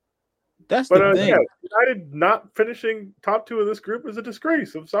 That's the thing. Yeah, United not finishing top 2 of this group is a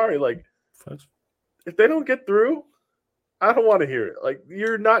disgrace. I'm sorry. Like, if they don't get through, I don't want to hear it. Like,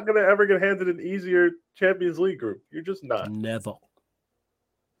 you're not going to ever get handed an easier Champions League group. You're just not. Never.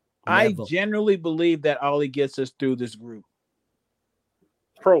 I generally believe that Ollie gets us through this group.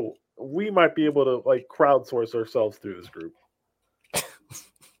 Bro, we might be able to, like, crowdsource ourselves through this group.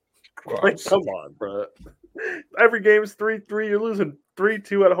 Like, come on, bro. Every game's 3-3. You're losing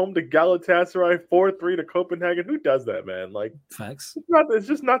 3-2 at home to Galatasaray, 4-3 to Copenhagen. Who does that, man? Like, facts. It's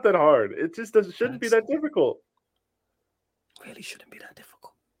just not that hard. It just shouldn't be that difficult. Really shouldn't be that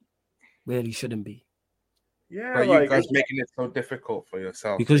difficult. Really shouldn't be. Yeah, but you guys making it so difficult for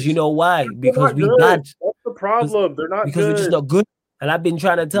yourself. Because you know why? Because we bad. That's the problem. They're not because good. We're just not good. And I've been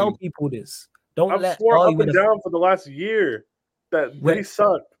trying to tell people this. I've sworn up and down for the last year that they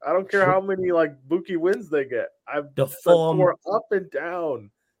suck. I don't care how many like Buki wins they get. I've sworn up and down.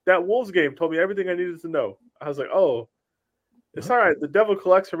 That Wolves game told me everything I needed to know. I was like, oh, it's all right. The devil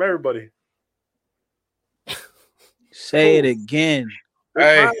collects from everybody. Say it again.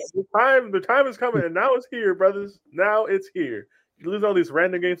 The time is coming, and now it's here, brothers. Now it's here. You lose all these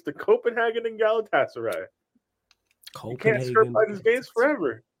random games to Copenhagen and Galatasaray. You can't strip by these games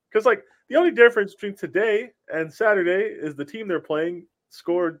forever. Because, like, the only difference between today and Saturday is the team they're playing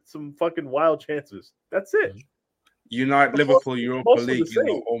scored some fucking wild chances. That's it. United, Liverpool, Europa League.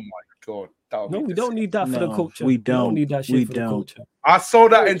 Oh my god. No, we don't need that for the culture. We don't need that shit for the culture. I saw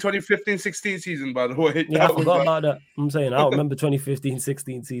that in 2015-16 season, by the way. Yeah, I forgot about that. I'm saying I don't remember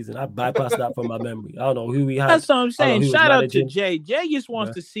 2015-16 season. I bypassed that from my memory. I don't know who we had. That's what I'm saying. Shout out to Jay. Jay just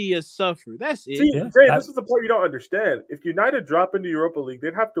wants to see us suffer. That's it. See, Jay, this is the part you don't understand. If United drop into Europa League,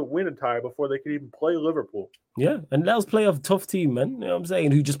 they'd have to win a tie before they could even play Liverpool. Yeah, and let us play a tough team, man. You know what I'm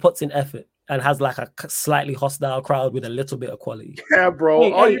saying? Who just puts in effort and has like a slightly hostile crowd with a little bit of quality. Yeah,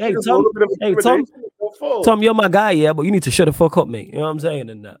 bro. Tom, you're my guy, yeah, but you need to shut the fuck up, mate. You know what I'm saying?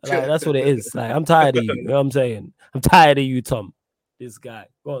 And that. Like, that's what it is. Like, I'm tired of you. You know what I'm saying? I'm tired of you, Tom. This guy.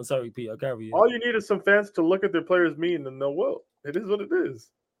 Go on, sorry, Pete. I'll carry you. All you need is some fans to look at their players mean and know, well, it is what it is.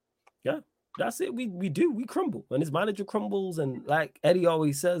 Yeah, that's it. We crumble. When his manager crumbles, and like Eddie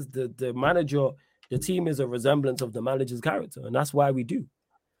always says, the manager, the team is a resemblance of the manager's character, and that's why we do.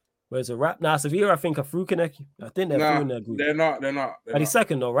 Where's a rap? Now, Sevilla, I think, are through Kaneki. I think they're through in their group. They're not. Are they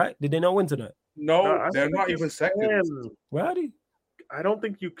second, though, right? Did they not win tonight? No, they're not even second. Where are they? I don't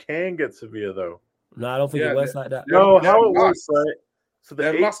think you can get Sevilla, though. No, I don't think it works like that. No, how it works, right? So the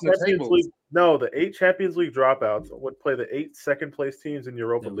 8 Champions League, the 8 Champions League dropouts would play the 8 second place teams in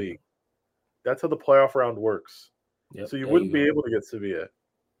Europa League. That's how the playoff round works. Yep, so you wouldn't be able to get Sevilla.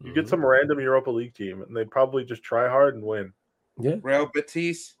 You get some random Europa League team, and they'd probably just try hard and win. Yeah, Real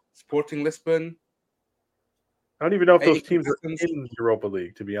Betis, Sporting Lisbon. I don't even know if those teams are in Europa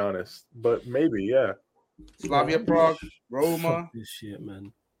League, to be honest. But maybe, yeah. Slavia Prague, Roma. Fuck this shit,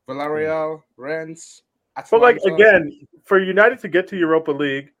 man. Villarreal, Rennes. Atlanta. But, like, again, for United to get to Europa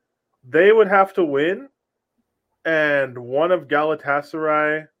League, they would have to win, and one of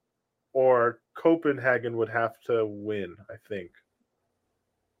Galatasaray or Copenhagen would have to win, I think.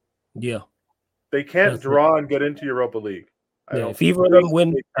 Yeah. They can't draw and get into Europa League. If either of them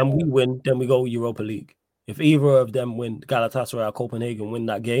win and we win, then we go Europa League. If either of them win, Galatasaray or Copenhagen win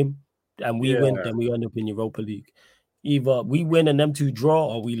that game, and we win, then we end up in Europa League. Either we win and them two draw,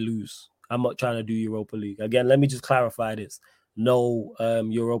 or we lose. I'm not trying to do Europa League. Again, let me just clarify this. No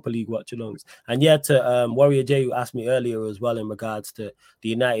Europa League watch-alongs. And yeah, to Warrior J, who asked me earlier as well in regards to the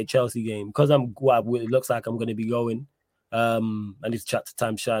United-Chelsea game, because it looks like I'm going to be going. I need to chat to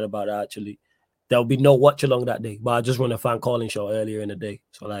Time Shine about that, actually. There'll be no watch-along that day, but I just run a fan calling show earlier in the day.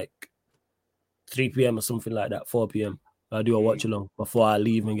 So like 3 p.m. or something like that, 4 p.m. I'll do a watch-along before I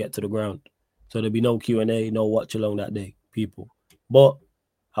leave and get to the ground. So there'll be no Q&A, no watch-along that day, people. But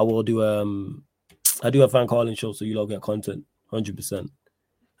I will do a fan calling show so you'll get content, 100%. And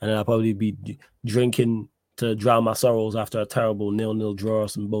then I'll probably be drinking to drown my sorrows after a terrible 0-0 draw or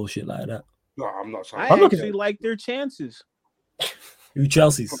some bullshit like that. No, I'm not sorry. I actually like their chances. You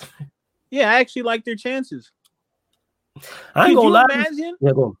Chelsea's. Yeah, I actually like their chances. I ain't gonna lie. Imagine?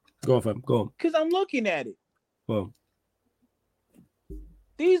 Yeah, go on. Go on, fam. Go on. Because I'm looking at it. Well,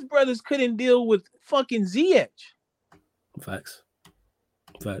 these brothers couldn't deal with fucking Ziyech. Facts.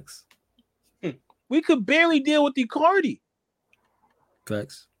 We could barely deal with Icardi.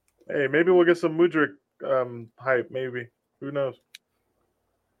 Facts. Hey, maybe we'll get some Mudryk hype. Maybe. Who knows?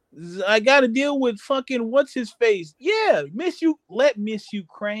 I got to deal with fucking what's his face. Yeah, let Miss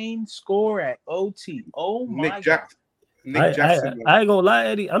Ukraine score at OT. Oh my God. Nick Jackson. I ain't gonna lie,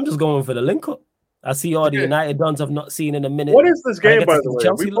 Eddie. I'm just going for the link up. I see all the United dons I've not seen in a minute. What is this game, by the way?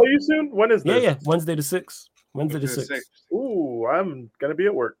 We play you soon? When is this? Yeah, Wednesday the 6th. Wednesday the 6th. Ooh, I'm gonna be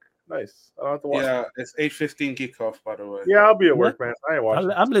at work. Nice. I don't have to watch. Yeah, it's 8:15 kickoff, by the way. Yeah, I'll be at work, man. I ain't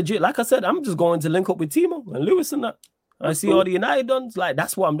watching. I'm legit. Like I said, I'm just going to link up with Timo and Lewis and that. I see all the United dons. Like,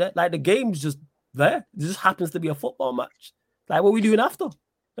 that's what I'm there. Like, the game's just there. It just happens to be a football match. Like, what we doing after? You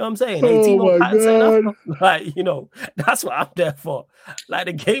know what I'm saying? Oh my God. Like, you know, that's what I'm there for. Like,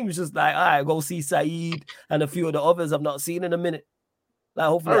 the game's just like, all right, go see Saeed and a few of the others I've not seen in a minute. Like,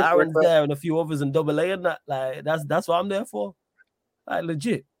 hopefully Aaron's there and a few others in double A and that. Like, that's what I'm there for. Like,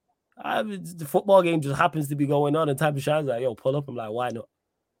 legit. The football game just happens to be going on, and Time to Shine's like, yo, pull up. I'm like, why not?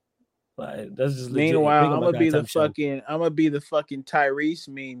 Like, that's just legit. Meanwhile, I'm gonna be the fucking Tyrese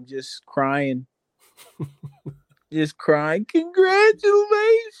meme, just crying. Just crying. Congratulations.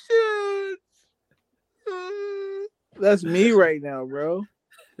 That's me right now, bro.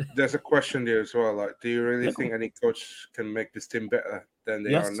 There's a question there as well. Like, do you really think any coach can make this team better than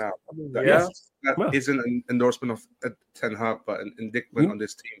they are now? That isn't an endorsement of Ten Hag, but an indictment on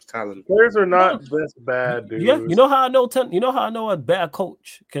this team's talent. Players are not this bad, dude. Yeah, you know how I know a better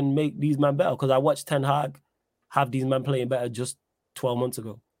coach can make these men better? Because I watched Ten Hag have these men playing better just 12 months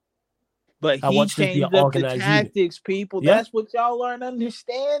ago. But he changed up the tactics, people. Yeah. That's what y'all aren't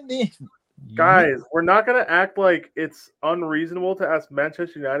understanding. Guys, we're not going to act like it's unreasonable to ask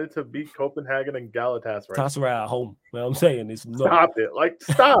Manchester United to beat Copenhagen and Galatasaray. Galatasaray at home. You know what I'm saying? It's stop it. Like,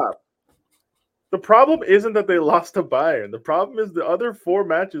 stop. The problem isn't that they lost to Bayern. The problem is the other 4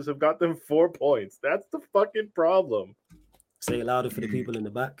 matches have got them 4 points. That's the fucking problem. Say it louder for the people in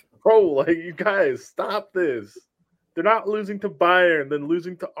the back. Bro, like, you guys, stop this. They're not losing to Bayern, then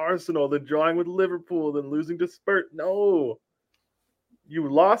losing to Arsenal, then drawing with Liverpool, then losing to Spurs. No. You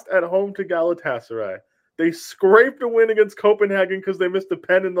lost at home to Galatasaray. They scraped a win against Copenhagen because they missed a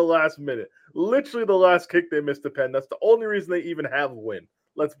pen in the last minute. Literally the last kick they missed a pen. That's the only reason they even have a win.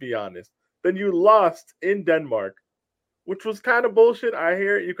 Let's be honest. Then you lost in Denmark, which was kind of bullshit. I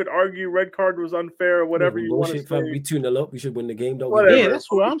hear it. You could argue red card was unfair or whatever you want to say. We 2-0 up. We should win the game. Yeah, that's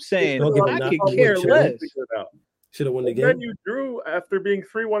what I'm saying. I could care less. Should have won the game. Then you drew after being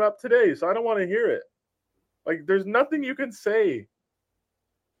 3-1 up today, so I don't want to hear it. Like, there's nothing you can say.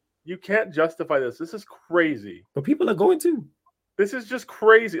 You can't justify this. This is crazy. But people are going to. This is just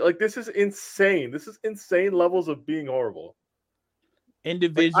crazy. Like, this is insane. This is insane levels of being horrible.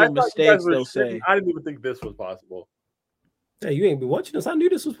 Individual mistakes, they'll say. I didn't even think this was possible. Hey, you ain't been watching us. I knew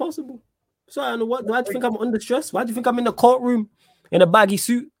this was possible. So I don't know what. Why do you think I'm under stress? Why do you think I'm in the courtroom in a baggy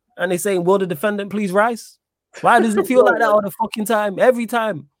suit and they saying, "Will the defendant please rise?" Why does it feel like that all the fucking time? Every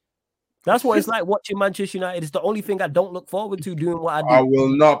time. That's what it's like watching Manchester United. It's the only thing I don't look forward to doing what I do. I will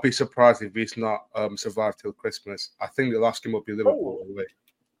not be surprised if he's not survived till Christmas. I think the last game will be Liverpool away.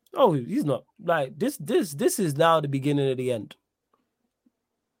 Oh, he's not. Like this is now the beginning of the end.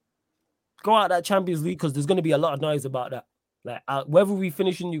 Go out that Champions League because there's going to be a lot of noise about that. Like whether we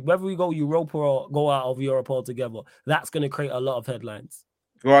go Europa or go out of Europe altogether, that's going to create a lot of headlines.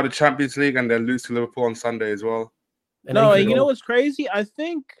 Go out of the Champions League and then lose to Liverpool on Sunday as well. And you know what's crazy? I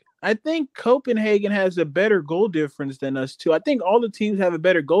think Copenhagen has a better goal difference than us too. I think all the teams have a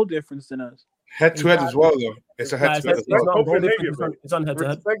better goal difference than us. Head to head as well, though. It's a head to head. It's on head to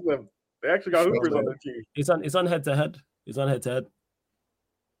head. They actually got hoopers on their team. It's on head to head. It's on head to head.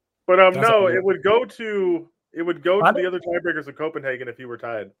 But no, it would go to the other tiebreakers of Copenhagen if you were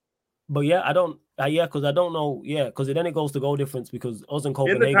tied. But yeah, I don't. Because I don't know. Yeah, because then it goes to goal difference because us and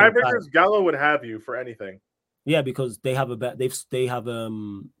Copenhagen. In the tiebreakers, Gallo would have you for anything. Yeah, because they have their results. They have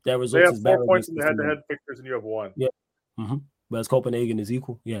 4 points in the head-to-head fixtures, and you have 1. Yeah, whereas Copenhagen is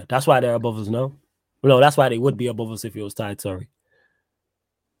equal. Yeah, that's why they're above us now. No, that's why they would be above us if it was tied. Sorry.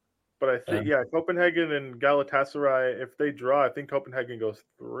 But I think Copenhagen and Galatasaray, if they draw, I think Copenhagen goes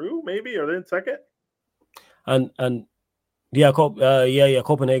through. Maybe are they in second? And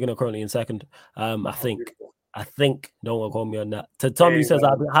Copenhagen are currently in second. I think, don't quote me on that. Tommy says,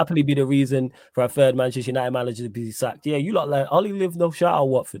 I'd happily be the reason for a third Manchester United manager to be sacked. Yeah, you lot let Ollie live no shout out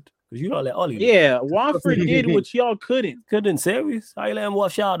Watford. Because you lot let Ollie live. Yeah, Watford did what y'all couldn't. Couldn't, serious? How you let him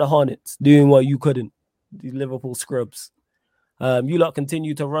watch out the Hornets doing what you couldn't? These Liverpool scrubs. You lot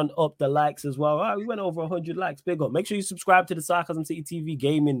continue to run up the likes as well. All right, we went over 100 likes. Big up. Make sure you subscribe to the Sarcasm City TV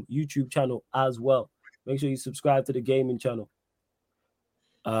gaming YouTube channel as well. Make sure you subscribe to the gaming channel.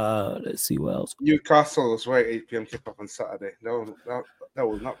 Let's see what else. Newcastle as well, 8 p.m. kickoff on Saturday. That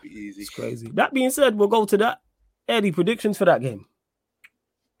will not be easy. It's crazy. That being said, we'll go to that. Eddie, predictions for that game.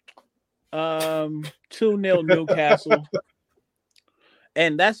 2-0 Newcastle.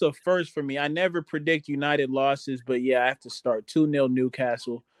 And that's a first for me. I never predict United losses, but yeah, I have to start 2-0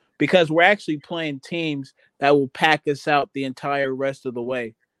 Newcastle because we're actually playing teams that will pack us out the entire rest of the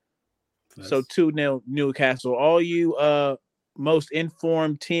way. Nice. So 2-0 Newcastle. All you most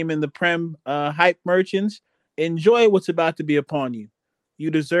informed team in the Prem hype merchants, enjoy what's about to be upon you.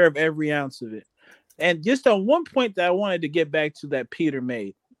 You deserve every ounce of it. And just on one point that I wanted to get back to that Peter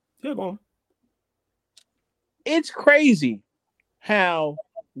made. Yeah, go on. It's crazy how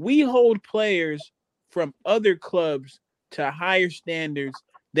we hold players from other clubs to higher standards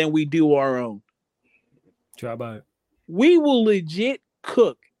than we do our own. Try about it. We will legit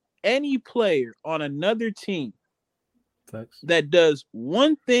cook any player on another team that does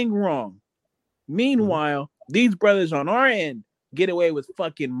one thing wrong. Meanwhile, these brothers on our end get away with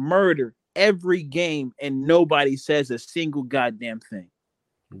fucking murder every game and nobody says a single goddamn thing.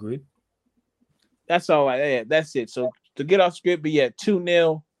 Agreed. That's all. That's it. So to get off script, but yeah,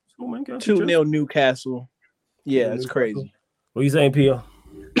 2-0, 2-0 Newcastle. Yeah, it's crazy. What are you saying, Pio?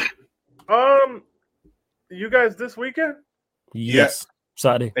 You guys this weekend? Yes.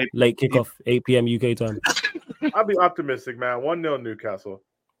 Saturday, late kickoff, 8 p.m. UK time. I'll be optimistic, man. 1-0 Newcastle.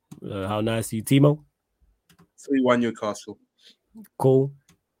 How nice are you, Timo? 3-1 Newcastle. Cool.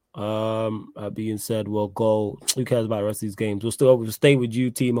 That being said, we'll go. Who cares about the rest of these games? We'll stay with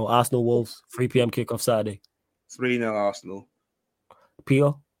you, Timo. Arsenal Wolves, 3 p.m. kickoff Saturday. 3-0 Arsenal.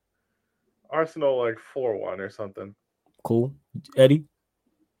 Pio? Arsenal like 4-1 or something. Cool. Eddie?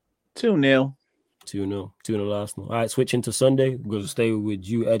 2-0. 2-0 Arsenal. All right, switching to Sunday. We're going to stay with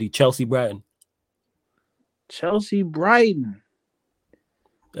you, Eddie. Chelsea Brighton. Brighton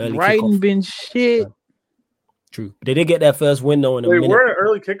Kickoff. Been shit. True. They did get their first win though in a minute. We're an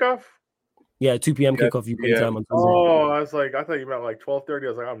early kickoff? Yeah, 2 p.m. kickoff UK time on Sunday. Oh, I thought you meant like 12:30. I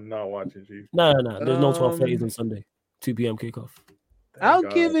was like, I'm not watching you. No. There's no 12:30 on Sunday. 2 p.m. kickoff.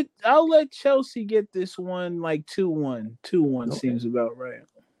 I'll let Chelsea get this one like 2-1. 2-1 seems about right.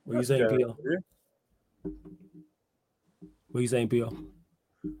 What are you saying, Pio? What are you saying, Pio?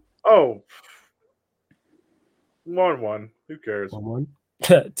 Oh. 1-1. Who cares? 1-1.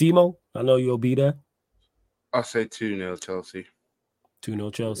 Timo, I know you'll be there. I'll say 2-0 Chelsea.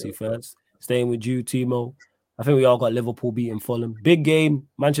 2-0 Chelsea first. Staying with you, Timo. I think we all got Liverpool beating Fulham. Big game,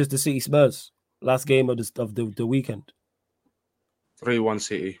 Manchester City Spurs. Last game of the weekend. 3-1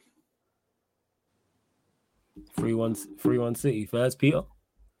 City. 3-1 City. First, Peter.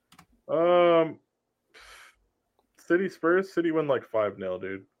 City Spurs. City win like 5-0,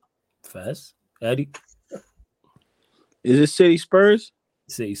 dude. First, Eddie. Is it City Spurs?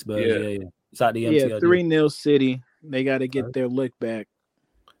 City Spurs, yeah. It's at the MCL. Yeah, 3-0 City. They got to get their lick back.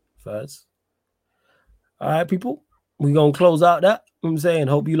 First. All right, people. We're going to close out that. You know what I'm saying?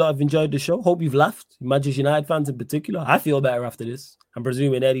 Hope you lot have enjoyed the show. Hope you've laughed. Manchester United fans in particular. I feel better after this. I'm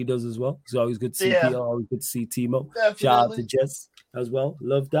presuming Eddie does as well. It's always good to see Peter. Always good to see Timo. Definitely. Shout out to Jess as well.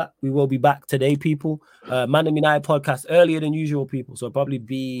 Love that. We will be back today, people. Man United podcast earlier than usual, people. So it'll probably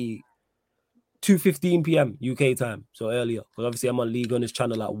be 2:15 p.m. UK time. So earlier. Because obviously I'm on League on this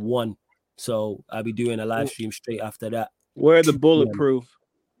channel at 1. So I'll be doing a live stream straight after that. Where the bulletproof?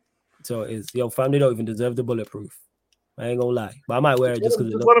 So it is. Yo, fam, they don't even deserve the bulletproof. I ain't gonna lie. But I might wear it just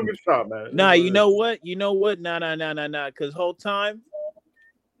because it looks let them shot, man. Nah, you know what? Nah. Because whole time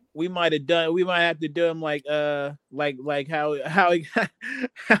we might have have to do them like how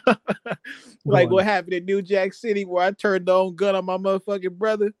like what happened in New Jack City where I turned the own gun on my motherfucking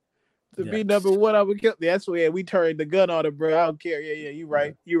brother to be number one. I would kill. That's where we turned the gun on him, bro. I don't care. Yeah, you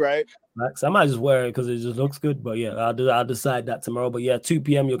right. You right. Max, I might just wear it because it just looks good. But yeah, I'll decide that tomorrow. But yeah, 2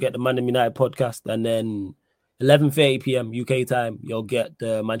 p.m. you'll get the Man United podcast, and then 11:30 p.m. UK time, you'll get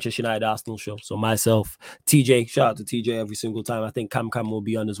the Manchester United Arsenal show. So myself, TJ, shout out to TJ every single time. I think Cam will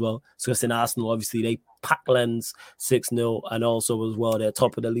be on as well. Discussing Arsenal, obviously they pack Lens 6-0, and also as well they're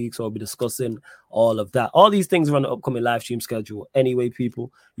top of the league. So we'll be discussing all of that. All these things are on the upcoming live stream schedule. Anyway,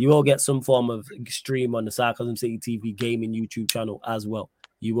 people, you will get some form of stream on the Sarcasm City TV gaming YouTube channel as well.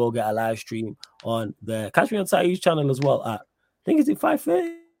 You will get a live stream on the Catch Me on Saturday's channel as well at, I think it's at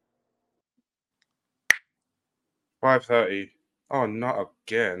 5:30. 5:30. Oh, not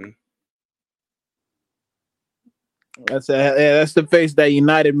again. That's the face that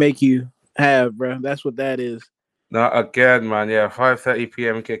United make you have, bro. That's what that is. Not again, man. Yeah, 5:30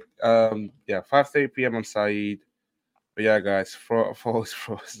 p.m. kick. 5:30 p.m. on Saeed. But yeah, guys, froze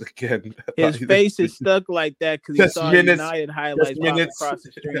again. His face is stuck like that because he saw United highlights across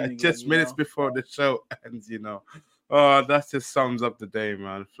the screen. Just minutes before the show ends, you know. Oh, that just sums up the day,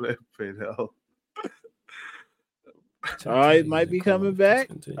 man. Flipping hell. Oh, it might be coming back.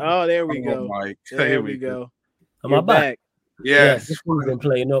 Oh, there we go. Mike. There we go. Am I back? Yes. This one's been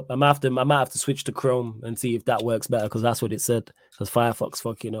playing up. I might have to switch to Chrome and see if that works better because that's what it said. Because Firefox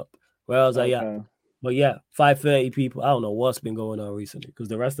fucking up. Where else But yeah, 5:30 people. I don't know what's been going on recently because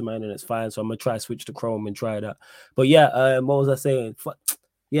the rest of my internet's fine. So I'm gonna try switch to Chrome and try that. But yeah, what was I saying?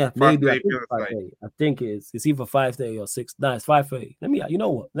 Yeah, maybe I think it is. It's either 5:30 or 6. No, it's 5:30. You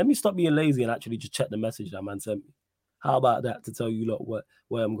know what? Let me stop being lazy and actually just check the message that man sent me. How about that to tell you lot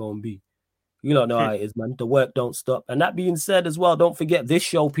where I'm going to be? You don't know how it is, man. The work don't stop. And that being said as well, don't forget this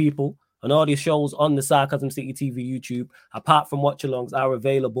show, people, and all the shows on the Sarcasm City TV YouTube, apart from watch-alongs, are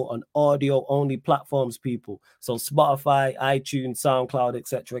available on audio-only platforms, people. So Spotify, iTunes, SoundCloud,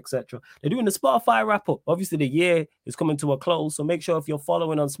 etc., etc. They're doing the Spotify wrap-up. Obviously, the year is coming to a close, so make sure if you're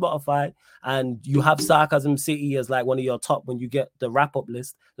following on Spotify and you have Sarcasm City as like one of your top when you get the wrap-up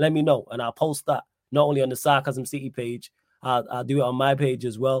list, let me know, and I'll post that. Not only on the Sarcasm City page, I'll do it on my page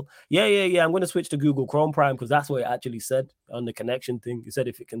as well. Yeah. I'm going to switch to Google Chrome Prime because that's what it actually said on the connection thing. It said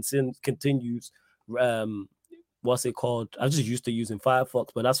if it continues, what's it called? I was just used to using Firefox,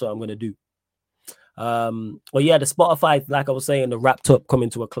 but that's what I'm going to do. Well, yeah, the Spotify, like I was saying, the wrapped up coming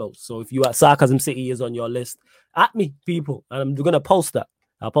to a close. So if you are Sarcasm City is on your list, at me, people, and I'm going to post that.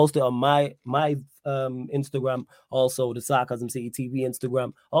 I'll post it on my Instagram, also the Sarcasm City TV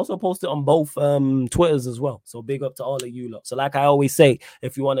Instagram. Also post it on both Twitters as well. So big up to all of you lot. So like I always say,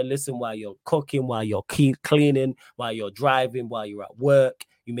 if you want to listen while you're cooking, while you're cleaning, while you're driving, while you're at work,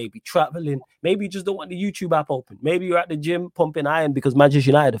 you may be traveling, maybe you just don't want the YouTube app open. Maybe you're at the gym pumping iron because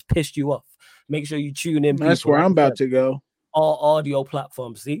Manchester United have pissed you off. Make sure you tune in. That's where I'm about to go. All audio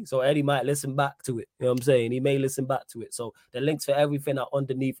platforms, see? So Eddie might listen back to it. You know what I'm saying? He may listen back to it. So the links for everything are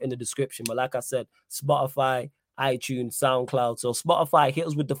underneath in the description. But like I said, Spotify, iTunes, SoundCloud. So Spotify, hit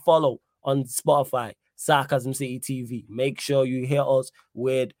us with the follow on Spotify, Sarcasm City TV. Make sure you hit us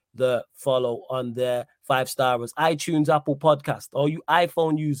with the follow on there. 5-stars. iTunes, Apple Podcast. All you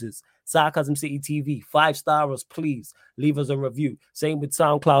iPhone users, Sarcasm City TV, 5-stars, please leave us a review. Same with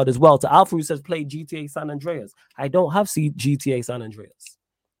SoundCloud as well. To Alfred, who says play GTA San Andreas. I don't have GTA San Andreas.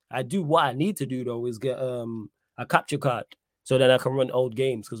 I do. What I need to do though is get a capture card so that I can run old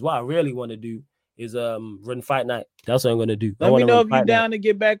games. Because what I really want to do is run Fight Night. That's what I'm gonna do. Let me know if you're down to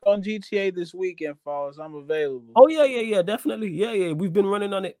get back on GTA this weekend, Falls. I'm available. Oh yeah, definitely. Yeah. We've been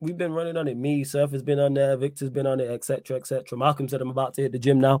running on it. Me, Surf has been on there, Victor's been on it, etc. Malcolm said I'm about to hit the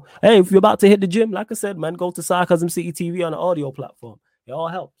gym now. Hey, if you're about to hit the gym, like I said, man, go to Sarcasm City TV on the audio platform. It all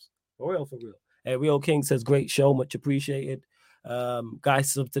helps. For real. Hey, Real King says great show, much appreciated.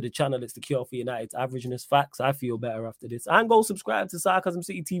 Guys, sub to the channel. It's the cure for United's averageness. Facts. I feel better after this. And go subscribe to Sarcasm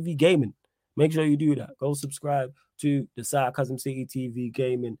City TV Gaming. Make sure you do that. Go subscribe to the Sarcasm City TV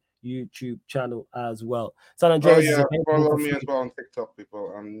Gaming YouTube channel as well. San Andreas is follow me as well on TikTok,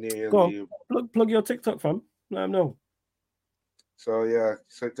 people. I'm nearly plug your TikTok from. Let them know. So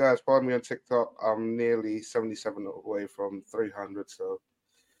guys, follow me on TikTok. I'm nearly 77 away from 300. So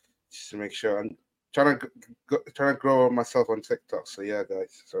just to make sure, I'm trying to grow myself on TikTok. So yeah,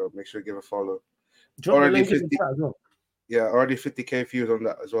 guys. So make sure you give a follow. Already 50K views on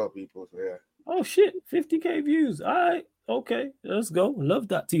that as well, people. So yeah. Oh shit, 50K views. All right, okay, let's go. Love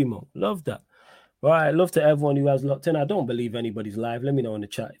that, Timo. Love that. All right, love to everyone who has locked in. I don't believe anybody's live. Let me know in the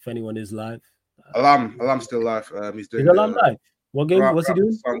chat if anyone is live. Alam's still live. He's doing. Is Alam live? What game? What's he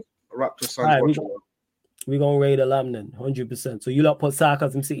doing? Raptor Suns. We're gonna raid Alam then, 100%. So you lot put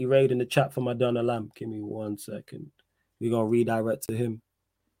Sarcasm City raid in the chat for my Don Alam. Give me 1 second. We're gonna redirect to him.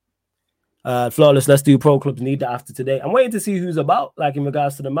 Flawless, let's do pro clubs need that after today. I'm waiting to see who's about, like in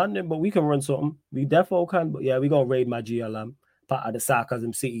regards to the man, but we can run something. We defo can, but yeah, we're gonna raid my GLM, part of the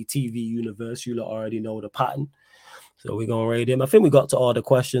Sarcasm City TV universe. You lot already know the pattern. So we're gonna raid him. I think we got to all the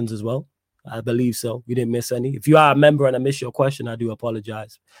questions as well. I believe so. We didn't miss any. If you are a member and I miss your question, I do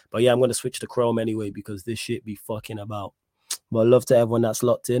apologize. But yeah, I'm gonna switch to Chrome anyway because this shit be fucking about. But love to everyone that's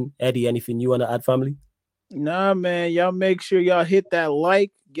locked in. Eddie, anything you want to add, family? Nah, man. Y'all make sure y'all hit that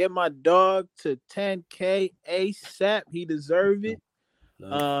like. Get my dog to 10K ASAP. He deserve it.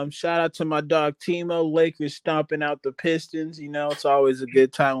 Shout out to my dog Timo. Lakers stomping out the Pistons. You know, it's always a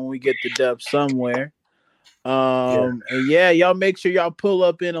good time when we get the dub somewhere. And y'all make sure y'all pull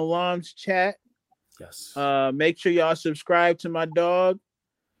up in Alarm's chat. Yes. Make sure y'all subscribe to my dog.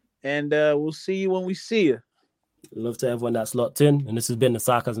 And we'll see you when we see you. Love to everyone that's locked in. And this has been the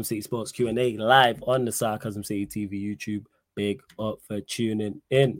Sarcasm City Sports Q&A live on the Sarcasm City TV YouTube. Big up for tuning in.